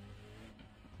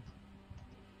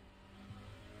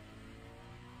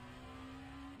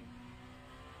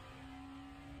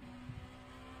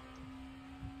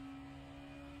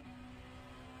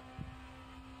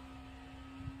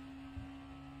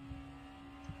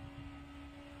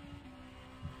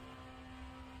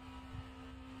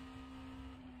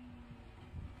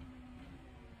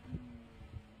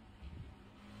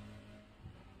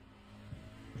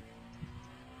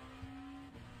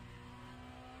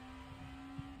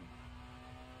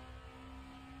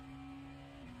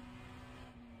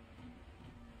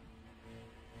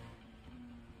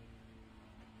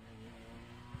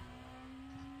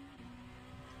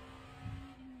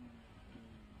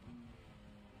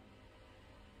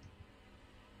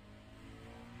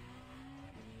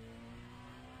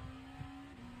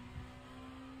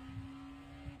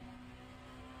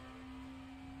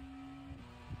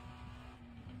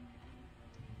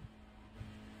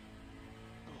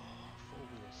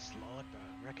 Four-wheel slide, bro. I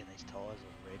reckon these tyres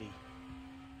are ready.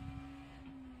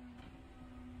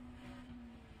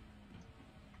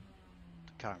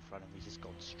 The car in front of me's just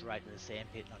gone straight to the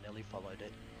sandpit and I nearly followed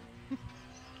it.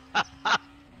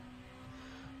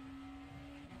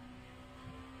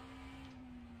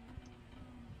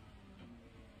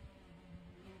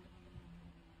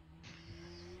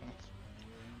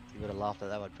 You would have laughed at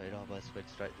that one, Peter. I almost went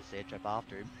straight to the sand trap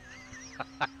after him.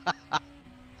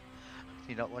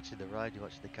 You're not watching the road, you're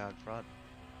watching the car in front.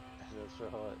 That's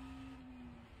right.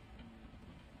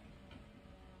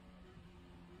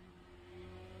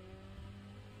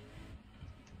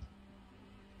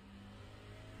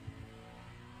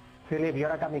 Philip, you're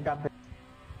a kamikaze.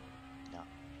 No,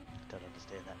 don't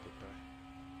understand that bit, bro.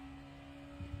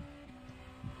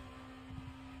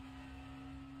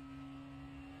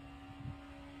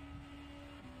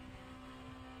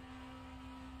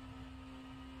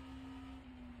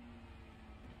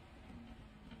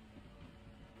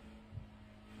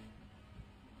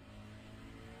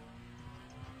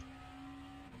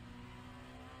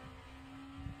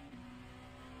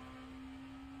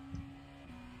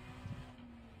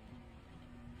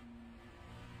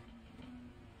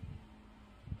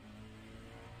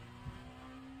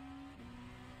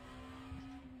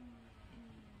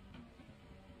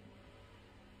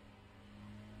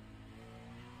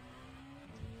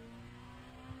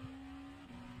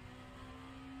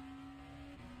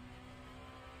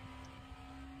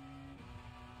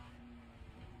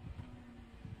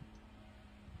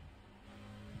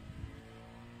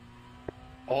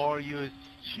 Are you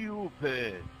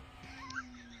stupid?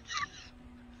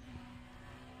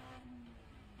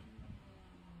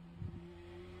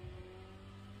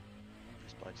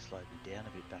 This bloke slowed me down a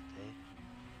bit back there.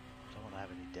 Don't want to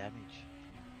have any damage.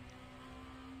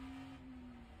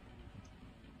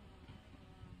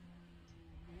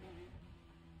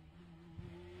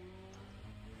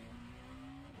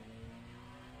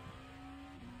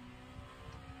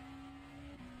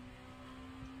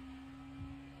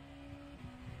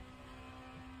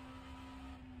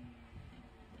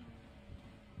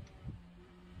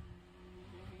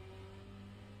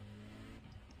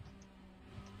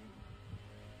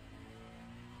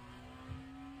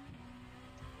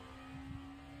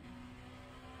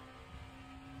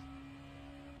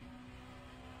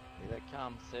 Here they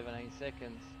come, 17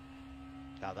 seconds.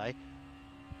 Are they?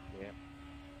 Yeah.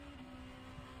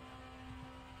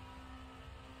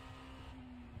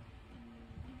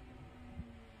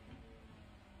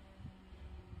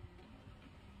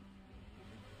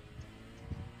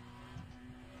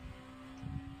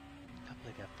 Can't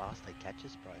believe how fast they catch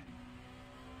us, bro.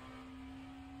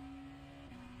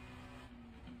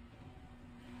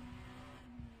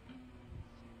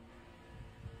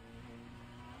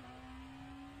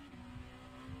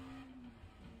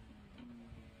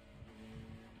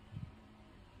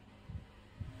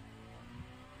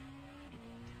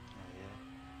 Oh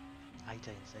yeah.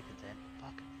 18 seconds and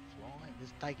fucking flying. This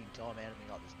is taking time out of me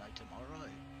like there's no tomorrow.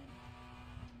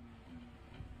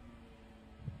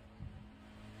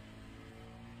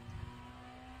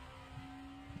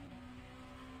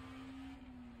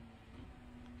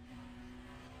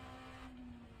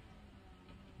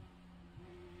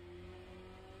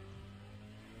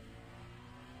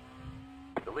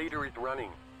 The leader is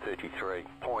running.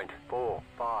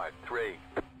 33.453.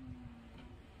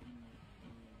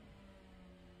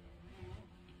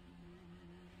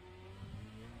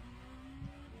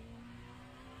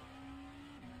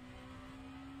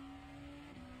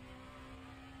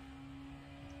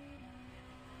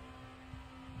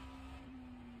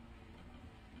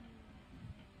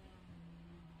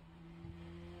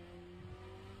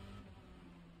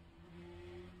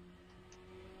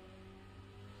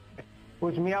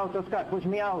 Push me out, Oscar, push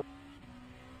me out.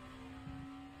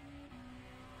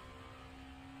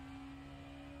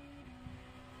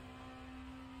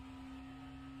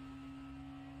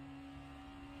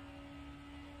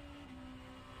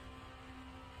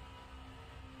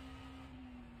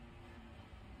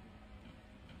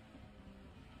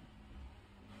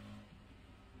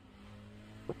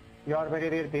 You are very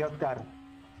dirty, Oscar.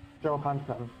 So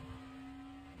handsome.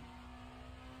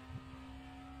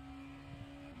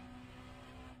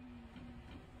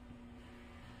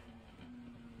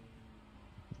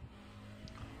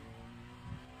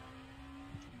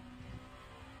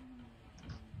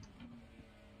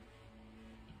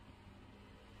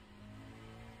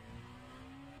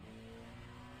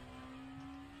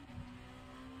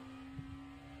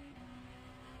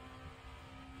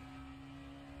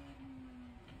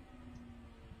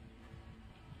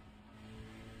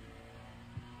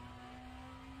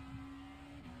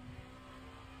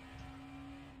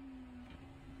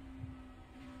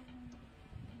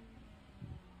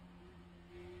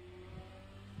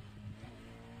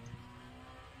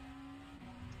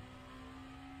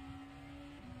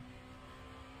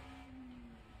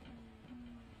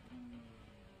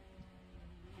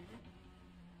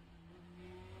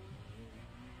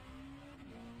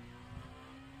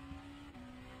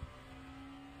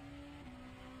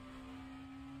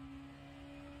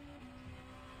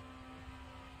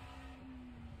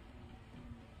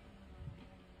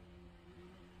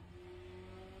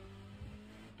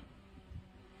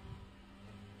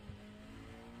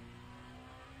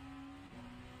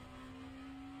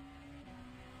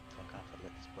 Fuck, I have to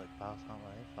let this bloke pass, aren't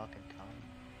they? Fucking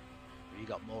come. You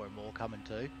got more and more coming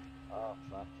too. Oh,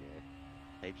 fuck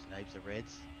yeah. Heaps and heaps of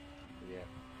reds. Yeah.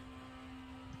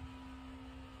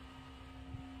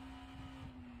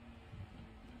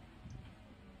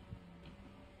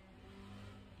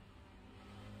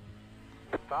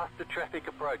 Faster traffic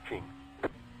approaching.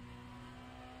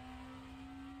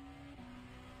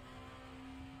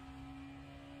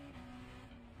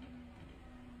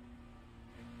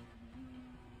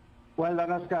 Well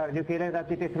done, Oscar. You killed that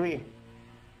GT3.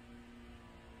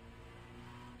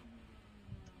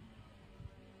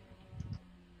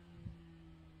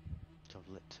 So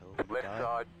I've let two Left go.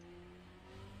 side.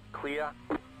 Clear.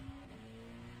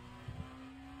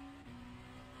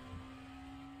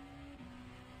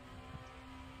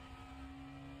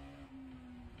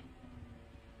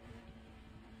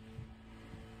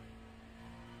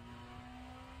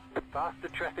 Faster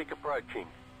traffic approaching.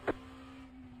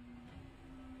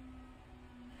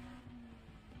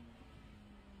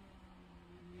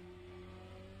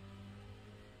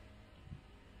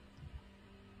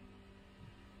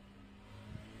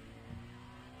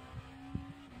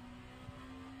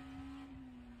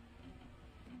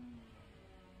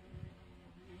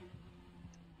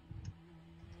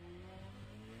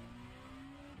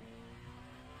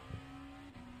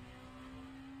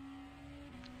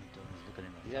 Doing is looking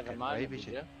in You the have a fucking moment, did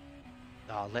revision. you?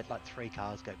 Oh, I let like 3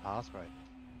 cars go past, bro.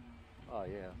 Oh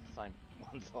yeah, same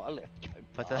ones I left go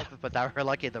But past. but they were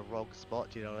like in the wrong spot.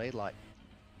 Do you know what I mean? Like.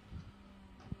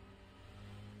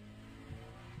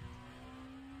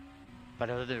 But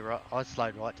I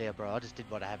slowed right down, bro. I just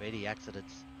didn't want to have any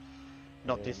accidents.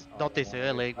 Not Yeah, this, I not don't this know.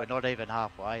 early. We're not even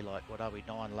halfway. Like, what are we?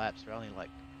 9 laps. We're only like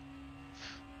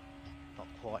not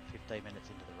quite 15 minutes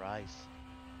into the race.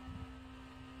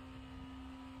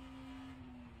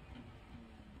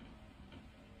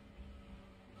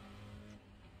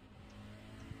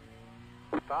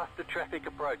 Faster traffic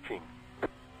approaching.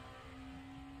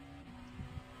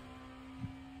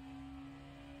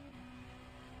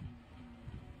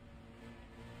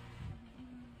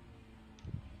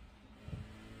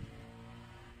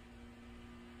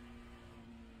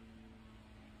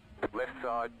 Left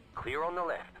side. Clear on the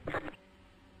left.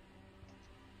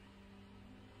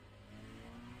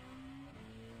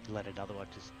 Let another one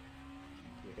just.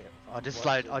 Yeah, I just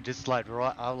watching. slowed. I just slowed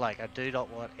right. I'm like, I do not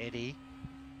want any.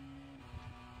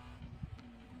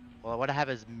 Well, I want to have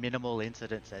as minimal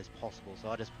incidents as possible. So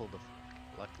I just pulled the.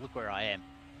 Like, look where I am.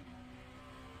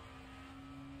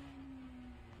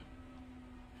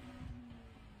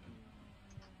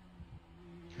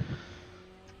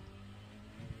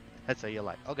 And so you're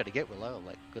like, I'm gonna get Willow. I'm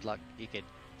like, good luck. You can.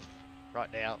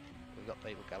 Right now, we've got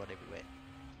people going everywhere.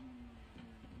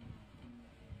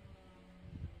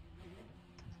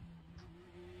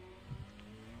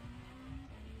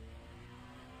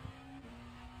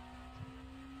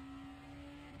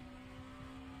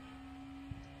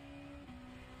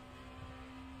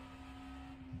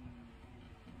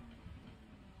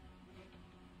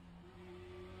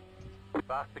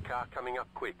 Faster car coming up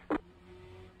quick.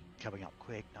 Coming up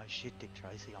quick. No shit, Dick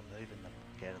Tracy. I'm moving them.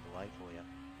 Get out of the way for you.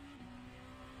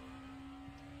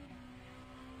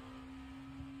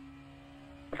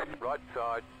 Right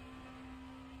side.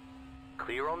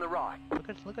 Clear on the right. Look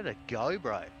at it go,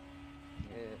 bro. Yeah.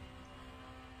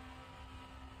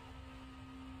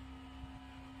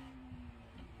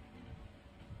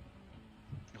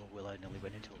 Oh, Willow nearly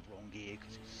went into a wrong gear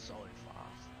because he was so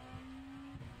fast.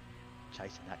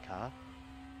 Chasing that car.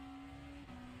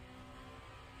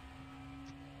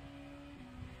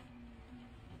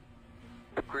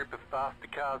 A group of faster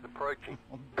cars approaching.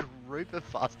 A group of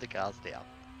faster cars down.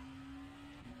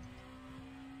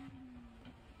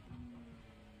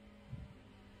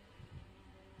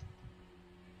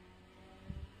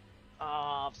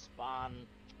 Oh, I've spun.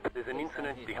 There's an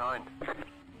incident behind. How do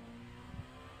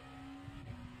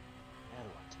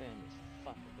I turn this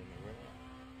fucking thing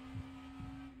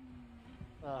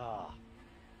around? Oh.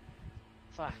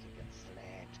 Fucking got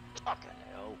slammed. Fucking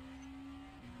hell.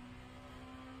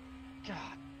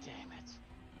 God damn it.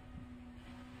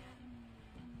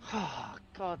 Oh,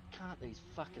 God, can't these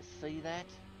fuckers see that?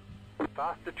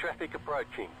 Faster traffic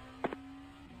approaching.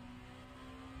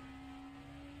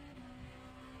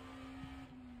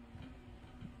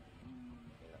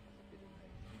 Yeah, that was a bit of me.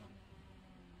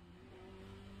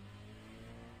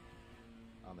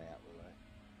 I'm out, Willow.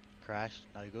 Crash,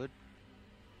 no good.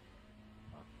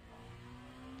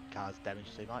 Car's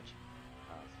damaged too much.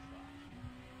 Car's fucked.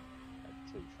 Had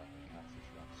two fucking cars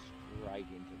just run straight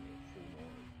into me at full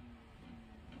noise.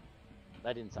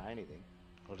 They didn't say anything.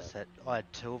 I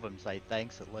had two of them say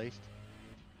thanks at least.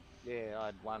 Yeah, I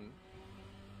had one.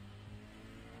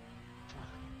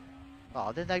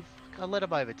 Oh, then I let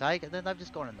them overtake and then they've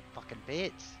just gone in the fucking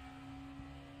pits.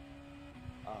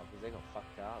 Oh, because they got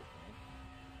fucked cars,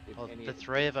 man. Oh, the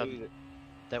three of them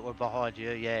that were behind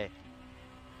you, yeah.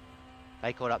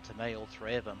 They caught up to me, all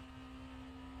three of them.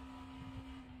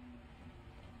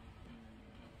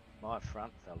 My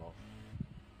front fell off.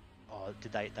 Oh,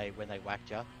 did they when they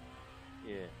whacked you?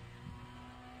 Yeah.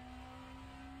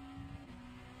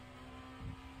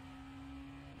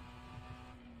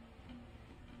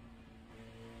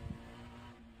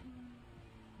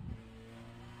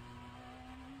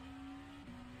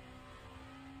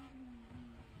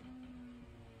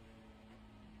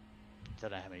 Don't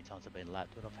know how many times I've been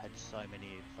lapped, but I've had so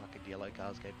many fucking yellow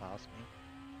cars go past me.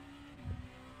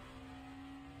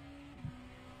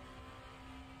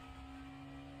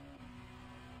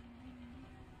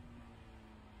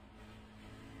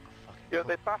 You're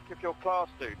the back of your class,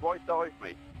 dude. Why dive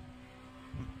me?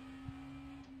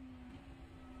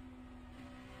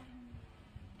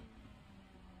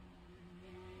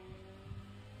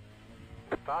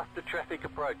 Faster traffic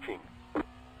approaching.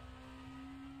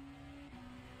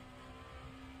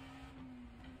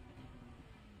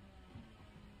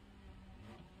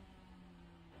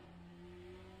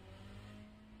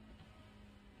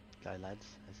 Go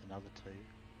lads, there's another two.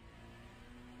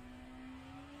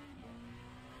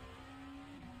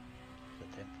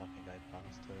 Let them fucking go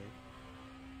past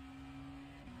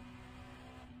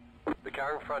too. The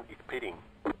car in front is pitting.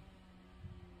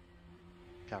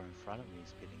 Car in front of me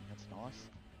is pitting, that's nice.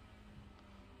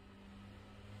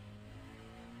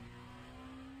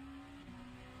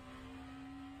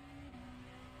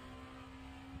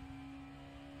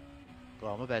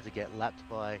 Well, I'm about to get lapped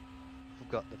by... I've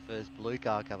got the first blue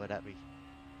car coming at me.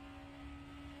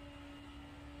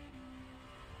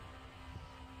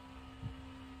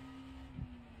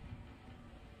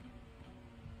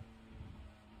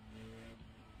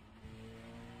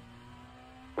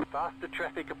 Faster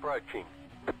traffic approaching.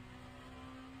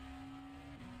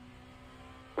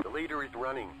 The leader is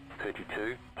running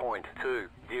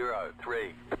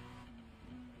 32.203.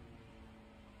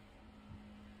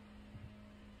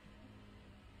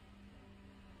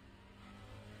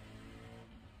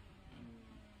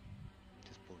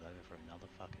 Just pulled over for another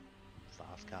fucking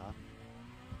fast car.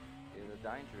 Yeah, the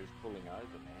danger is pulling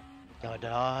over, man. I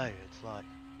know, it's like...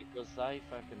 Because they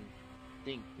fucking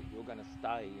think that you're going to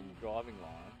stay in the driving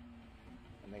line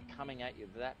and they're coming at you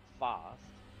that fast,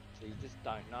 so you just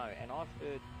don't know. And I've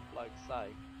heard blokes say,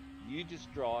 you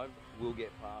just drive, we'll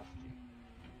get past you.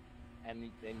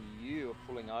 And then you are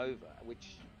pulling over,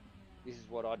 which this is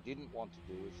what I didn't want to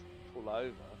do, is pull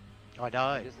over. I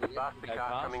know. And just let Faster them go car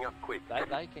past coming you. up quick.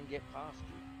 They can get past you.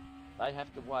 They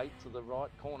have to wait to the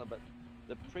right corner, but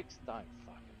the pricks don't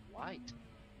fucking wait.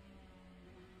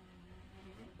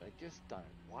 They just don't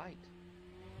wait.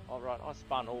 All right, I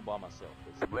spun all by myself.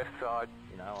 Left side.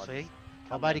 You know, I See? just I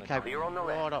come made down it came Clear on the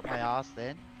right left. up my ass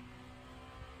then.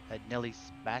 They'd nearly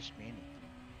smashed me in.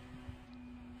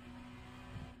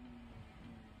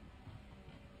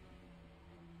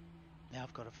 Now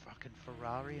I've got a fucking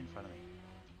Ferrari in front of me.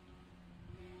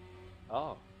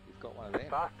 Oh, you've got one of them.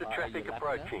 Faster Are you traffic lapping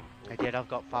approaching. it? And yet I've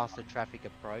got faster traffic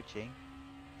approaching.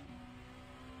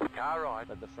 Car right.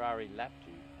 But the Ferrari lapped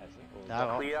you, has it? Or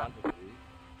No, was it in front of you?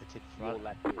 It's in You're front.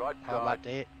 lapped it. Right I side. lapped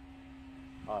it,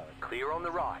 Oh, okay. Clear on the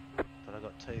right. but I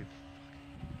got two.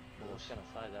 I was going to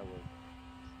say they were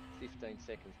 15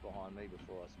 seconds behind me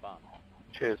before I spun.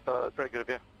 Cheers, fella. That's very good of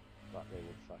you. But there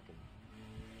were fucking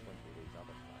 20 of these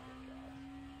other fucking cars.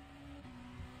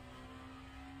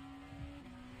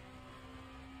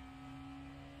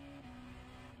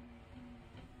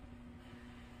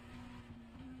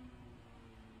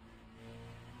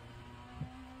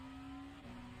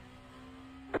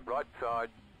 Right side.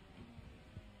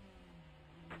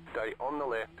 Stay on the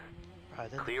left. Bro,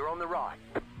 the Clear on the right.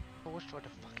 horse tried to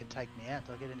fucking take me out.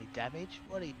 Do I get any damage?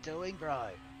 What are you doing, bro?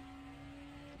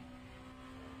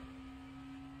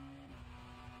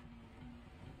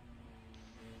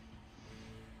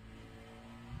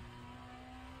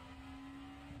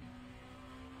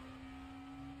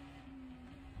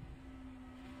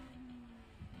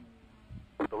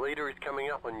 The leader is coming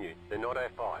up on you. They're not our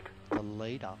fight. The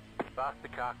leader. Faster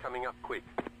car coming up quick.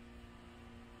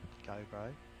 Go, bro.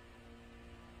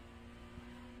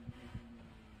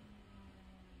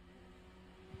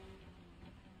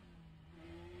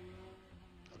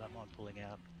 I don't mind pulling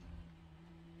out.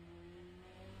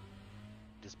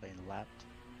 Just being lapped.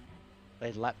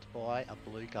 Being lapped by a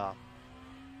blue car.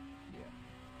 Yeah.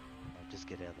 I'll just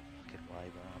get out of the fucking way,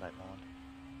 bro. I don't mind.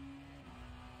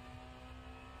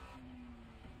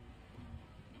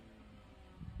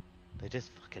 They're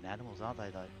just fucking animals, aren't they,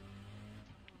 though?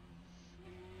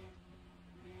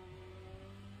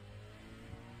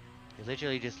 You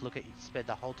literally just look at, you spend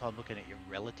the whole time looking at your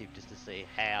relative just to see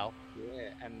how. Yeah,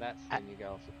 and that's when you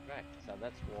go off the track. So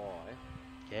that's why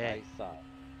Yeah. they say,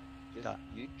 just Duh.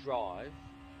 you drive,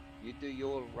 you do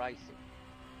your racing,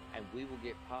 and we will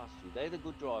get past you. They're the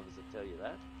good drivers that tell you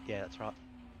that. Yeah, that's right.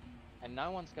 And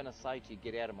no one's going to say to you,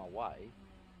 get out of my way,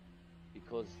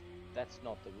 because that's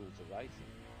not the rules of racing.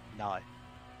 No.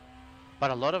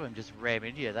 But a lot of them just ram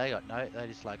into you. They got no. They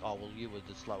just like, oh well, you were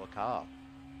the slower car.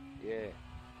 Yeah.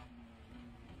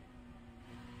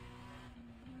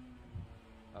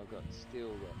 I've still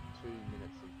got 2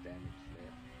 minutes of damage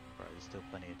left. Bro, there's still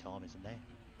plenty of time, isn't there?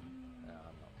 No,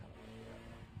 I'm not coming to that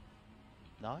one.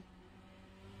 No.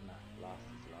 No, last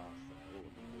is last. And all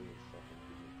of the wheels fucking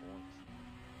give me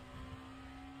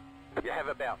points. You have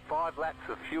about 5 laps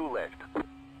of fuel left.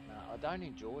 No, I don't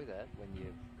enjoy that when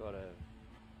you've got a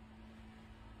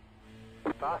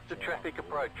Faster traffic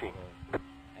approaching.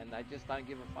 and they just don't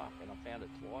give a fuck. And I found it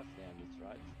twice now in this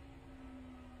race.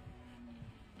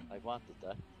 They wanted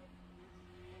that.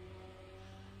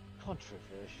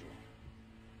 Controversial.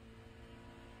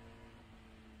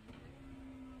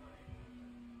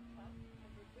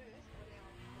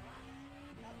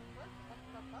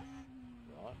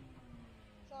 Right.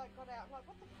 So I got out, I'm like,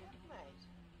 what the fuck, mate?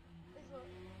 These were,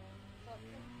 so I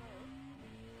came through,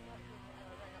 and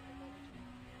I rang up the manager.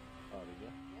 Oh, did you?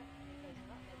 Yep, and he goes,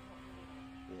 no, that's not good enough.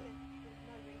 Yeah. I said, there's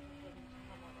no reason for them to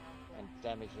come on our And ground.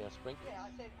 damage our sprinklers? Yeah,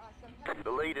 I said, how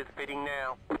The leader's fitting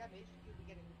now. much damage you'll be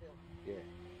getting the bill. Yeah.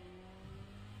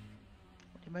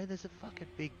 What do you mean? There's a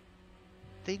fucking big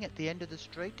thing at the end of the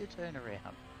street to turn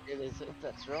around.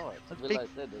 That's right. A Well, big- I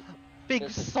said it. Big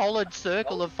There's a- solid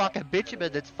circle of fucking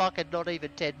bitumen that's fucking not even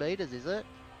 10 meters, is it?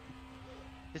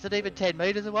 Is it even 10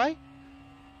 meters away?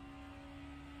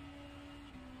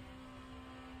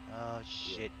 Oh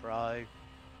shit, bro.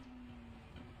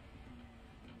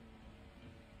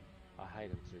 I hate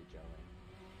them too, Joanne.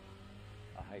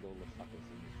 I hate all the fuckers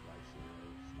in this race who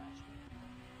all smash me.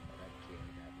 They don't care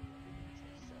about me. I didn't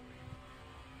say sorry.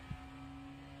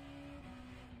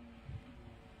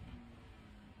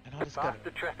 And I just got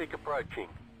Faster traffic approaching.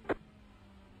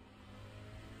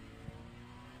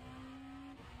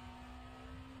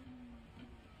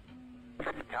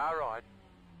 Car right.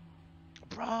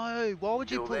 Bro, why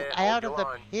would you Still pull there, out hold of the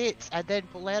your line. pits and then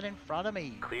pull out in front of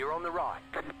me? Clear on the right.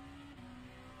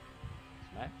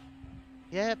 Smash?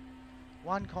 Yep.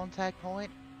 One contact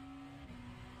point.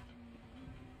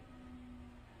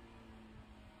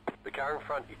 The car in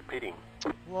front is pitting.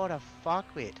 What a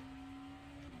fuckwit.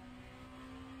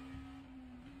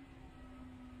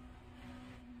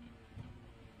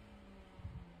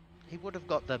 He would have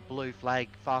got the blue flag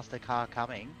faster car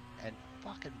coming and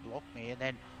fucking blocked me, and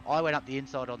then I went up the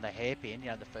inside on the hairpin, you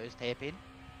know, the first hairpin.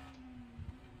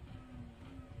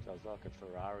 So it's like a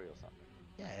Ferrari or something.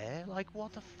 Yeah, like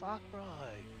what the fuck, bro?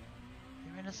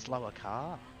 You're in a slower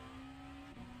car.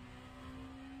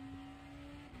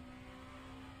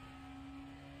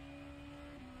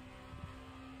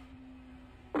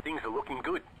 Things are looking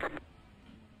good.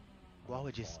 Why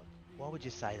would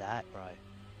you say that, bro?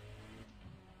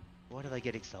 Why do they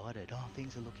get excited? Oh,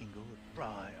 things are looking good. Bro,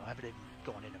 I haven't even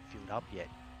gone in and filled up yet.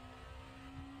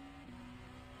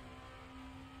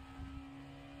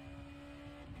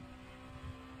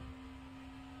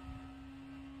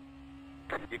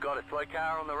 You got a slow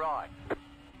car on the right.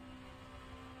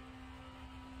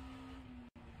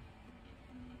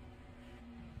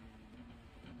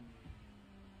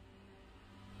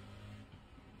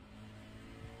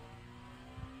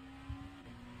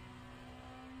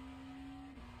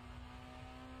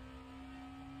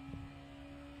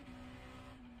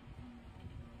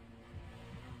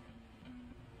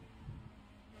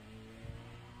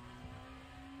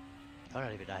 I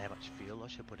don't even know how much fuel I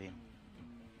should put in.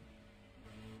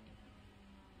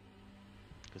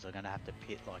 Because I'm going to have to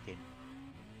pit like in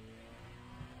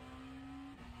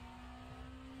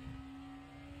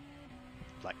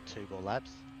like 2 more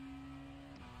laps.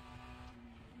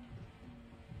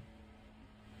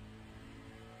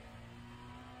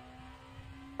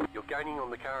 You're gaining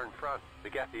on the car in front. The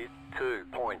gap is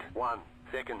 2.1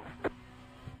 seconds.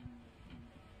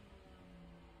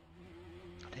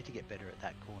 I need to get better at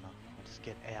that corner. I just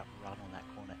get outrun on that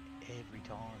corner every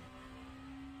time.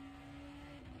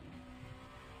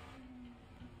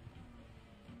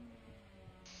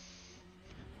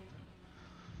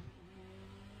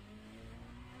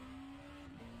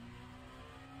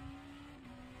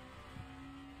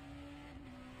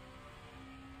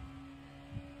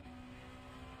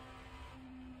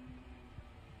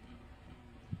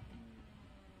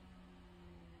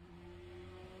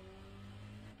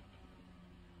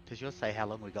 Does yours say how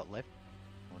long we got left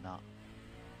or not?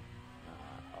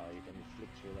 Oh, you can flick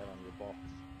through that on your box.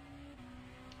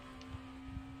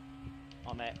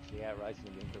 I'm actually out racing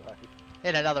again today.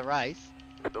 In another race?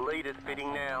 The leader's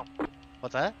pitting now.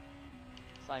 What's that?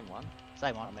 Same one.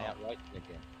 Same one? I'm out racing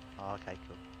again. Oh, okay,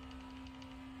 cool.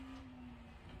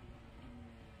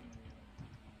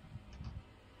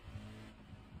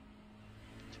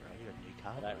 That's right, you got a new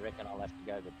car. I don't reckon I'll have to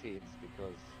go to the pits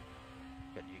because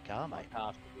Got a new car, my mate.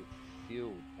 car should be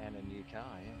fueled and a new car,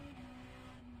 yeah.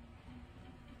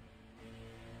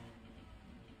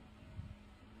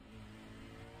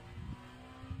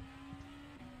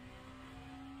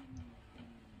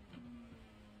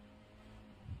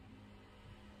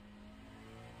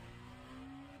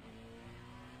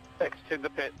 Next in the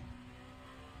pit.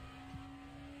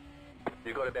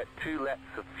 You've got about 2 laps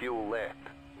of fuel left.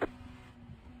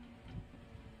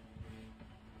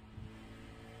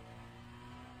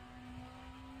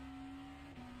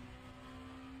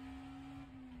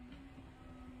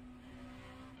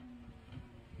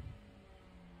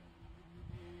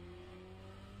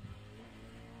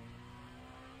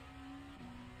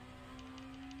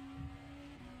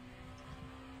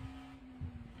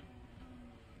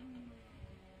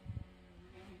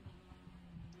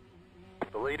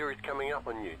 The leader is coming up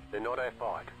on you. They're not our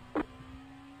fight.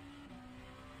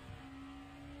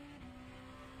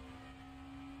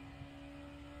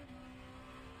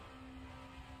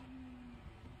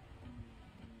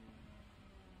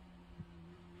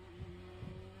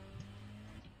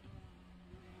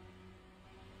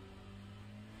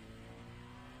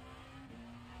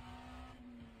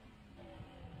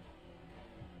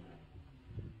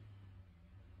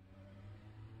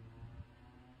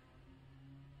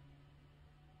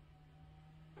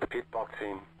 Pit box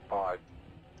in 5,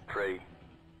 3,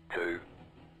 2,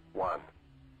 1.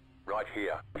 Right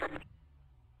here.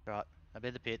 Right, I'm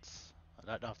in the pits. I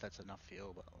don't know if that's enough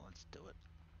fuel, but let's do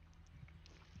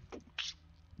it.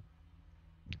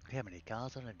 How many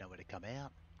cars? I don't even know where to come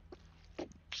out.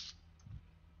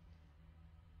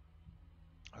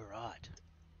 Alright.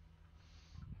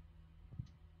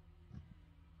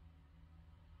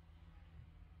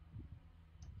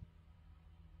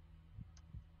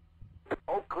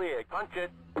 All clear. Punch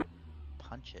it.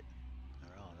 Punch it.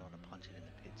 Alright, I don't want to punch it in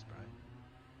the pits, bro.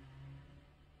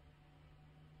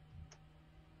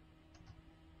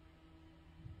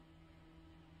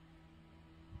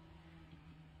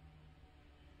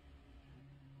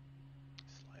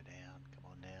 Slow down, come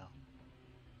on now.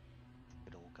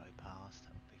 It all go past,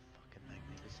 that would be fucking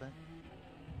magnificent.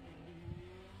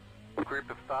 A group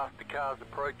of faster cars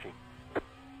approaching.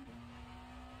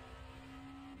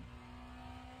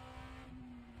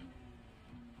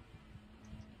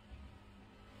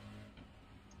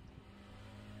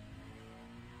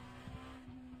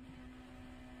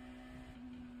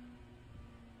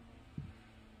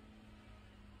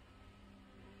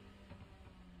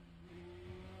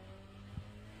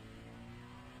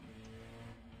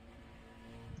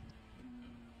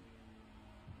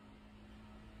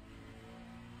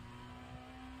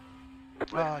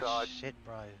 Left Oh side. shit,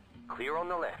 bro. Clear on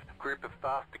the left. Group of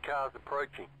faster cars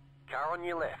approaching. Car on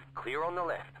your left. Clear on the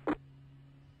left.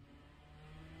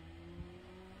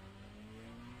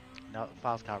 No,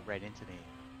 fast car ran into me.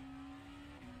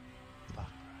 Fuck,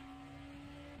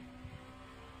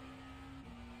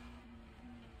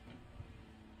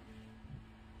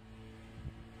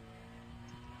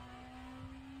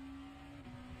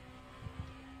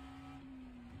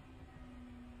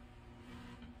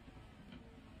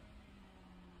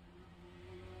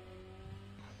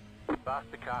 bro.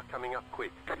 Faster car coming up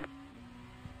quick.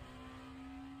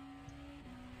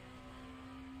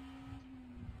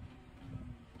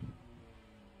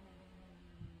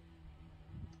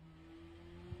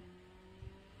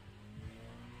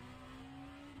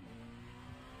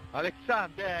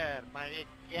 Alexander, ma che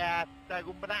cazzo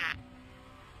comprà?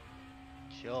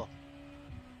 Sure.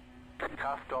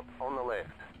 Car stop on the left.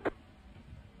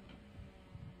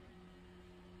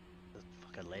 There's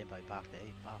fucking Lambo parked there.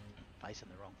 Fuck. Facing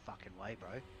the wrong fucking way,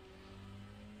 bro.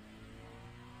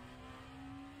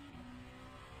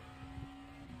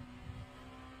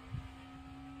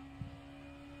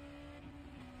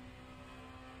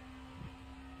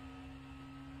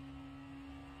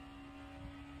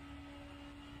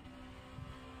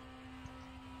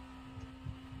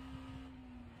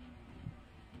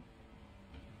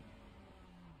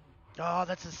 Oh,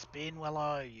 that's a spin,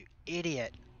 Willow, you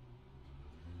idiot.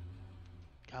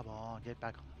 Come on, get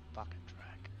back on the fucking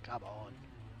track. Come on.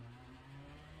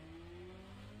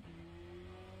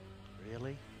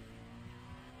 Really?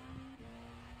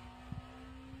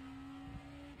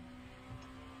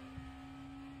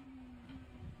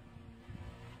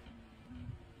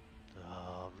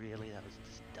 Oh, really? That was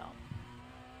just dumb.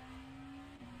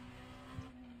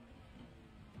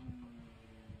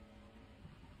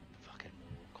 Fucking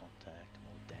more contact,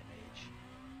 more damage.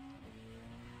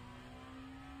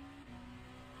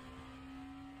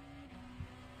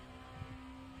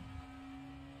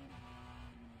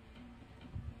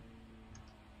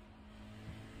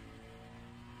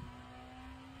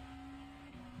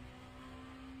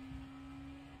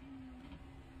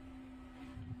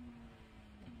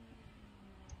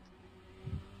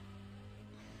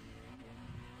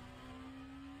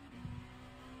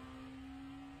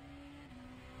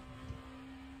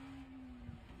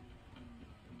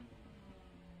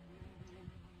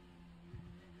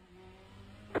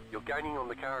 You're gaining on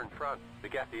the car in front. The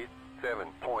gap is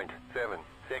 7.7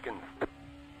 seconds. I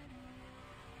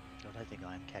don't think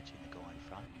I am catching the guy in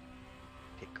front.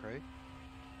 Pit crew.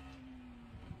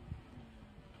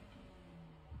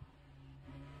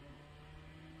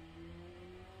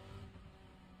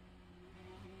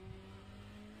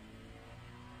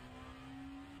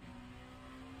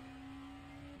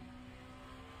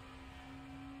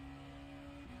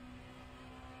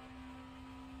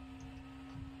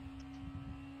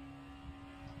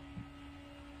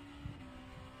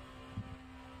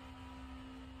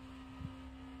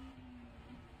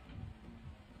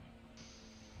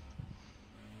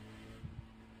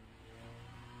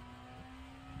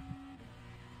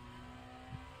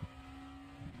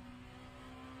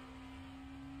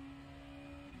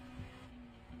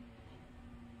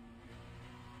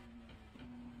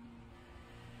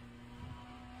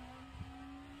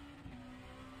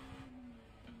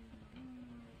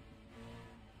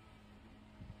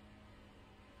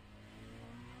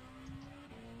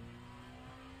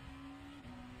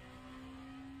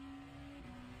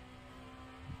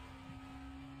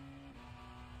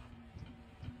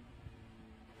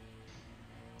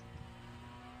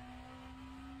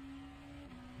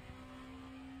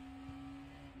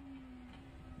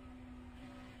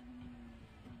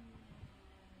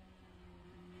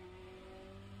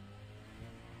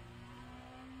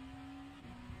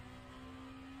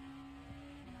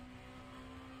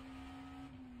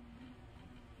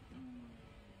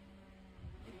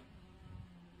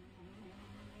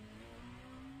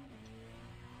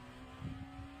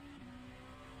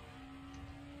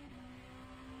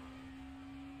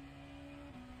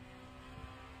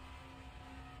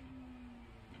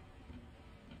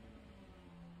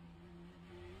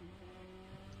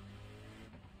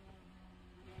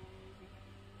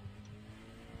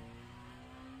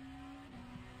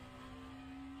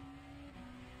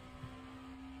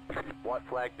 White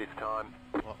flag this time.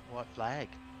 What flag?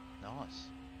 Nice.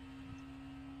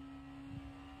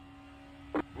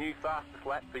 New fastest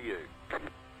lap for you.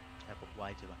 I put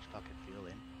way too much fucking fuel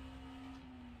in.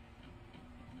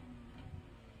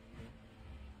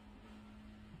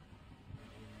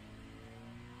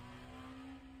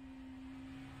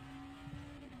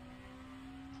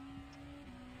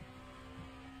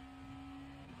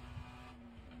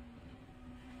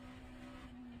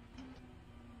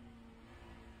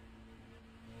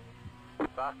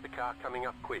 Faster car coming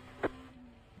up quick.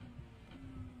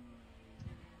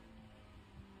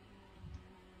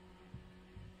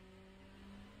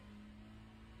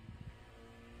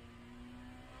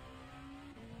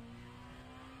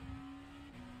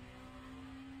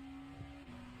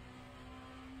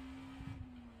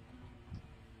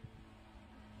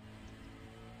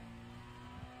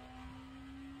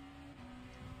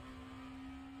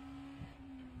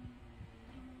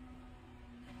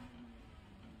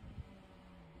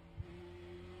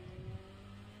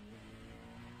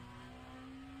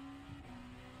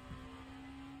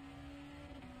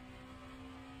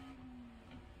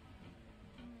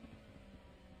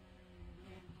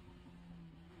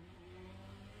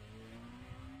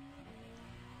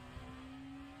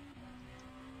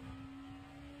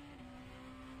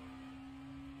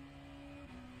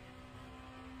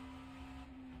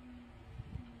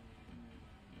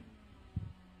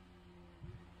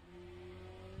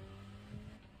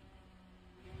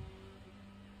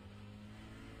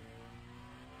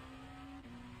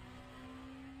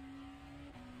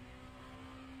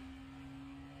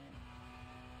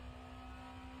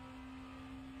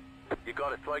 You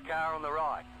got a slow car on the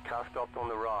right. Car stopped on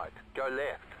the right. Go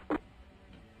left.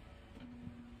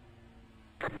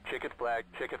 Checkered flag,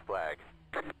 checkered flag.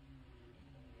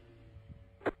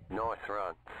 Nice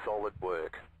run. Solid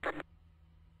work.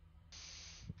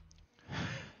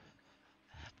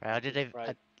 I didn't even,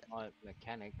 Praise my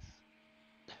mechanics.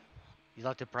 you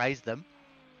like to praise them.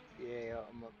 Yeah,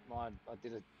 I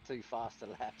did a 2 faster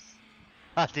laps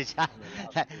Oh, did you? on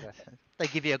the last 2 laps. They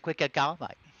give you a quicker car,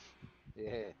 mate.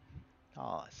 Yeah.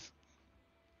 Nice.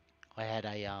 I had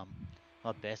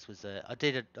my best was I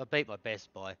beat my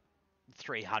best by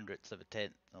 300ths of a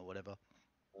tenth or whatever.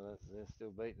 Well, they're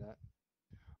still beating it.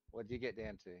 What did you get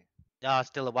down to?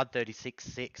 Still a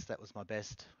 136.6. That was my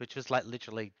best, which was like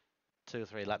literally 2 or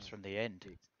 3 laps from the end.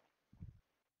 136.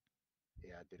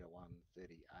 Yeah, I did a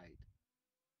 138.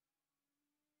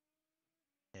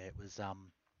 Yeah, it was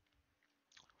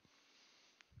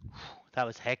that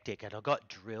was hectic, and I got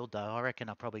drilled though. I reckon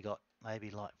I probably got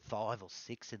maybe like 5 or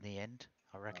 6 in the end.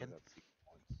 I I reckon. got 6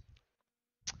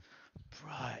 points.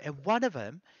 Right, and one of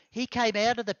them, he came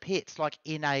out of the pits like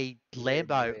in a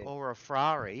Lambo Red. or a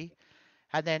Ferrari,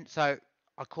 and then so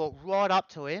I caught right up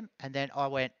to him, and then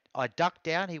I ducked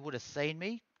down. He would have seen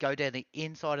me go down the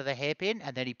inside of the hairpin,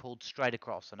 and then he pulled straight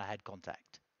across, and I had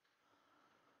contact.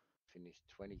 Finished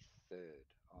 23rd.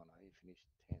 Oh no, you finished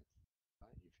 10th. No,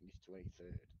 you finished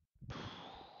 23rd.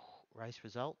 Race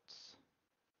results.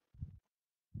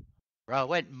 Bro, I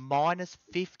went minus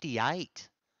 58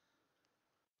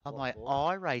 on What my for?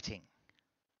 I rating.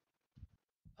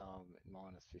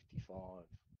 Minus 55.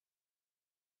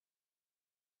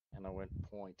 And I went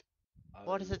point.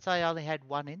 Why does it say I only had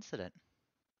 1 incident?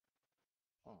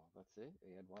 Oh, that's it.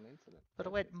 He had 1 incident. But I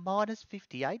Perfect. went minus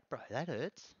 58, bro. That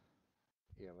hurts.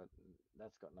 Yeah, but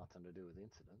that's got nothing to do with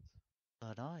incidents.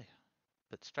 I know.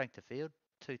 But strength of field,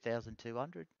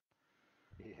 2,200.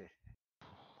 Yeah.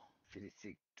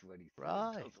 Finishing 23rd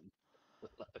Right. doesn't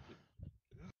blow.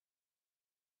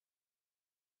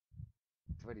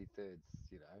 23rd's,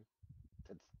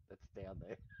 that's down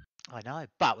there. I know.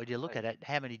 But when you look Hey. at it,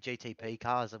 how many GTP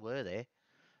cars were there?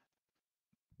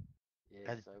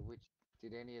 Yeah, so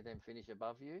did any of them finish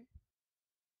above you?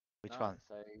 Which No, one?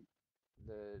 so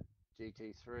the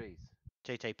GT3s.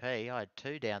 GTP. I had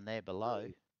 2 down there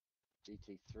below.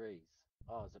 GT3s.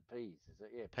 Oh, it's a Ps, is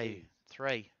it? Yeah, Ps.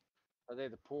 P3. Are they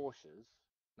the Porsches?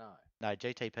 No. No,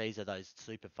 GTPs are those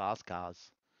super fast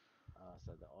cars.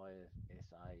 So the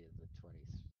ISA is the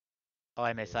 20s.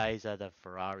 IMSAs are the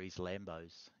Ferraris,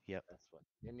 Lambos. Yep. That's what.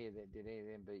 Did any of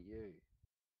them beat you?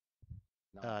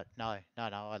 No. No.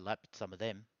 I lapped some of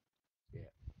them.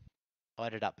 Yeah. I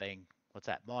ended up being, what's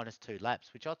that, minus 2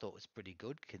 laps, which I thought was pretty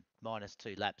good. Minus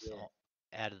 2 laps Yeah.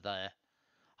 out of the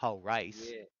whole race.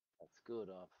 Yeah, that's good.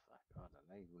 I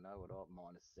don't even know what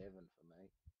 -7 for me.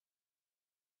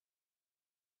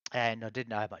 And I didn't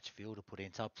know how much fuel to put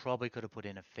in, so I probably could have put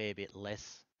in a fair bit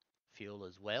less fuel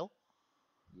as well.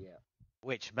 Yeah.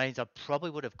 Which means I probably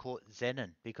would have caught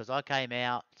Zenon because I came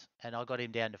out and I got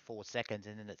him down to 4 seconds,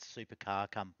 and then that supercar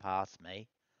come past me.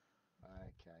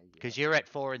 Okay. Because you're at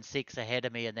 4 and 6 ahead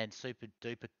of me, and then super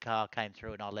duper car came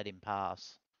through and I let him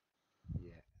pass.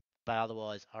 Yeah. But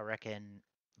otherwise, I reckon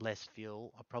less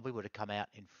fuel. I probably would have come out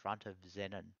in front of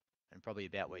Zenon and probably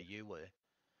about where you were.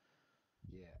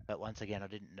 Yeah. But once again, I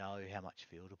didn't know how much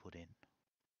fuel to put in.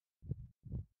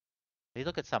 You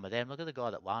look at some of them. Look at the guy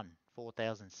that won.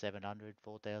 4,700,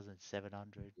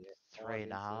 4,700, Yeah.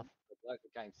 3.5. The bloke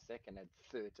that came second had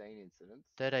 13 incidents.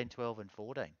 13, 12, and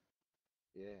 14.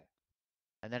 Yeah.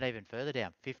 And then even further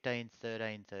down, 15,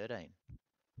 13, 13.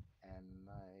 And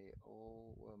they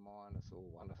all were minus, or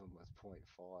one of them was 0.5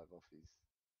 off his.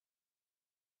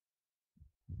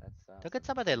 That's Look at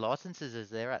some of their licenses as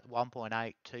they're at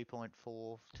 1.8,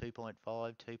 2.4,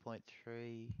 2.5,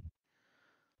 2.3.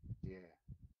 Yeah.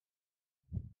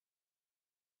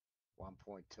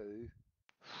 1.2,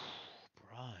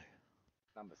 Bro.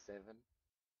 number 7,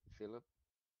 Philip.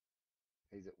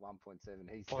 He's at 1.7.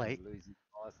 He's going Wait, to lose his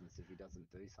license if he doesn't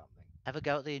do something. have a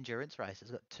go at the endurance race. It's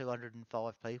got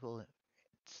 205 people.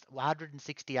 It's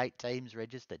 168 teams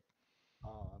registered.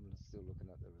 Oh, I'm still looking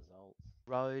at the results.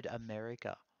 Road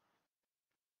America.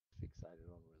 Fixated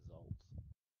on results.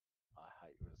 I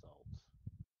hate results.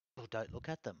 Well, don't look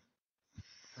at them.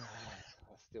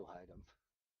 I still hate them.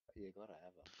 But you gotta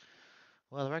have them.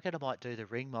 Well, I reckon I might do the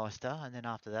Ringmeister, and then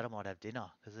after that I might have dinner,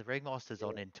 because the Ringmeister's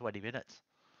on in 20 minutes.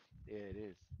 Yeah, it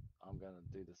is. I'm gonna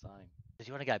do the same. Do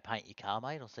you want to go paint your car,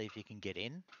 mate, or see if you can get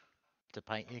in to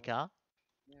paint your car?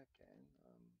 Yeah, I can.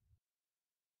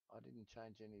 I didn't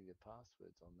change any of the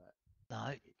passwords on that.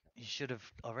 No, you should have.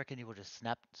 I reckon you would have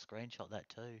snapped, screenshot that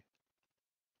too.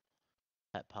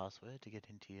 That password to get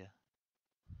into your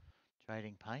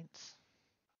trading paints.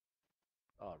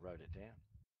 Oh, I wrote it down.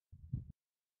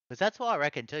 Because that's why I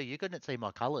reckon too. You couldn't see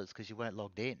my colours because you weren't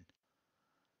logged in.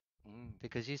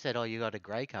 Because you said, "Oh, you got a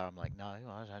grey car." I'm like, "No,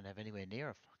 I don't have anywhere near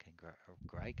a fucking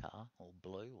grey car or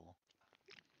blue or."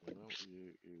 Well,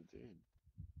 you did.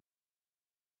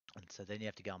 And so then you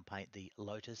have to go and paint the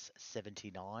Lotus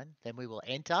 79. Then we will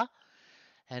enter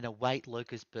and await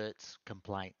Lucas Burt's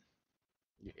complaint.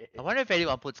 Yeah. I wonder if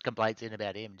anyone puts complaints in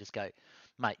about him and just go,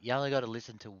 "Mate, you only got to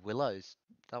listen to Willow's.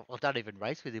 I don't even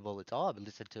race with him all the time. I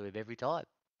listen to him every time.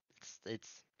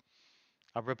 It's.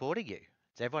 I'm reporting you.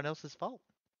 It's everyone else's fault.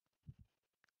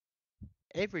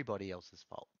 Everybody else's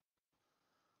fault."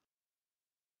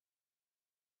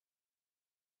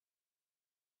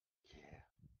 Yeah.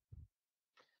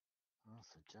 Oh,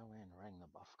 so Joanne rang the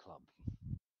Buff Club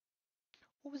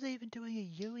What was he even doing a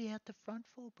Yui out the front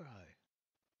for, bro?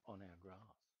 on our grass.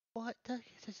 What?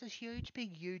 There's a huge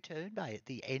big U-turn bay at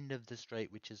the end of the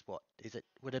street, which is what? Is it?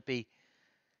 Would it be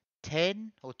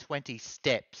 10 or 20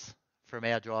 steps from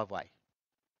our driveway?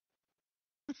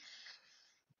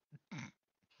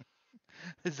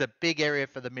 There's a big area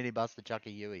for the minibus to chuck a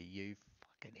Yui, you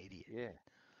fucking idiot. Yeah.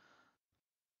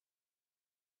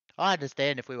 I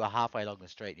understand if we were halfway along the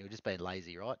street and you were just being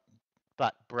lazy, right?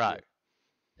 But, bro, Yeah.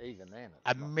 Even then,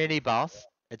 a it's not too far. minibus,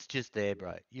 it's just there,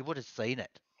 bro. You would have seen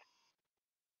it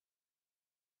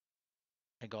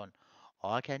and gone,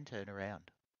 I can turn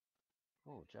around.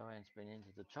 Oh, Joanne's been into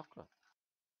the chocolate.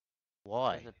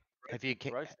 Why? There's a Have you?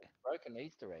 broken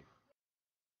Easter egg.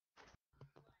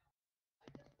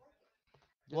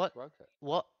 Just What? broke it.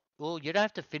 What? Well, you don't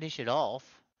have to finish it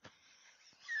off,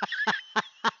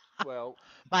 Well,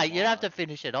 mate. You don't have might. to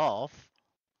finish it off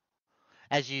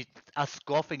as you are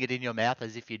scoffing it in your mouth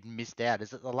as if you'd missed out.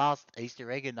 Is it the last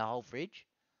Easter egg in the whole fridge?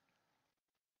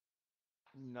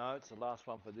 No, it's the last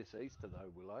one for this Easter,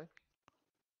 though, Willow.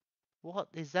 What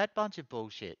is that bunch of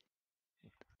bullshit?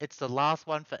 It's the last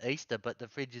one for Easter, but the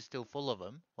fridge is still full of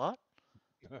them. What?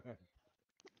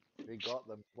 We got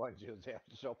them when she was out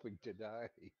shopping today.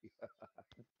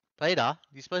 Peter,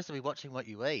 you're supposed to be watching what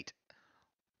you eat.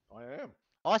 I am.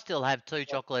 I still have 2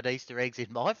 chocolate Easter eggs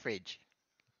in my fridge.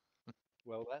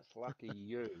 Well, that's lucky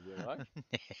you, Willow.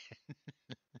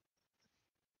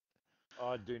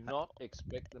 I do not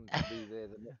expect them to be there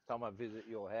the next time I visit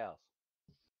your house.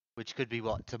 Which could be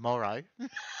what, tomorrow?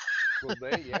 Well,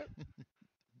 there, yeah.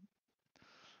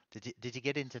 Did you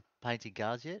get into painting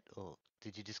cars yet, or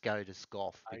did you just go to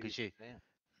scoff because you?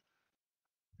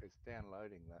 It's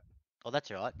downloading that. Oh,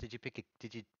 that's all right. Did you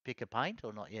pick a paint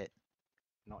or not yet?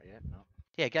 Not yet, no.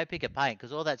 Yeah, go pick a paint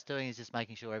because all that's doing is just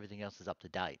making sure everything else is up to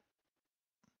date.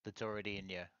 That's already in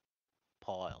your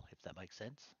pile, if that makes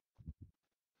sense.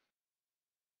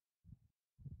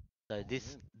 So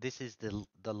this is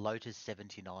the Lotus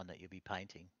 79 that you'll be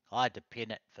painting. I had to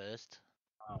pin it first,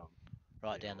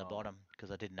 right down the bottom because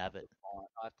I didn't have it.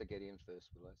 I have to get in first,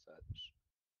 Willow, so it's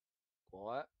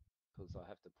quiet because I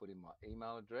have to put in my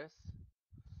email address,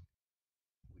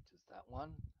 which is that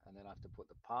one, and then I have to put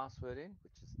the password in,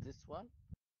 which is this one,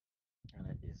 and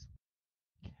it is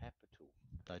capital.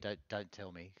 No, don't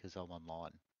tell me because I'm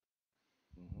online.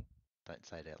 Don't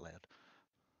say it out loud.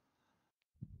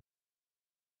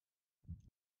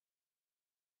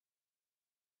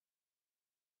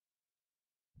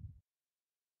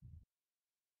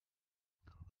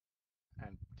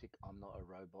 And tick I'm not a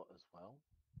robot as well.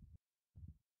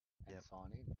 And Yep.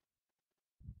 sign in.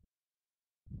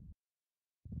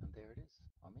 And there it is.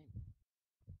 I'm in.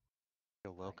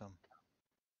 You're welcome.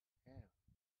 Yeah.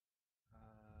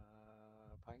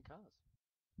 Paint cars.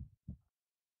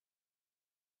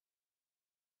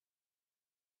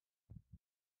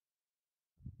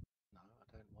 No, I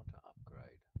don't want to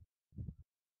upgrade.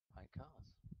 Paint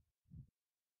cars.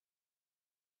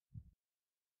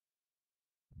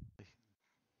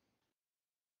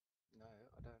 No,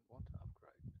 I don't want to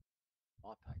upgrade.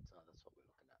 My paints are, that's what we're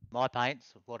looking at. My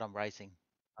paints, what I'm racing.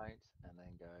 Paint and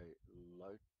then go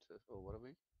Lotus, or what are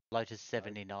we? Lotus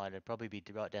 79. It'd probably be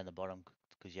right down the bottom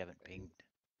because you haven't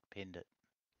pinned it.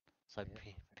 So Yeah, I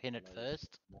think pin it Lotus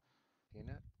first, pin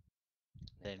it,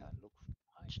 then go then look for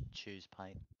paint. choose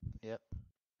paint. Yep.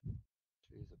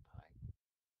 Choose a paint.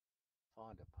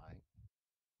 Find a paint.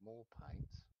 More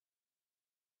paints.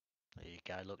 There you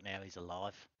go. Look, now he's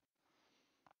alive.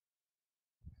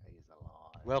 He's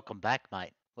alive. Welcome back,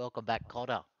 mate. Welcome back,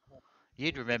 Cotter.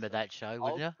 You'd Is this remember an that show, old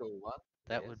wouldn't you? school one?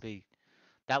 That Yes. would be.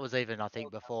 That was even, I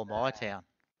think, Welcome before my back. town.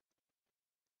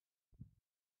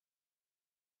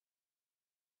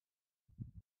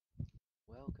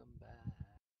 Welcome back.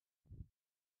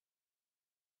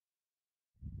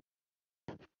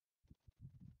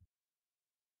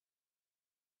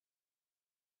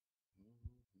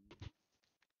 Mhm.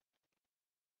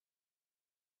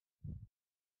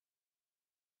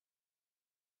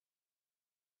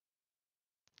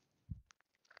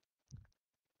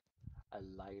 A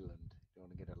Leyland. You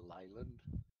want to get a Leyland?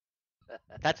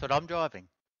 That's what I'm driving.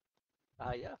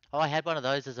 Ah, yeah. Oh, I had one of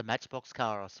those as a Matchbox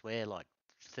car, I swear, like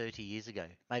 30 years ago,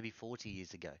 maybe 40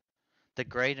 years ago. The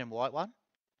green and white one?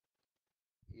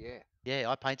 Yeah. Yeah,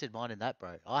 I painted mine in that,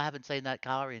 bro. I haven't seen that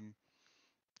car in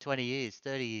 20 years,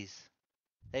 30 years.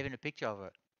 Even a picture of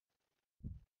it.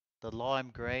 The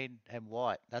lime green and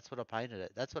white. That's what I painted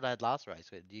it. That's what I had last race,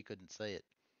 but you couldn't see it.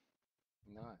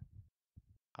 No.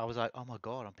 I was like, oh my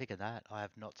God, I'm picking that. I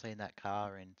have not seen that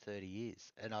car in 30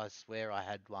 years. And I swear I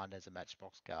had one as a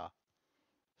Matchbox car,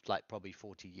 like probably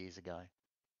 40 years ago.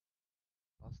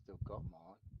 I've still got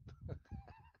mine.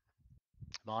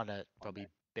 Mine are On probably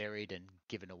buried and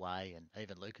given away, and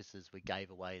even Lucas's we gave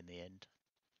away in the end.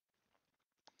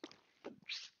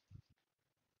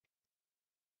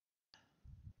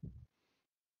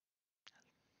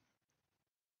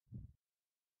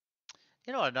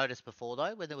 You know what I noticed before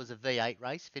though, when there was a V8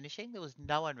 race finishing, there was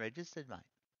no one registered, mate.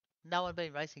 No one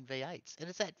been racing V8s, and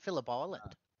it's at Phillip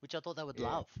Island, which I thought they would Yeah.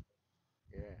 love.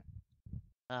 Yeah.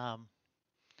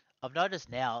 I've noticed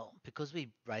now because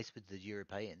we race with the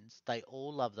Europeans, they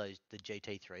all love the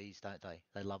GT3s, don't they?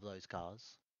 They love those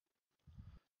cars,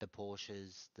 the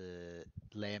Porsches, the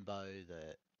Lambo,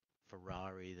 the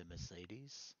Ferrari, the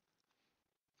Mercedes.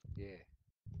 Yeah.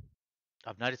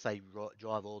 I've noticed they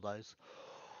drive all those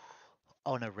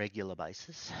on a regular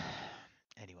basis.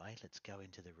 Anyway, let's go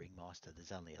into the Ringmaster.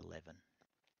 There's only 11.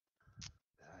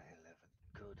 11.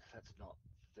 Good. That's not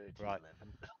Right.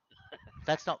 3011.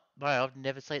 That's not, bro, I've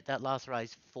never seen that last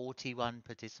race, 41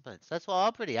 participants. That's why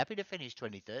I'm pretty happy to finish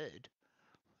 23rd.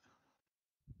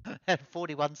 And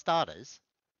 41 starters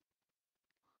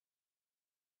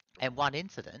and one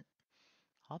incident.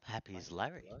 I'm happy as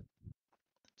Larry.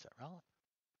 Is that right?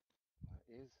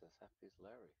 That is as happy as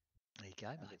Larry. There you go,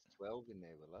 And mate. there's 12 in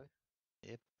there below.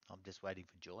 Yep. I'm just waiting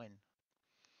for join.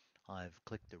 I've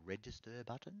clicked the register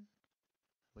button.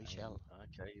 We shall.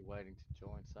 Okay, you're waiting to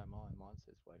join. So mine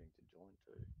says waiting to join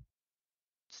too.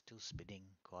 Still spinning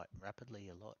quite rapidly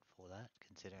a lot for that,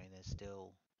 considering there's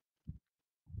still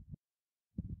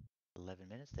 11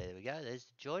 minutes. There we go. There's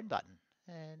the join button.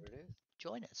 And There it is.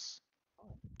 join us.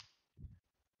 Oh.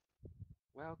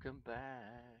 Welcome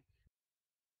back.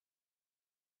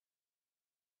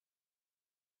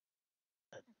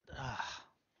 Ah.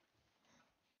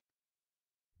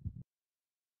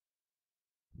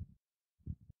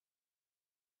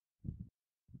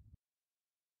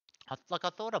 I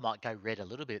thought I might go red a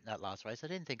little bit in that last race. I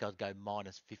didn't think I'd go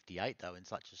minus 58 though in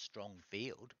such a strong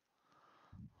field.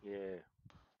 Yeah.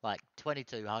 Like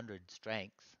 2200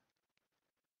 strength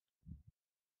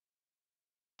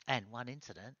and one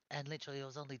incident, and literally I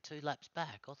was only 2 laps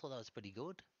back. I thought that was pretty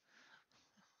good.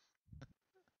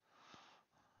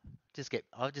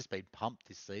 I've just been pumped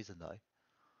this season though.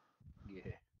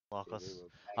 Yeah. Like Yeah, we were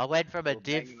I went from we a were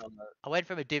div, banging on the. I went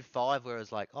from a div 5 where it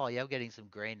was like, oh yeah, I'm getting some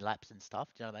green laps and stuff.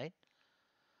 Do you know what I mean?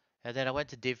 And then I went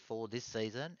to div 4 this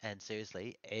season, and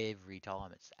seriously, every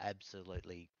time it's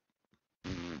absolutely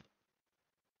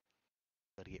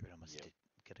got to get rid of my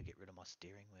got to get rid of my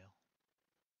steering wheel.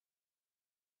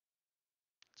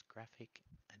 It's graphic,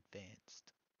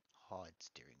 advanced, hide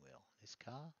steering wheel. This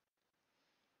car,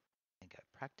 and go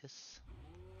practice.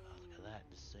 Oh, look at that.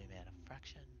 Just zoom out a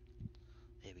fraction.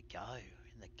 There we go.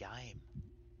 In the game.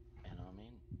 And I'm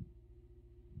in.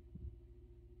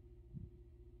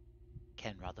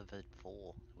 Ken Rutherford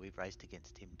 4. We've raced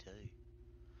against him too.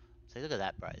 See, look at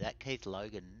that, bro. That Keith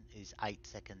Logan is 8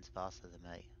 seconds faster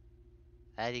than me.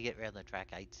 How do you get around the track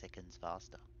 8 seconds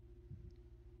faster?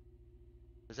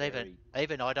 Because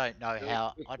even I don't know Very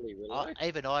how. quickly, Willow.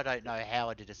 Even I don't know how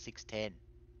I did a 6:10.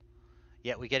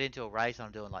 Yet we get into a race and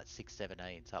I'm doing like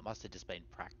 6:17. So it must have just been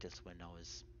practice when I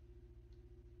was.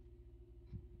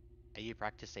 Are you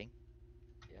practicing?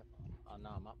 Yep. I know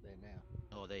I'm up there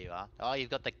now. Oh, there you are. Oh, you've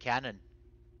got the cannon.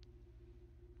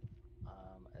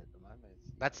 At the moment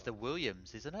it's That's the yellow.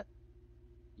 Williams, isn't it?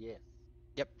 Yes.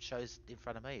 Yep, shows in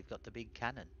front of me. You've got the big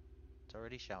cannon. It's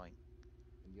already showing.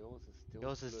 And yours is still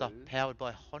Yours is blue. powered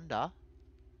by Honda.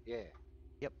 Yeah.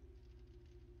 Yep.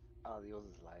 Oh, yours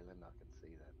is Leyland. I can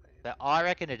see that there. But I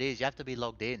reckon it is. You have to be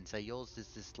logged in. So yours is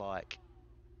just like,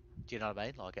 do you know what I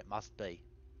mean? Like it must be.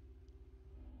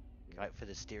 Yeah. Go for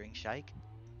the steering shake.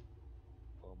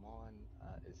 Well, mine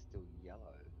is still yellow.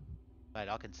 Wait,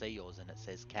 I can see yours and it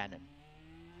says Canon.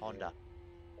 Honda.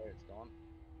 There it's gone.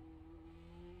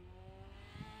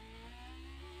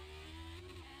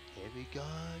 Here we go.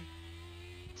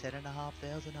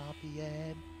 10,500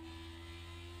 RPM.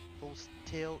 Full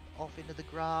tilt off into the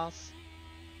grass.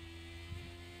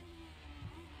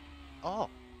 Oh,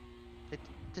 it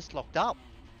just locked up.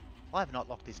 I have not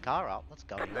locked this car up. What's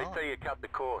going They on? say you cut the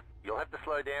course. You'll have to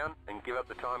slow down and give up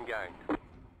the time gained.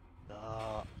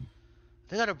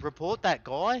 They gotta report that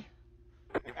guy.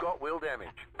 You've got wheel damage.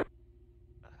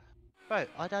 Bro,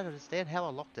 I don't understand how I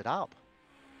locked it up.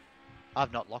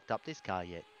 I've not locked up this car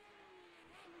yet.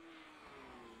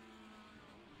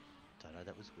 Don't know,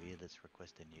 that was weird. Let's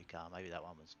request a new car. Maybe that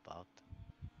one was fucked.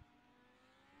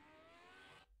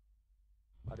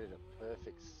 I did a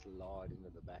perfect slide into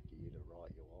the back of you to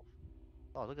write you off.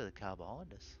 Oh, look at the car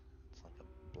behind us. It's like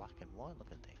a black and white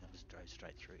looking thing. I just drove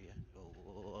straight through you. Oh.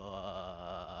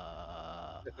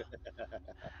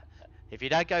 If you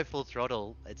don't go full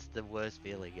throttle, it's the worst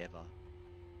feeling ever.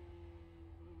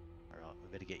 Alright, we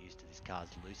better get used to this car's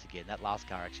loose again. That last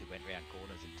car actually went round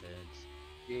corners and turns.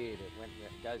 Yeah, it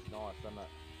goes nice, doesn't it?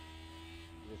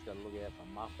 You just got to look out for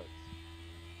Muppets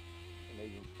and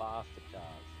even faster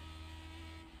cars.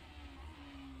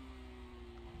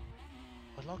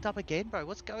 I locked up again, bro.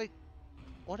 What's going...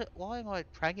 Why am I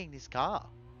pragging this car?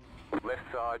 Left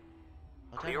side.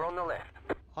 I don't Clear know. on the left.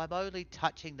 I'm only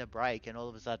touching the brake and all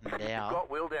of a sudden You've now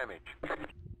got wheel damage.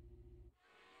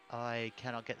 I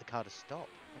cannot get the car to stop.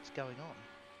 What's going on?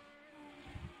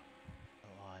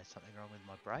 Oh, is something wrong with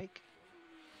my brake?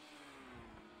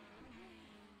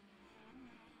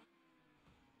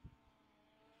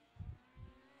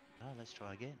 Oh, let's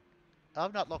try again.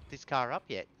 I've not locked this car up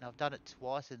yet. And I've done it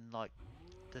twice in like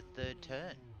the third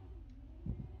turn.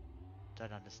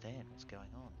 Don't understand what's going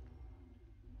on.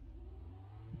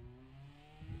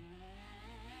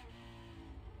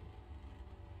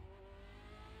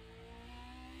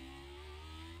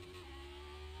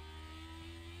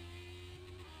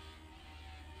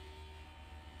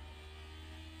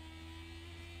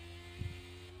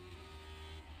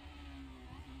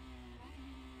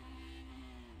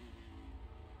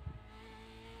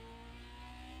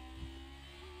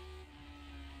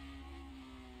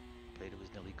 Peter was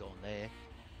nearly gone there.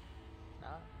 No,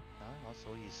 No, I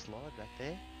saw you slide back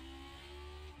there.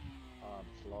 I'm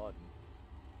sliding.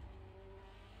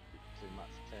 Bit too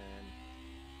much turn.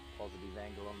 Positive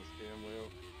angle on the steering wheel.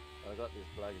 I got this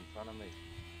bloke in front of me.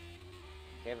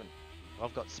 Kevin.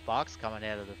 I've got sparks coming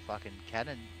out of the fucking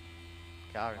cannon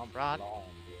car in I'm front. flying,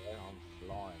 yeah, I'm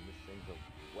flying. This thing's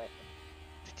a weapon.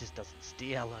 It just doesn't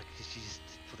steer. Like, did you just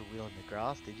put a wheel in the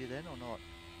grass, did you then, or not?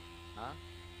 Huh?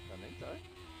 Don't think so.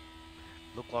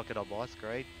 Looked like it on my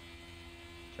screen.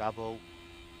 Trouble.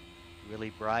 Really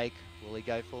brake. Will he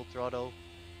go full throttle?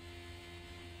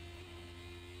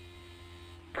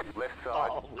 Left side.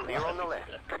 Oh, Clear on the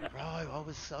left. Bro, I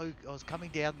was coming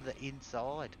down the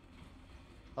inside.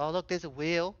 Oh, look, there's a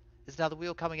wheel. There's another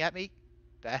wheel coming at me.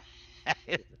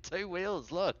 Two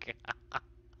wheels, look.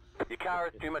 Your car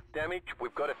has too much damage.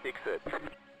 We've got to fix it.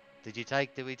 Did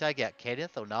we take out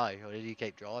Kenneth or no? Or did you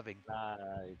keep driving? No,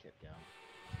 you kept going.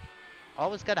 I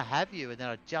was going to have you and then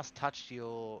I just touched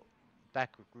your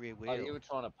back rear wheel. Oh, you were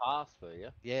trying to pass, were you?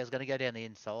 Yeah, I was going to go down the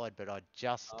inside, but I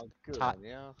just Oh, good on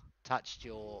you. touched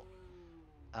your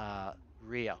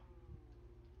rear.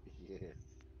 Yes.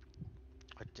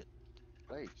 I d-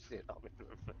 Holy shit, I'm in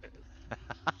reverse.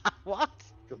 what?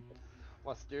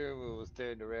 My steering wheel was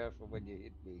turned around from when you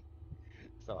hit me,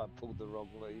 so I pulled the wrong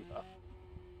lever.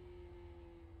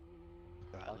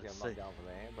 Right, Lucky let's I'm see. not going for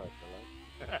the handbrake,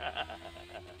 below.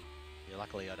 Yeah,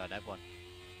 luckily I don't have one.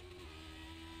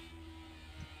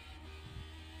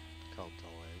 asphalt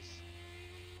tyres.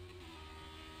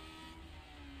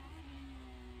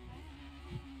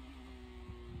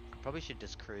 Probably should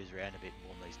just cruise around a bit and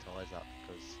warm these tyres up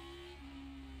because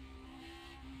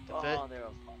the Oh, there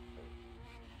are fun.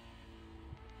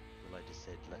 well, I just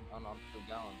said let I'm still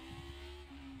going.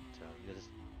 so we've got to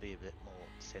be a bit more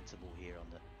sensible here on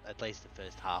the at least the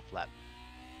first half lap.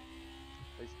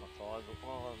 At least my tyres are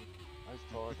on. Those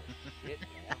tyres are shit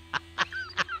now.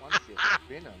 Once you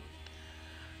spin them,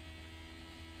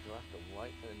 do I have to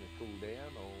wait for them to cool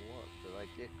down or what? Do they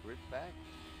get grip back?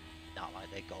 No, mate,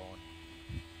 they're gone.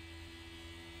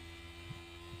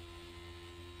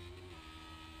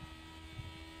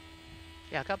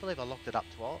 Yeah, I can't believe I locked it up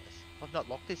twice. I've not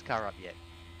locked this car up yet.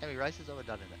 How many races have I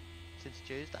done in it? Since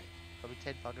Tuesday. Probably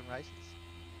 10 fucking races.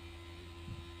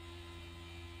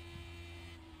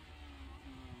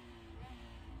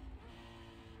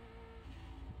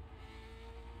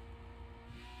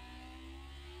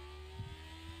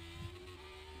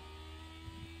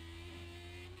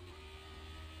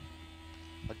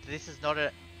 But this is not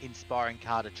an inspiring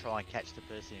car to try and catch the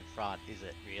person in front, is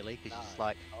it, really? Because No, it's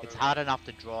like, not it's at hard enough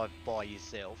to drive by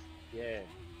yourself. Yeah.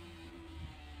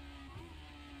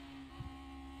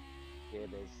 Yeah,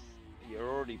 you're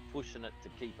already pushing it to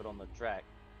keep it on the track.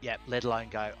 Yeah, let alone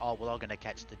go, oh, well, I'm going to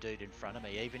catch the dude in front of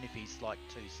me. Even if he's like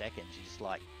 2 seconds, you're just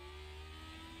like...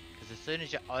 Because as soon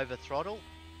as you over throttle,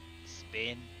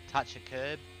 spin, touch a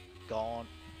curb, gone.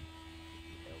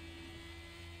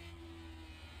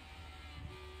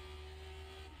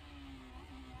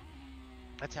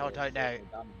 That's how I don't know.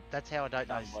 That's how I don't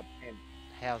know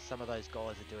how some of those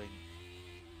guys are doing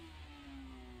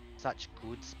such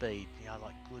good speed. You know,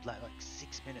 like good, like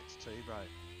 6 minutes too, bro.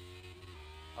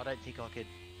 I don't think I could.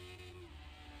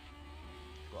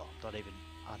 Well, not even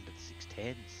under the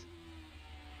 6:10s.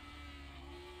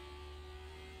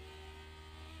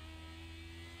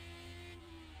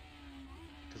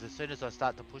 Because as soon as I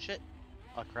start to push it,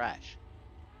 I crash.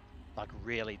 Like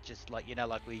really, just like, you know,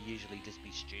 like we usually just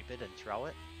be stupid and throw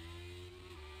it.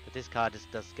 But this car just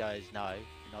goes, no,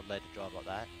 you're not allowed to drive like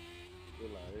that.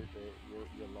 Willow,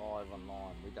 you're live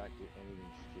online. We don't do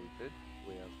anything stupid.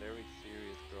 We are very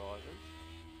serious drivers.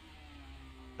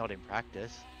 Not in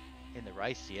practice. In the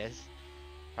race, yes.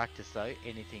 Practice though,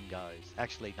 anything goes.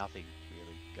 Actually, nothing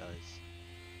really goes.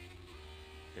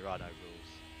 There are no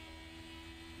rules.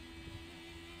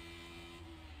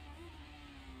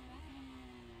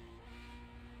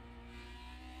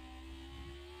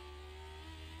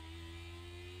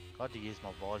 I had to use my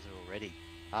visor already.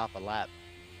 Half a lap.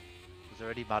 There's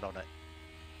already mud on it.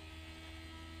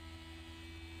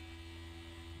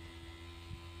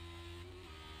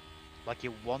 Like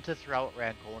you want to throw it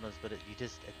around corners, but it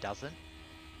doesn't.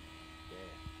 Yeah.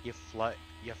 You float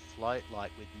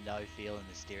like with no feel in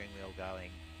the steering wheel going,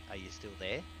 are you still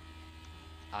there?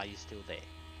 Are you still there?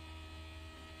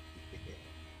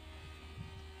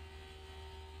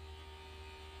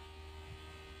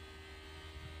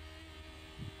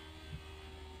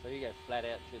 So you go flat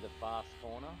out through the fast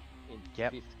corner in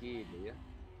Yep. 5th gear, do you?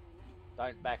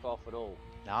 Don't back off at all.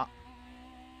 Nah.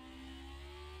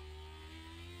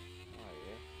 Oh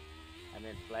yeah. And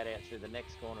then flat out through the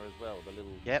next corner as well, the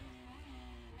little... Yep.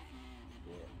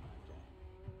 Yeah, okay.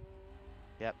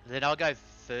 Yep. Then I'll go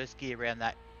first gear around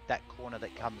that corner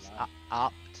that comes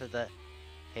up to the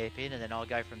hairpin, and then I'll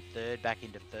go from third back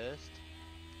into first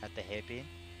at the hairpin.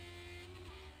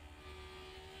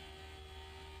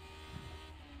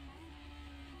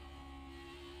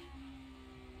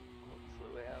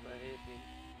 Flew out a hairpin.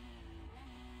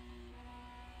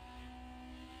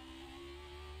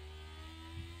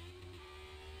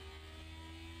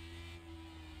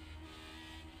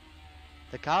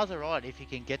 The car's alright if you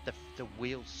can get the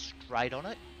wheels straight on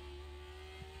it.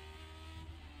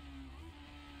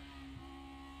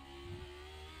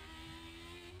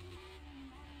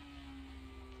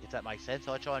 If that makes sense,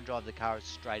 I try and drive the car as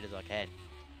straight as I can.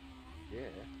 Yeah.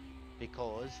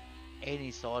 Because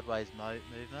any sideways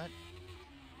movement,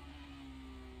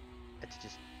 it's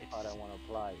just... I don't want to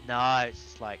play. No, it's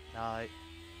just like, no.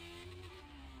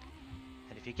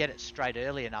 And if you get it straight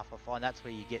early enough, I find that's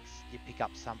where you pick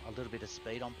up a little bit of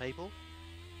speed on people.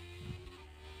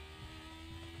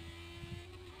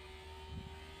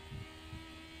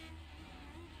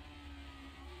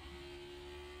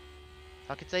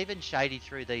 Like it's even shady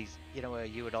through these, you know, where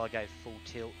you and I go full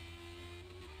tilt.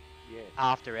 Yeah.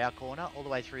 After our corner, all the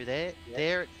way through there. Yep.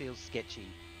 There it feels sketchy.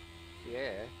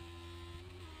 Yeah.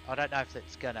 I don't know if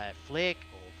it's gonna flick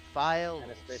or fail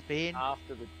And or especially spin.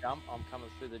 after the jump, I'm coming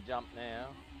through the jump now,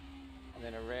 and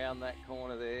then around that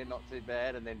corner there, not too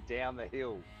bad, and then down the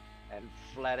hill, and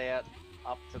flat out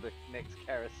up to the next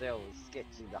carousel was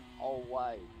sketchy the whole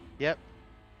way. Yep.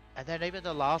 And then even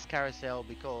the last carousel,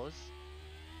 because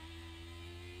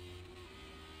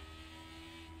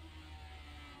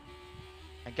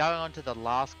and going onto the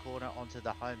last corner onto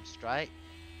the home straight,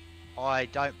 I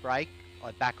don't brake,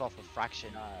 I back off a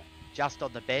fraction. No, Just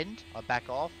on the bend, I back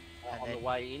off. And on then, the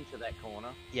way into that corner.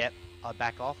 Yep, I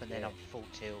back off and then Yeah. I'm full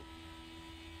tilt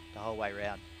the whole way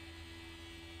round.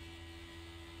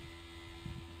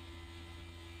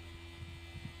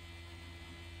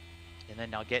 And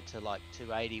then I'll get to like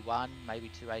 281, maybe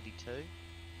 282.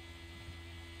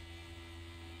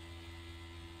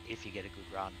 If you get a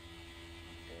good run.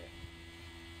 Yeah.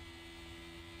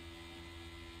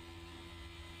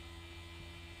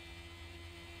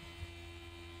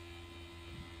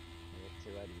 Yeah,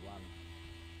 281.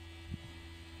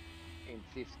 In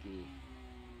fifth gear.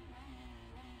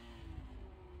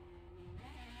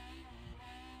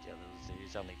 Yeah,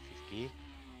 there's only fifth gear.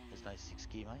 There's no sixth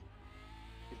gear, mate.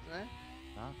 Isn't there?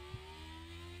 No.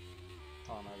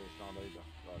 Oh no, there's not either.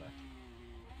 Righto.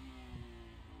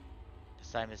 The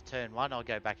same as turn one, I'll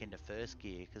go back into first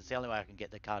gear because it's the only way I can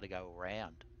get the car to go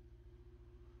around.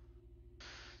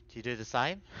 Do you do the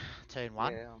same? Turn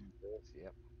one? Yeah, I'm first,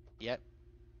 yep. Yep.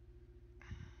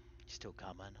 Still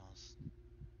coming.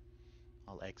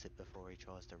 I'll exit before he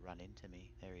tries to run into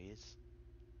me. There he is.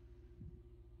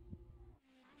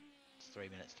 It's 3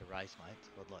 minutes to race, mate.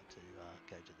 So I'd like to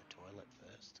go to the toilet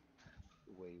first.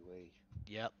 Wee.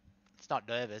 Yep. It's not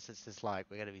nervous. It's just like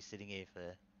we're going to be sitting here for.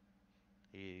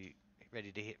 Are you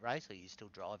ready to hit race or are you still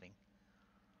driving?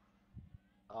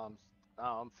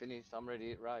 I'm finished. I'm ready to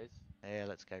hit race. Yeah,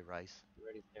 let's go race.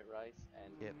 Ready to hit race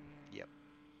and Yep.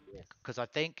 yes. Because I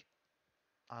think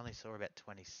I only saw about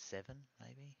 27,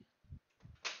 maybe.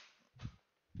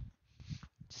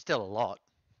 It's still a lot.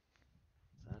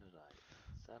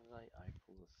 Saturday,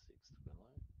 April the 6th,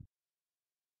 Willow.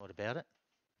 What about it?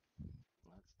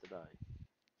 That's today.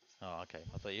 Oh, okay.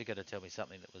 I thought you were going to tell me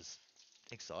something that was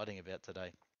exciting about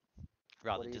today. What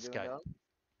Rather are you just doing, go Alan?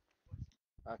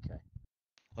 Okay.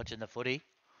 watching the footy.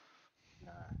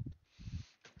 No.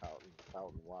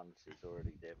 Carlton won. She's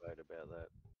already devoed about that.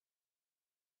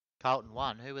 Carlton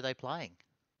won. Who were they playing?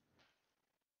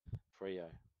 Freo.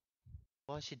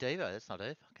 Why is she Devo? That's not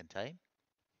her fucking team.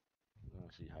 Oh,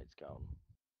 she hates Carlton.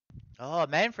 Oh,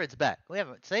 Manfred's back. We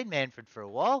haven't seen Manfred for a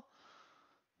while.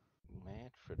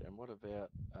 Manfred. And what about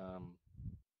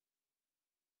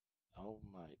oh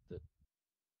mate, that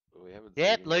we haven't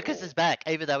seen Yep, him at Lucas all. is back,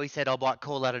 even though he said I might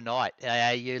call that a night.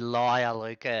 Hey, you liar,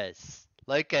 Lucas.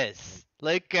 Lucas.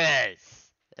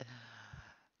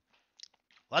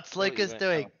 What's Thought you Lucas weren't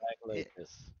coming doing? back,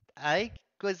 Lucas. Hey,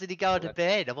 was did he go to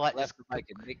bed? I might We'll have just. to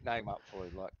make a nickname up for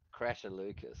him, like Crasher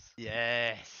Lucas.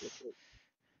 Yes.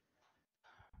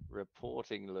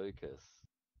 Reporting Lucas.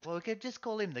 Well, we could just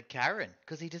call him the Karen,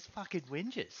 because he just fucking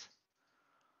whinges.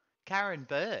 Karen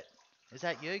Burt. Is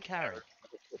that you, Karen?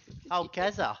 Oh,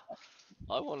 Kazza.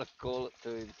 I want to call it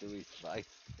to him to his face.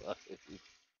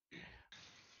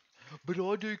 But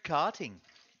I do karting.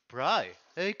 Bro,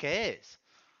 who cares?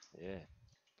 Yeah.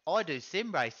 I do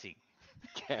sim racing.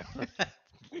 Karen.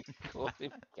 Call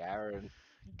him Karen.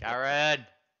 Karen.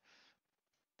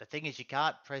 The thing is, you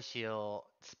can't press your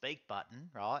speak button,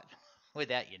 right,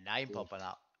 without your name Yeah. popping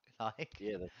up. Like,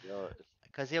 Yeah, that's right.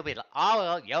 because he'll be like, oh,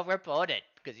 well, you're reported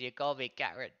because you called me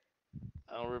Karen.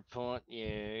 I'll report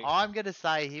you. I'm going to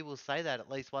say he will say that at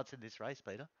least once in this race,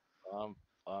 Peter.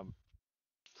 I'm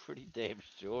pretty damn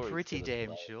sure he's Pretty gonna damn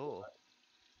say it. sure.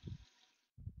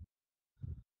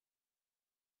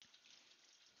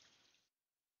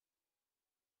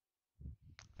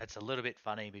 It's a little bit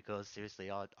funny because, seriously,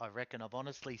 I reckon I've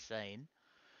honestly seen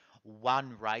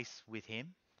one race with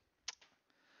him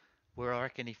where I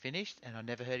reckon he finished and I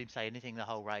never heard him say anything the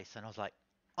whole race. And I was like,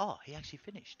 oh, he actually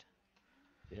finished.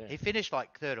 Yeah. He finished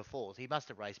like third or fourth. He must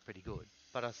have raced pretty good.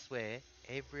 But I swear,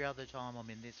 every other time I'm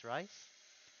in this race,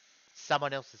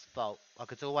 someone else's fault.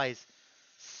 Like, it's always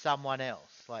someone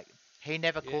else. Like, he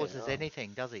never Yeah, causes right.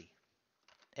 anything, does he?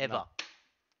 No. Ever.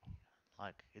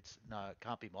 Like, no, it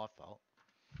can't be my fault.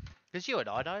 Because you and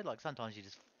I know, like, sometimes you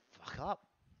just fuck up.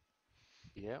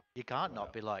 Yeah. You can't Well,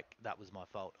 not be like, that was my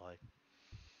fault. I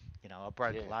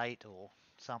broke yeah. late or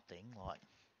something. Like,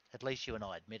 at least you and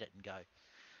I admit it and go,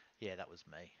 yeah, that was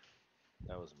me.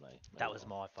 That was me. That was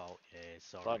my fault. Yeah,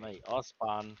 sorry. Like me, I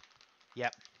spun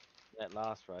Yep. that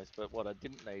last race, but what I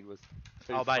didn't need was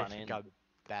two I'll front basically ends. go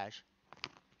bash.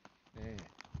 Yeah.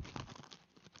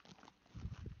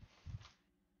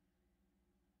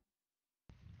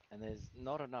 And there's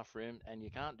not enough room, and you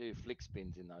can't do flick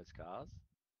spins in those cars.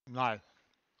 No.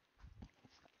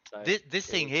 So This it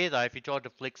thing was, here, though, if you tried to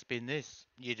flick spin this,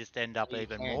 you just end up you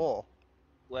even can. more.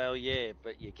 Well, yeah,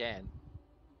 but you can.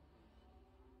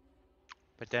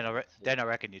 But So let's see. then I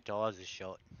reckon your tyres are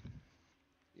shot.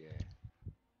 Yeah.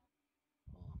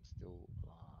 Oh, I'm still.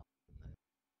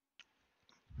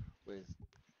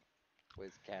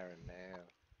 Where's Karen now?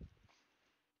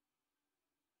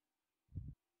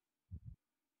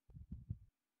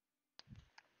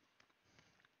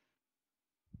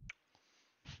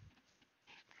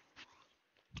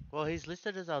 Well, he's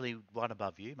listed as only one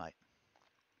above you, mate.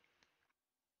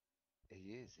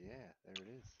 He is. Yeah, there it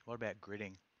is. What about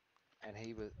gridding? And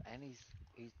he's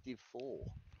Div 4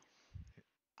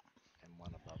 and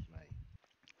one above me.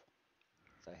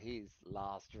 So his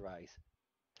last race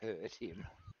hurt him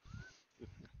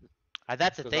And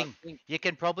that's the because I thing. think You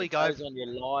can probably it go. goes on your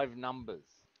live numbers,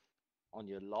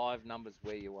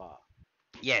 where you are.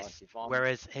 Yes. Like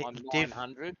Whereas if I'm Div.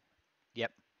 900,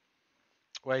 Yep.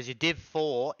 Whereas your Div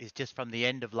 4 is just from the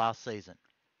end of last season.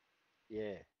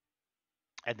 yeah,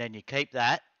 And then you keep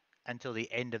that until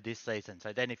the end of this season.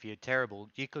 So then if you're terrible,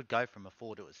 you could go from a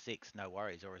 4 to a 6, no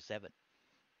worries, or a 7.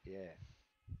 yeah.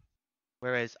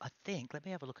 Whereas I think, let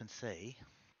me have a look and see.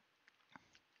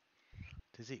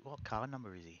 What car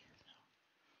number is he?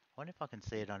 I wonder if I can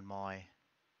see it on my.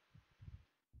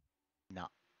 No.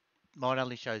 Mine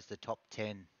only shows the top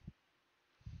 10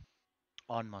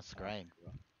 on my Oh, screen.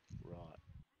 right.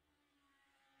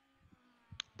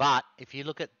 But if you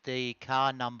look at the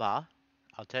car number,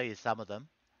 I'll tell you some of them,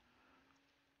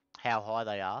 how high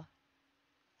they are.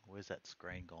 Where's that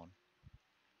screen gone?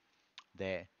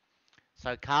 There.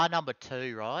 So car number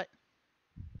 2, right?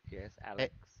 Yes,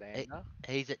 He- Alexander.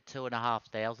 He's at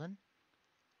 2,500.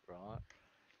 Right.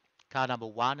 Car number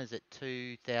 1 is at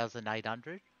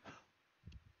 2,800.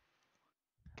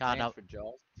 Car number, Manfred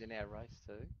Giles is in our race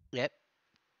too. yep.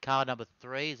 Car number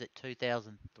 3 is at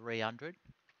 2,300.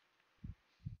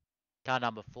 Car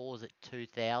number 4 is at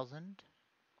 2,000.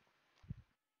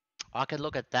 I can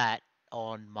look at that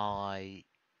on my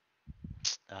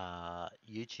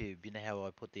YouTube. You know how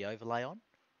I put the overlay on?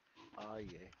 Oh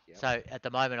yeah, yep, So at the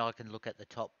moment, I can look at the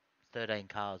top 13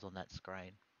 cars on that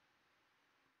screen.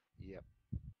 yep.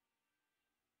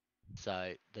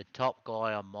 So the top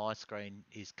guy on my screen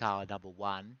is car number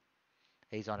 1.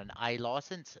 He's on an A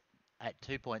license at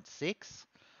 2.6,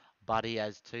 but he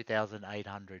has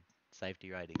 2,800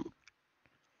 safety rating.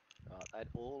 Right, they'd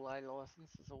all A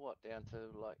licenses or what? Down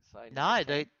to like say number No,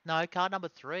 10? no, car number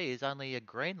 3 is only a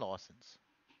green license.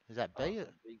 Is that Oh, B? so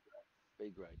B grade. B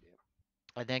grade, yep.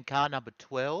 And then car number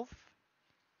 12,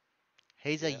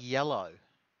 he's a Yep. yellow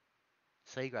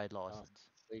C grade Oh, license.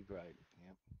 C grade,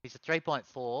 yep. He's a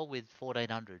 3.4 with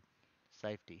 1,400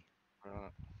 safety.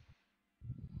 Right.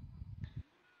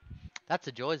 That's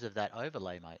the joys of that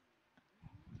overlay, mate.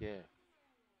 Yeah.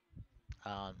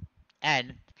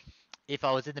 And if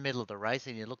I was in the middle of the race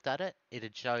and you looked at it,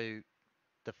 it'd show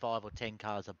the 5 or 10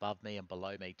 cars above me and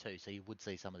below me too, so you would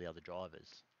see some of the other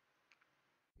drivers,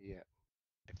 Yeah.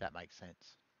 if that makes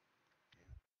sense.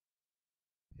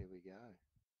 Here we go.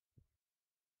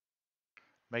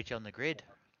 Meet you on the grid.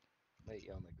 Meet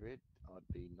you on the grid. I'd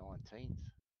be 19th.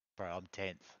 Bro, I'm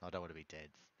 10th. I don't want to be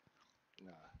 10th.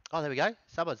 No. Oh, there we go.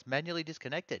 Someone's manually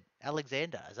disconnected.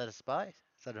 Alexander. Is that a space?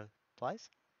 Is that a place?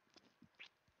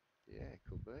 Yeah,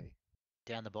 could be.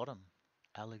 Down the bottom.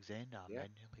 Alexander Yep.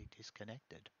 manually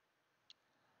disconnected.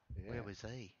 Yeah. Where was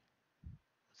he?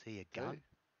 Was he a 2. gun?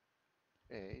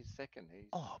 Yeah, he's second. He's.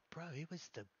 Oh, bro, he was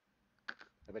the.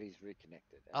 But he's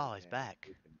reconnected. Oh, he's Alexander's back.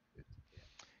 reconnected.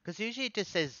 Yeah. Because usually it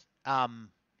just says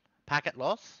packet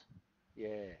loss,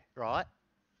 Yeah. right?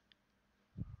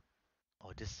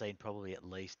 I've just seen probably at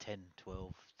least 10,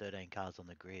 12, 13 cars on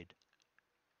the grid.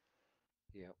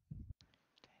 Yep.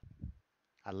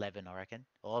 11, I reckon.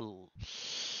 Oh,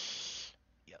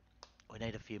 yep. We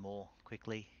need a few more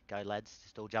quickly. Go, lads.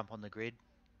 Just all jump on the grid.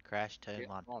 Crash, turn Get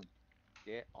 1. on.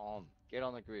 Get on. Get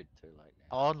on the grid. Too late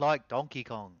now. On like Donkey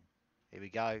Kong. Here we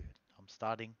go. I'm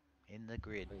starting in the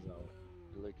grid. There's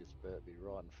Lucas Burtby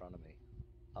right in front of me.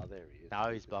 Oh, there he is.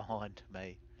 No, he's Lucas behind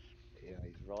me. Yeah,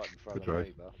 he's right in front Good of race.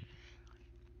 me, but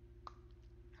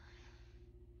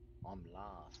I'm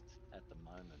last at the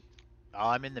moment.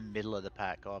 I'm in the middle of the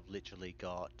pack. I've literally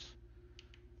got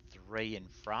 3 in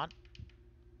front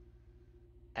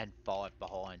and 5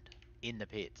 behind in the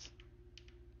pits.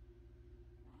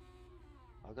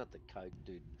 I've got the Coke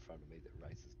dude in front of me that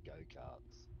races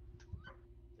go-karts.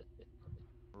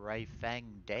 Ray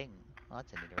Fang Deng. Oh,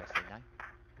 that's an interesting name.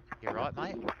 You right,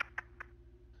 mate?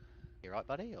 You right,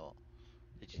 buddy? Or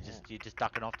did Yeah. you just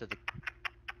ducking off to the?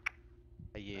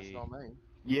 Are That's you? not me.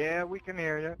 Yeah, we can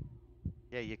hear you.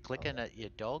 Yeah, you're clicking at your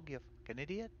dog. You fucking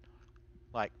idiot.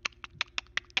 Like,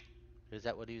 is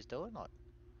that what he was doing? Like,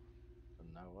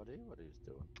 No idea what he was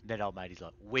doing. then old matey's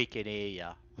like, we can hear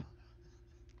ya.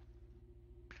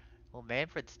 Well,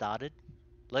 Manfred started.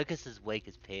 Lucas is weak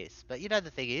as piss. But you know the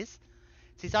thing is,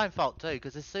 it's his own fault too,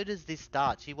 because as soon as this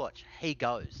starts, you watch, he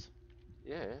goes.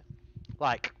 Yeah.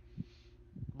 Like,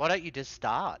 why don't you just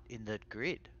start in the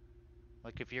grid?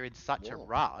 Like, if you're in such a Yeah.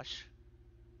 rush.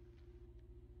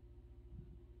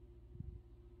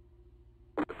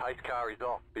 The pace car is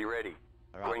off. Be ready.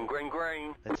 All right, Green, green,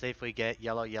 green. let's see if we get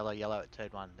yellow, yellow, yellow at turn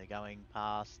 1. They're going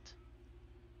past.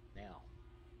 Now.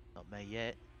 Not me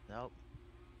yet. Nope.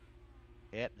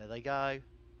 Yep, there they go.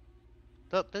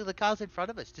 Look, the cars in front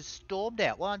of us just stormed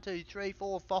out. 1, 2, 3,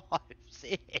 4, 5,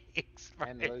 6. Bro,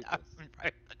 And Lucas. bro,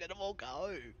 look at them all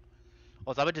go.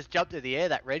 Or someone just jumped in the air,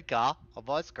 that red car on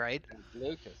my screen. That was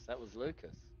Lucas. That was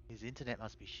Lucas. His internet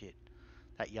must be shit.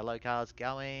 That yellow car's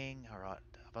going. All right,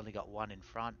 I've only got one in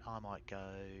front. I might go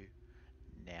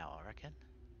now, I reckon.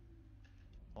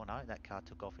 Oh no, that car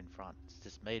took off in front. It's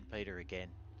just me and Peter again.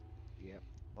 Yep.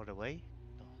 What are we?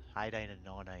 18 and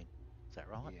 19. Is that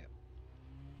right? Yep.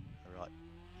 All right.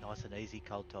 Nice and easy,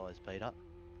 cold tyres, Peter.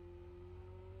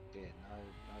 Yeah,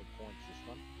 no points this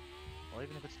one. Well,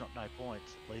 even if it's not no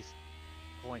points, at least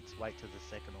points wait to the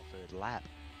second or third lap.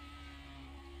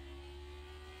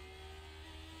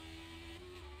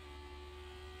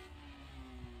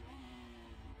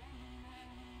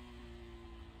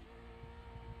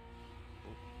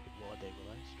 Oh, bit wide there,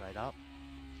 Willow. Straight up.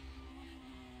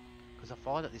 Because I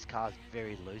find that this car's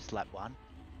very loose, lap 1.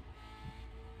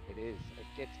 It is. It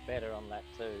gets better on lap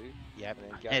 2. Yep.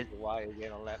 And then goes away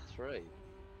again on lap 3.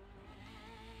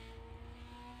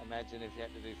 Imagine if you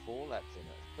had to do 4 laps in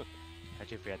it.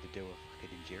 Imagine if we had to do a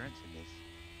fucking endurance in this.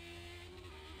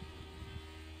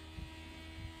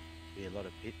 Be a lot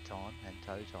of pit time and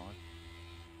tow time.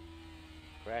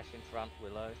 Crash in front,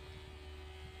 Willow.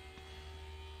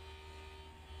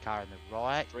 Car in the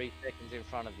right. 3 seconds in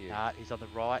front of you. He's on the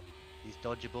right. He's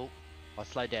dodgeable. I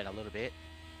slowed down a little bit,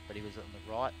 but he was on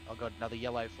the right. I got another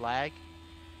yellow flag,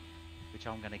 which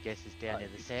I'm going to guess is down near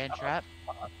the sand trap.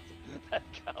 That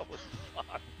car was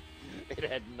fun. It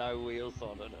had no wheels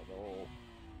on it at all.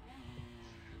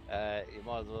 You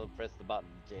might as well press the button,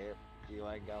 Jeff. You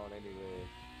ain't going anywhere.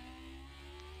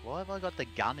 Why have I got the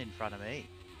gun in front of me?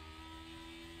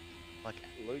 Like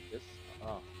Lucas.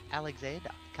 Oh, Alexander.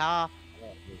 Car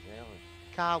that was Alex.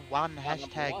 car 1 Car number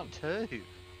hashtag 1. 2.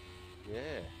 Yeah.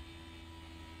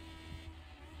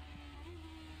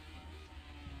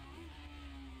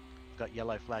 Got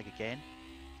yellow flag again.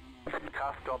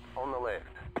 Car stop on the left.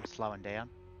 I'm slowing down.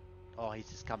 Oh, he's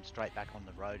just come straight back on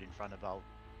the road in front of old...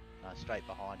 No, straight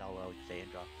behind old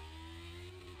Alexandra.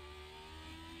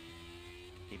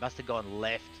 He must have gone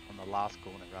left on the last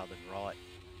corner rather than right.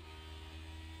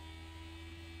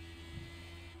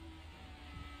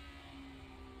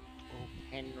 Oh,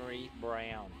 Henry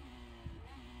Brown.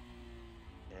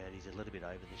 Yeah, he's a little bit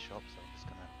over the shop, so I'm just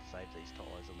going to save these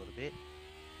tyres a little bit.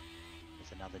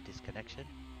 There's another disconnection.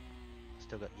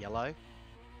 Still got yellow.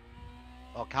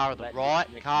 Oh, car on the That right.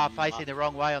 disconnection Car must- facing the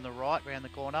wrong way on the right, round the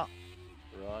corner.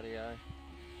 Rightio.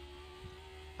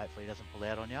 Hopefully he doesn't pull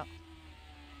out on you.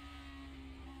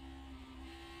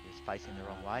 He's facing the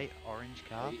wrong way. Orange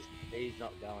car. He's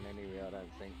not going anywhere, I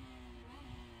don't think.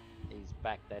 He's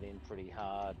backed that in pretty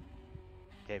hard.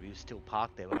 Yeah, but he was still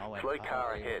parked there when I went. Slow past.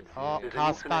 car ahead. Oh, There's an car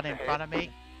incident spun in ahead. front of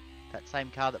me. That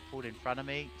same car that pulled in front of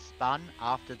me spun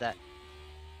after that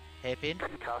hairpin.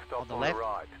 Car stop On the on left. the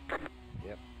right.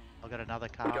 I got another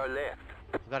Go car. left.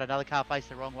 I've got another car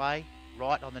facing the wrong way.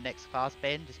 Right on the next fast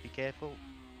bend. Just be careful.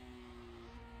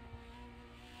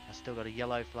 I still got a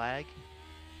yellow flag.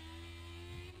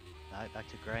 No, back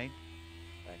to green.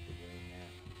 Back to green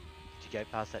now. Did you go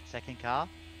past that second car?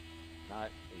 No,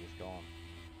 he's gone.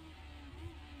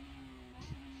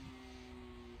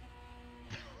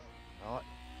 Right.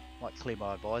 Might clear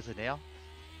my visor now.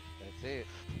 That's it.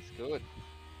 It's good.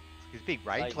 There's a big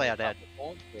rain Saved cloud a out. couple of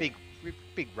points there.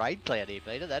 Big rain cloud here,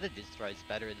 Peter. That'd just throw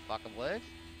spatter in the fucking works.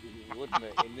 Wouldn't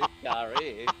it? In this car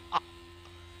here.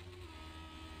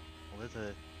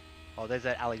 Well, there's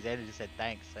that Alexander just said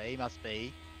thanks. So he must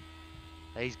be.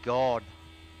 He's gone.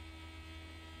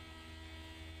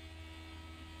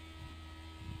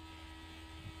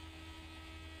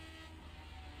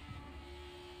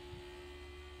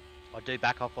 I do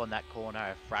back off on that corner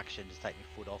a fraction, just take my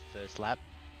foot off first lap.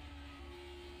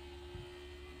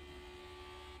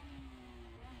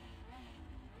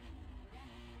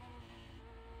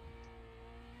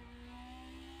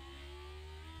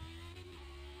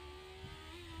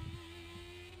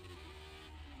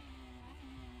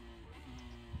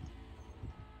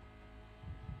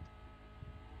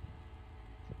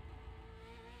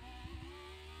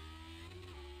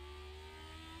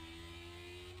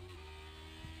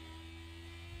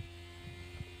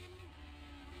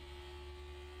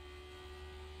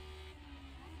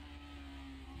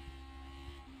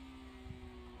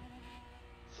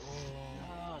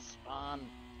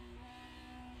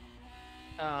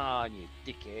 phone, you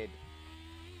dickhead.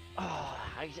 Oh,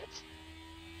 I hate it.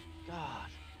 God.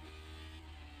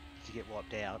 Did you get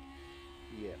wiped out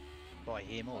Yeah. by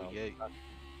him or Well, you?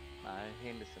 No,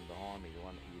 Henderson behind me, the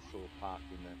one that you saw parked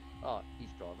in the... Oh, he's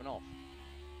driving off.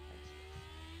 Thanks.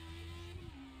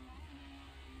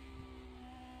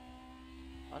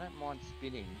 I don't mind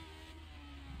spinning.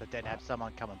 But then have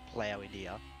someone come and plough into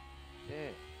you. Yeah.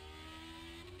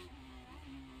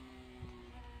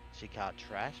 Is your car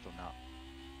trashed or not?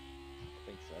 I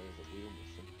think so. There's a wheel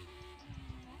missing.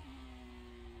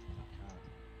 I can't.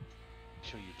 Make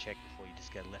sure you check before you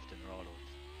just go left and right. Or...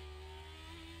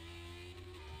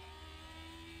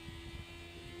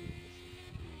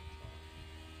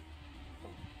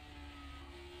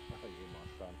 Oh, you're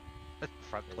my son.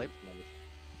 Front There clip. is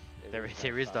no- There is is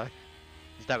no though. front.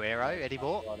 There's no arrow No front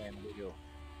anymore. right-hand wheel.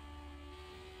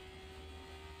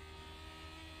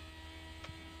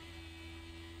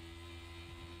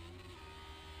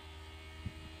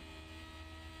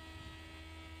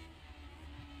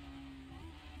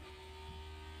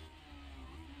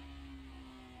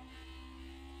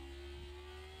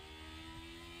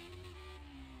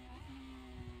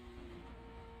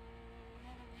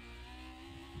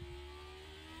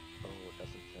 Oh, it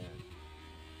doesn't turn.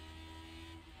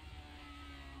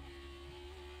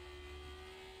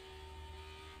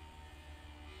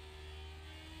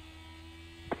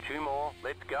 Two more,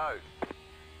 let's go.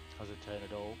 Does it turn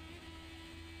at all?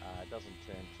 It doesn't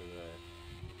turn to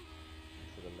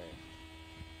the left.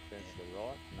 Turns to the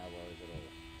right, no worries at all.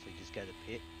 So you just go to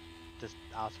pit, just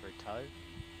ask for a tow,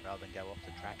 rather than go off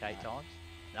the track 8 times?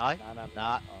 No? No,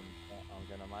 Nah. I'm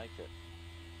going to make it.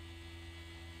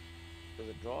 Because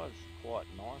it drives quite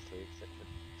nicely, except for...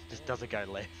 Just doesn't go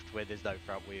left where there's no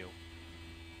front wheel.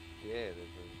 Yeah,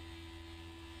 there's a...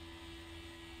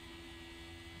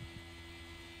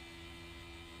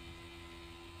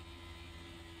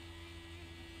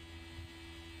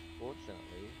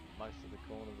 Fortunately, most of the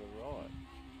corners are right.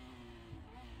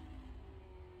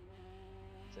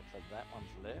 Except for that one's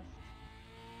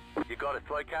left. You got a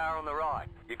slow car on the right.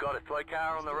 You got a slow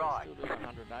car on the right. Still doing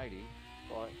 180.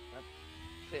 Right, that's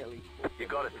fairly... You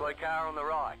got a slow car on the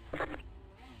right.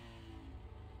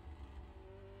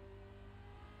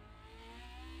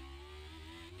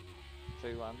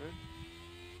 200.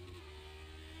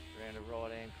 Around a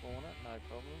right-hand corner, no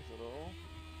problems at all.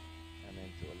 And then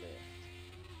to a left.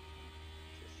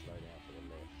 Just slow down to the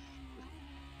left.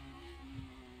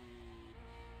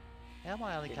 How am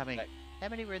I only In coming... fact- How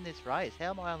many were in this race?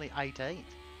 How am I only 18th?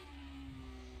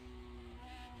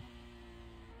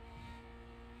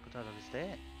 I don't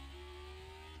understand.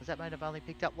 Does that mean I've only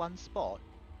picked up one spot?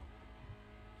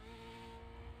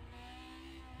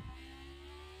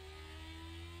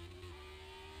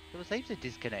 There was heaps of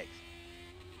disconnects.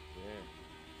 Yeah.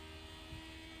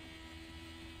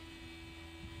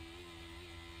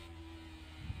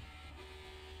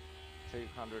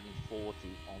 $240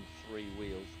 on 3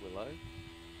 wheels, Willow.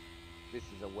 This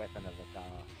is a weapon of a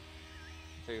car.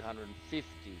 250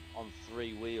 on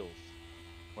 3 wheels.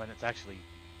 When it's actually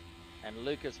And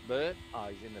Lucas Burt, oh,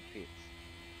 he's in the pits.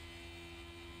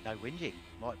 no whinging.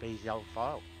 Might be his old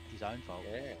fault. His own fault.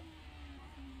 Yeah.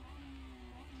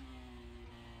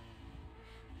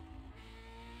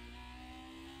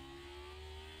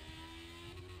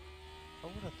 I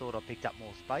would have thought I picked up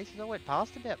more spaces. I went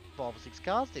past about 5 or 6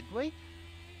 cars, didn't we?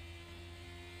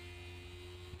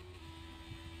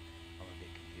 I'm a bit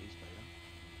confused, Peter.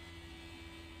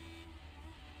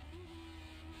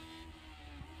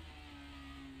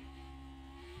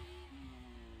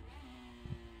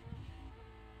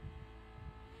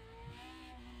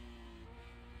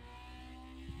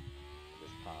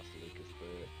 Just past Lucas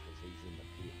Burt because he's in the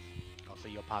pits. Oh, so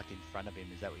you're parked in front of him,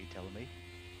 is that what you're telling me?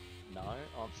 No,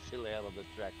 I'm still out of the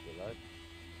track, Willow.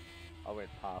 I went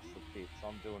past the pits.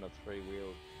 I'm doing a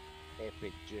 3-wheel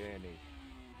epic journey.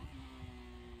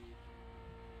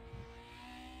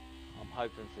 I'm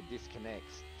hoping for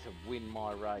disconnects to win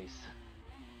my race.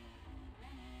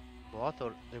 Well, I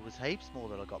thought there was heaps more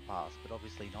that I got past, but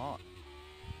obviously not.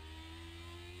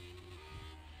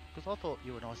 Because I thought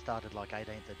you and I started like 18th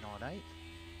and 19th.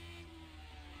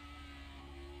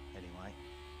 Anyway.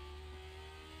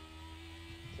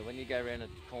 So when you go around a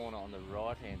corner on the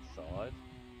right hand side,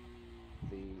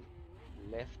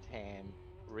 the left hand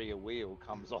rear wheel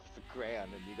comes off the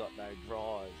ground and you got no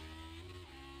drive.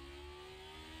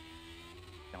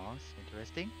 Nice,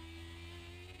 interesting.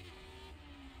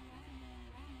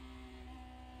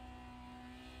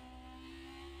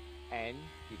 And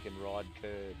you can ride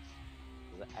curbs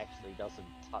because it actually doesn't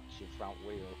touch your front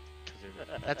wheel.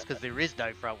 That's because there is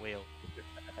no front wheel.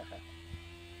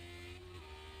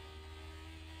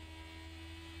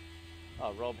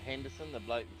 Oh, Rob Henderson, the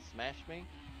bloke that smashed me,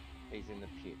 he's in the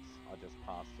pits. I just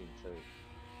passed him too.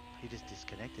 He just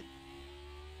disconnected.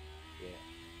 Yeah.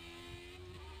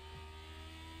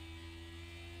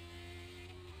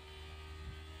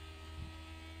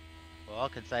 Well, I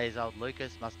can say his old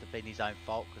Lucas must have been his own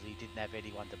fault because he didn't have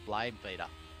anyone to blame, Peter.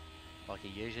 Like he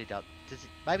usually does.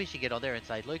 Maybe you should get on there and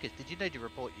say, Lucas, did you need to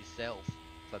report yourself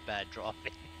for bad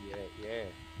driving? Yeah.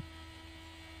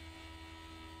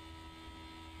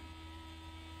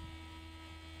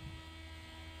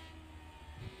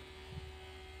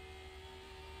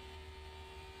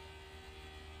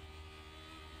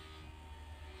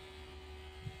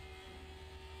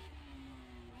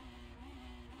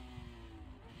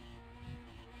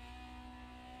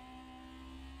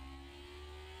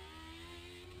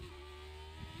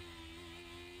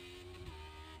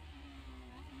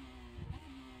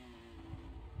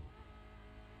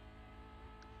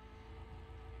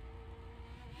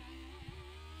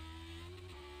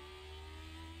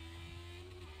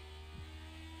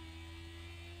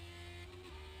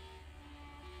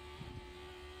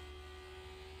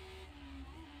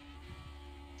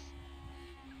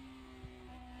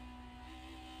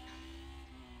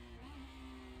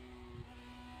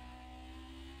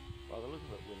 By the look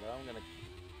of it, Willow, I'm going to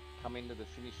come into the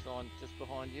finish line just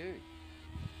behind you.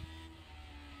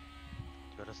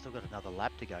 But I've still got another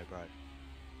lap to go, bro.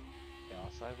 Yeah,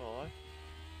 so have I.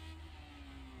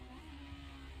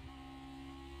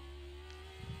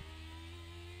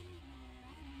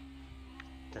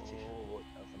 That's it. Oh, it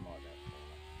doesn't like that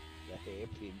corner. The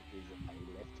hairpin is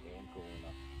a left-hand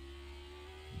corner.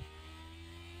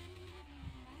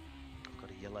 I've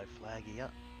got a yellow flag here,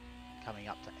 coming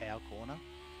up to our corner.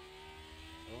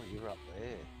 Oh, you're up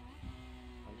there.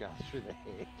 I'm going through the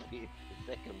hairpin, the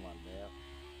second one now.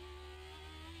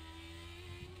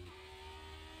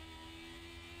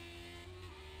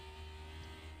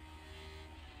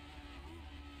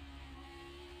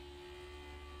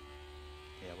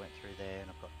 Yeah, I went through there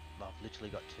and I've literally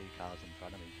got 2 cars in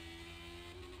front of me.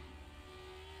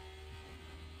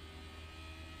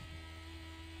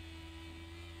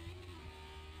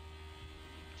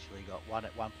 Actually got one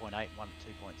at 1.8 and one at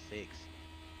 2.6.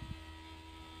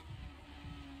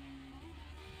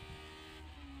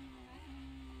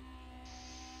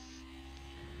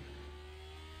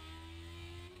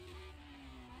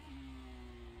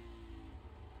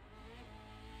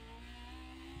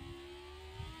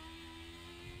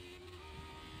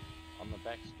 On the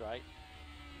back straight,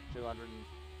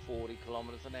 240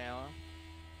 kilometres an hour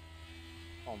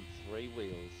on 3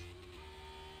 wheels.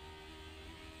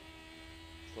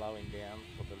 Slowing down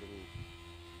for the little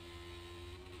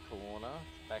corner,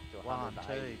 back to 1,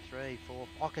 180. 2, 3, 4.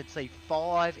 I can see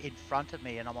 5 in front of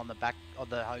me and I'm on the back of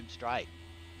the home straight.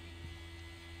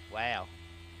 Wow.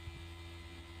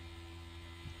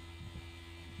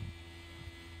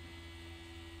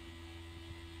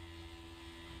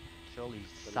 Surely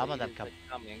some of them come.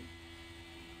 Coming.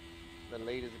 The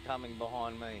leaders are coming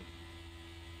behind me.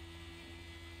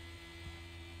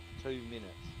 2 minutes.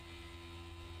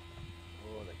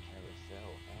 Oh, the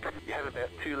carousel. You have about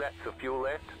 2 laps of fuel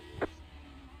left.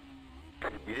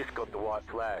 You just got the white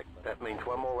flag. That means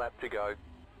 1 more lap to go.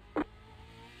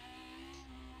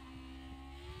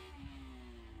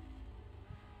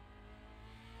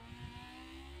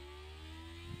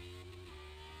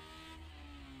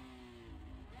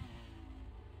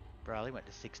 Bradley went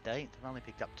to 16th. I've only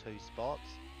picked up 2 spots.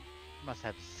 You must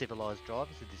have civilised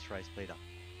drivers at this race, Peter.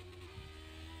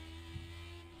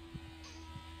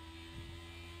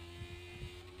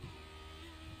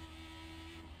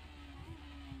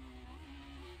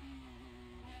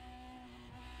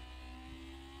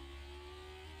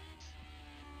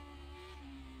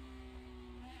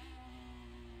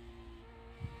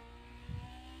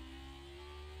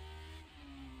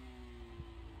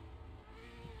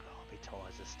 Oh, my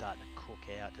tyres are starting to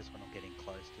cook out just when I'm getting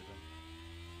close to them.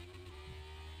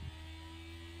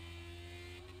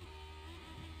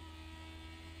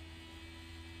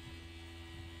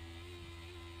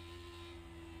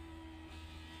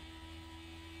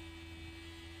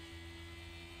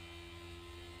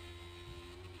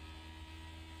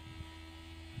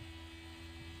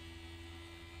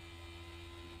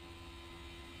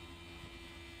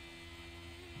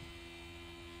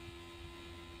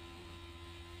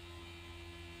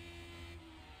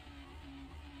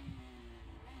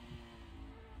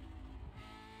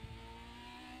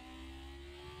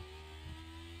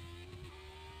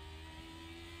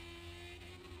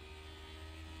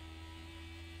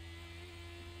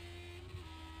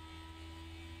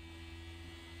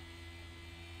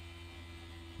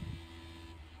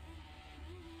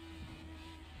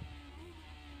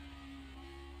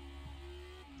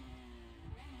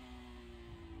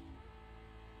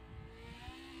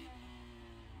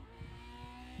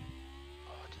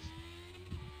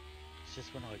 It's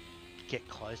just when I get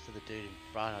close to the dude in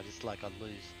front, I just like I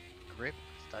lose grip.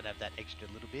 Just don't have that extra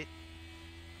little bit.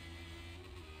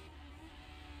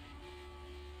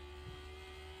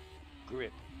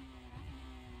 Grip.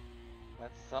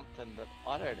 That's something that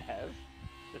I don't have.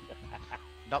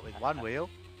 Not with one wheel.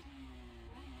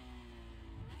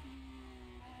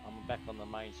 I'm back on the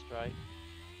main straight.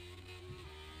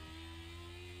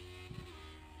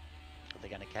 Are they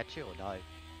going to catch you or no?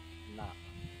 Nah.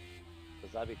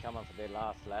 Because they'll be coming for their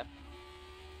last lap.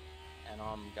 And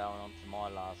I'm going on to my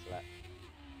last lap.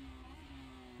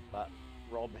 But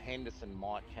Rob Henderson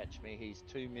might catch me. He's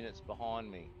 2 minutes behind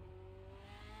me.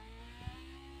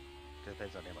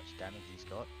 Depends on how much damage he's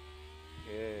got.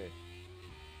 Yeah.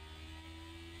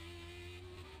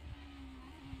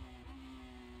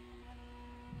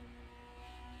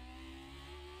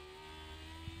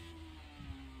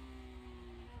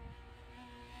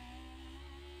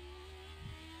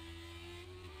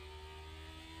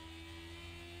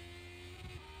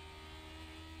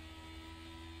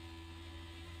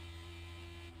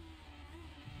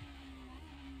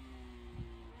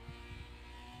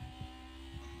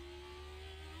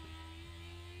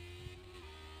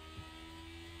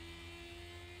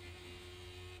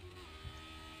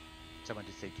 Someone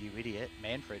just said, you idiot.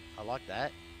 Manfred, I like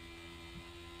that.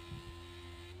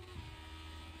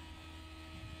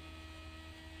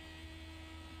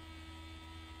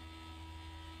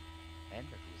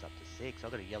 Manfred was up to 6.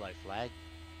 I've got a yellow flag.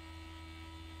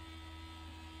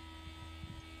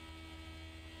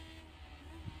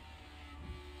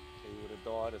 He would have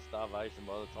died of starvation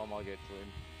by the time I get to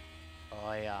him.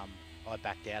 I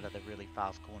backed out of the really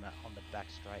fast corner on the back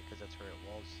straight because that's where it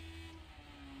was.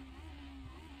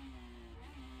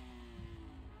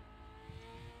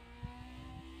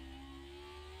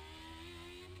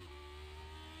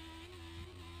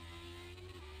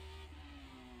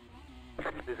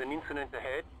 There's an incident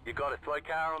ahead. You got a slow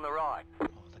car on the right. Oh,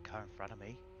 the car in front of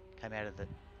me came out of the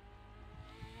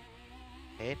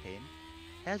hairpin.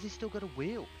 How's he still got a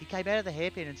wheel? He came out of the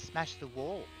hairpin and smashed the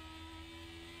wall.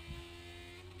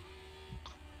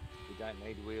 You don't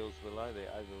need wheels, Willow. They're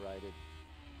overrated.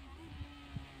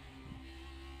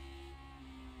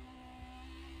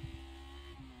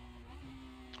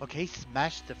 Look, he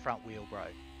smashed the front wheel, bro.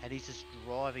 And he's just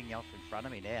driving off in front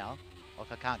of me now.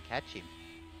 Like, I can't catch him.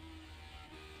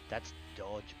 That's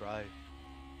dodge, bro.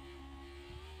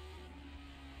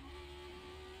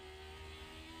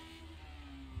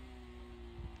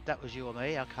 If that was you or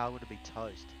me, our car would have been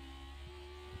toast.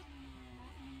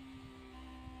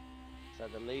 So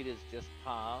the leaders just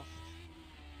passed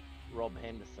Rob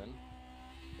Henderson.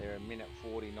 They're a minute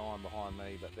 49 behind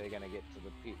me, but they're going to get to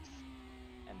the pits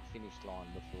and finish line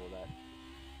before that.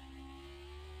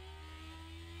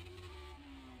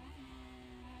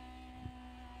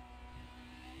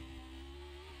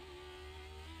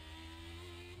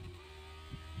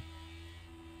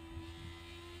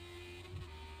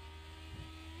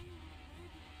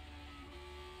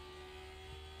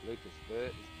 Lucas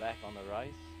Burt is back on the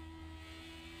race.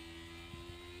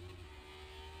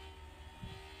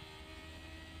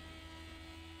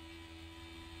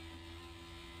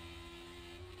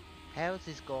 How is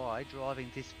this guy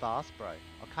driving this fast, bro?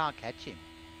 I can't catch him.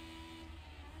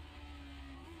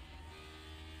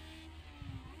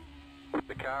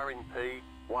 The car in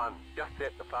P1 just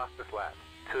set the fastest lap.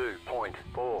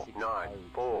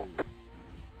 2.494.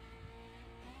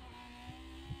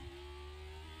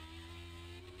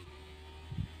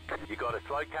 You got a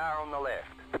slow car on the left.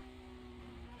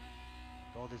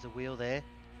 Oh, there's a wheel there.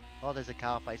 Oh, there's a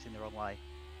car facing the wrong way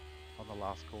on the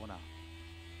last corner.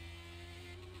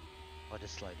 I'll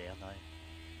just slow down though.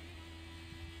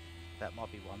 That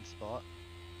might be one spot.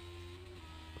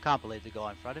 I can't believe the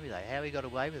guy in front of me though. How he got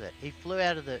away with it? He flew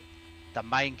out of the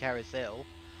main carousel,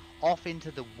 off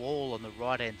into the wall on the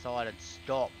right hand side and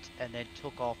stopped, and then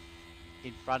took off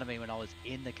in front of me when I was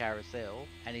in the carousel,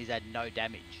 and he's had no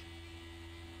damage.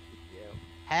 Yeah.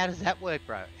 How does that work,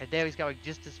 bro? And now he's going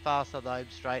just as fast on the home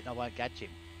straight and I won't catch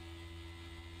him.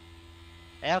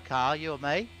 Our car, you or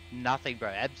me, nothing, bro.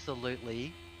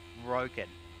 Absolutely broken.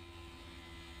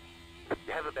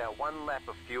 You have about 1 lap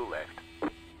of fuel left.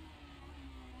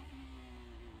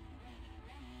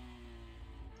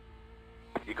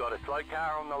 You got a slow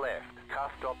car on the left. Car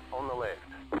stop on the left.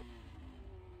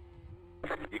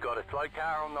 You got a slow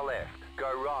car on the left.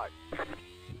 Go right.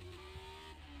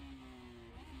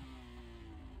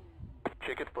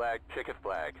 Checkered flag, checkered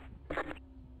flag.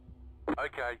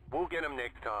 Okay, we'll get him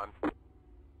next time.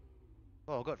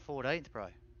 Oh, I got 14th, bro.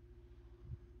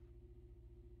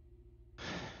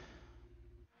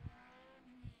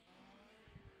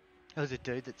 There was a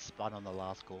dude that spun on the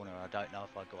last corner. I don't know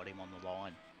if I got him on the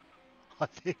line. I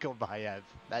think I may have.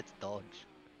 That's dodge.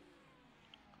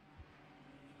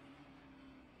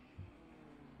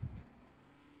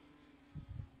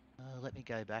 Let me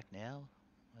go back now.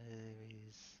 Where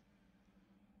is...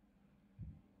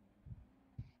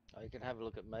 Oh, you can have a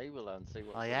look at me, Willow, and see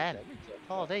what I sort of am. damage I've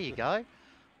Oh, got. there you go.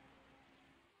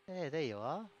 Yeah, there you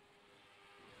are.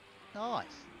 Nice.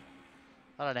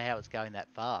 I don't know how it's going that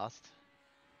fast.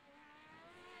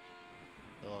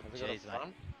 Oh, Has it got a jeez, mate.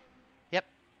 front? Yep.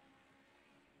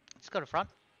 It's got a front.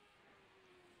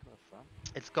 Got a front.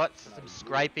 It's got No, some you.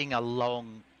 scraping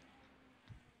along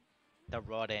the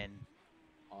right end.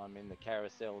 I'm in the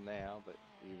carousel now, but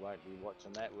you won't be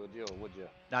watching that, would you? Or would you?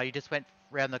 No, you just went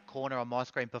round the corner on my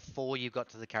screen before you got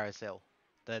to the carousel.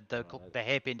 Right. The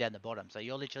hairpin down the bottom. So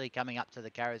you're literally coming up to the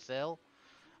carousel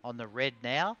on the red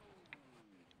now,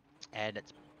 and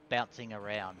it's bouncing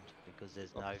around because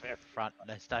there's no fair.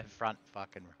 front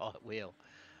fucking right wheel.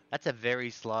 That's a very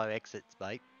slow exit,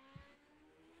 mate.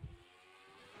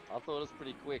 I thought it was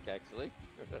pretty quick, actually.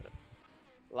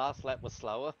 Last lap was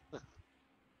slower.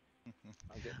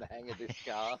 I'm getting the hang of this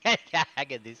car.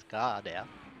 Hang of this car now.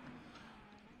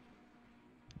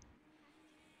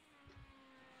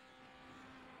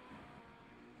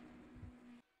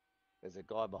 There's a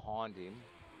guy behind him,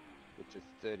 which is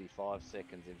 35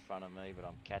 seconds in front of me, but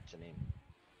I'm catching him.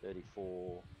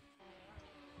 34.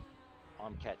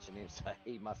 I'm catching him, so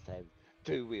he must have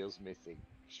 2 wheels missing,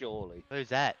 surely. Who's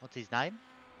that? What's his name?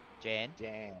 Jan.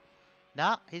 Damn.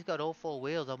 Nah, he's got all 4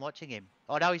 wheels. I'm watching him.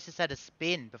 Oh no, he's just had a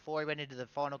spin before he went into the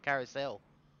final carousel.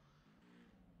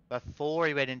 Before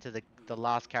he went into the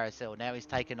last carousel. Now he's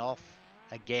taken off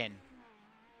again.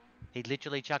 He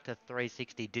literally chucked a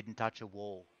 360, didn't touch a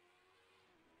wall.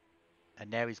 And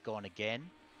now he's gone again.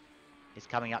 He's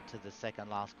coming up to the second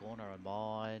last corner on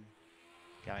mine.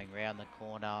 Going round the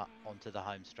corner onto the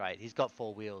home straight. He's got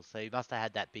 4 wheels, so he must have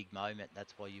had that big moment.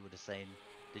 That's why you would have seen.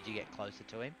 Did you get closer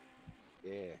to him?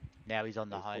 Yeah. Now he's on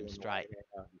the He's home pulling straight. away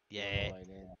now. He's pulling Yeah, away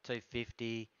now.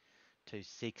 250,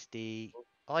 260.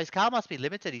 Oh, his car must be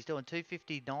limited. He's doing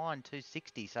 259,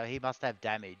 260, so he must have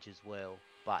damage as well.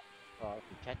 But Oh, I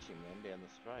can catch him then down the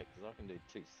straight, because I can do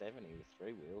 270 with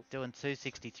 3 wheels. doing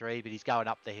 263, but he's going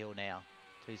up the hill now.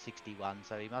 261,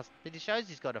 so he must... But it shows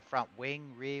he's got a front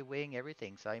wing, rear wing,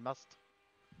 everything, so he must...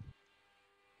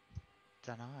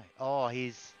 Don't know. Oh,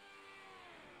 he's...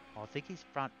 I think his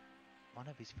front... One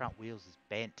of his front wheels is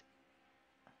bent.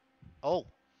 Oh!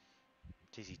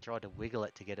 Geez, he tried to wiggle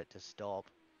it to get it to stop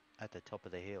at the top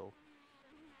of the hill.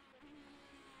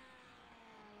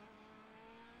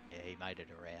 Yeah, he made it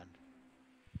around.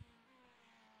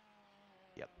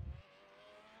 Yep.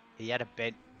 He had a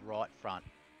bent right front.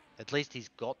 At least he's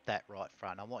got that right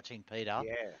front. I'm watching Peter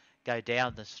Yeah. go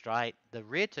down the straight. The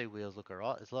rear 2 wheels look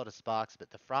alright. There's a lot of sparks,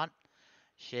 but the front,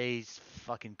 she's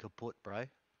fucking kaput, bro.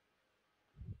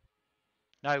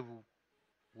 No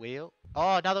wheel.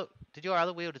 Oh, another... Did your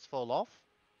other wheel just fall off?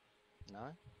 No?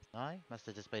 No? Must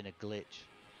have just been a glitch.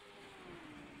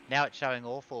 Now it's showing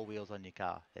all 4 wheels on your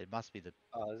car. It must be the...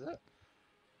 Oh, is it?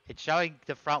 It's showing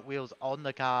the front wheels on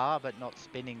the car, but not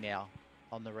spinning now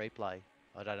on the replay.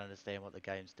 I don't understand what the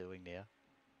game's doing now.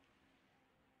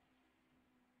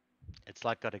 It's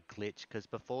like got a glitch, because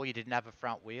before you didn't have a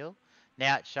front wheel.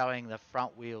 Now it's showing the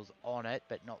front wheels on it,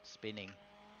 but not spinning.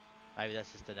 Maybe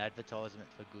that's just an advertisement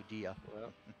for Goodyear.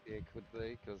 Well, yeah, it could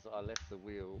be, because I left the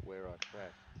wheel where I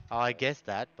crashed. I guess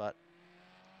that, but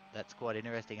that's quite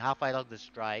interesting. Halfway along the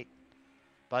straight,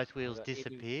 both wheels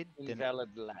disappeared. Then Invalid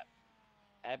lap.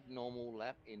 Abnormal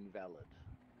lap invalid.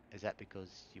 is that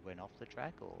because you went off the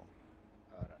track, or?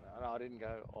 I don't know. No, I didn't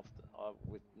go off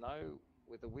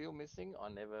with the wheel missing. I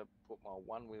never put my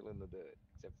one wheel in the dirt,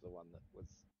 except for the one that was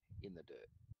in the dirt,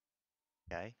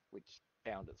 Okay. which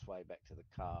found its way back to the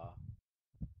car.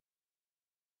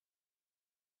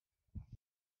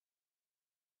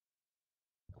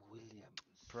 Williams.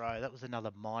 Bro, that was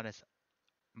another minus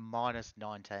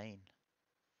 19.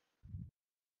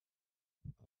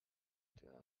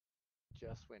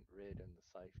 Just went red in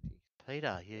the safety.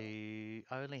 Peter, you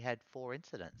only had 4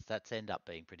 incidents. That's end up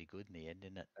being pretty good in the end,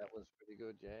 didn't it? That was pretty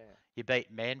good, yeah. You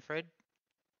beat Manfred,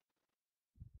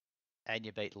 and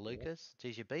you beat Yeah. Lucas.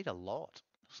 Geez, you beat a lot.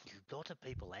 There's a lot of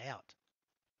people out.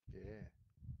 Yeah.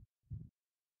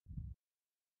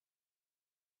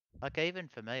 Like, even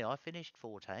for me, I finished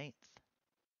 14th.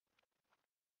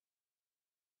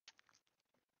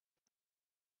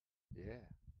 Yeah.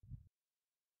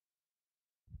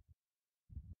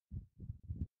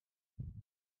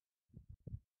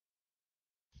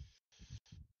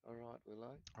 All right,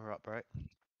 Willow. All right, bro.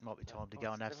 Might be time to go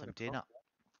Oh, and have 7 some o'clock. dinner.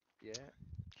 Yeah.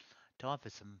 time for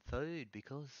some food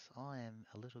because I am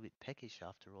a little bit peckish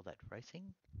after all that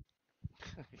racing.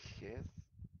 Yes.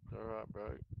 All right,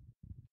 bro.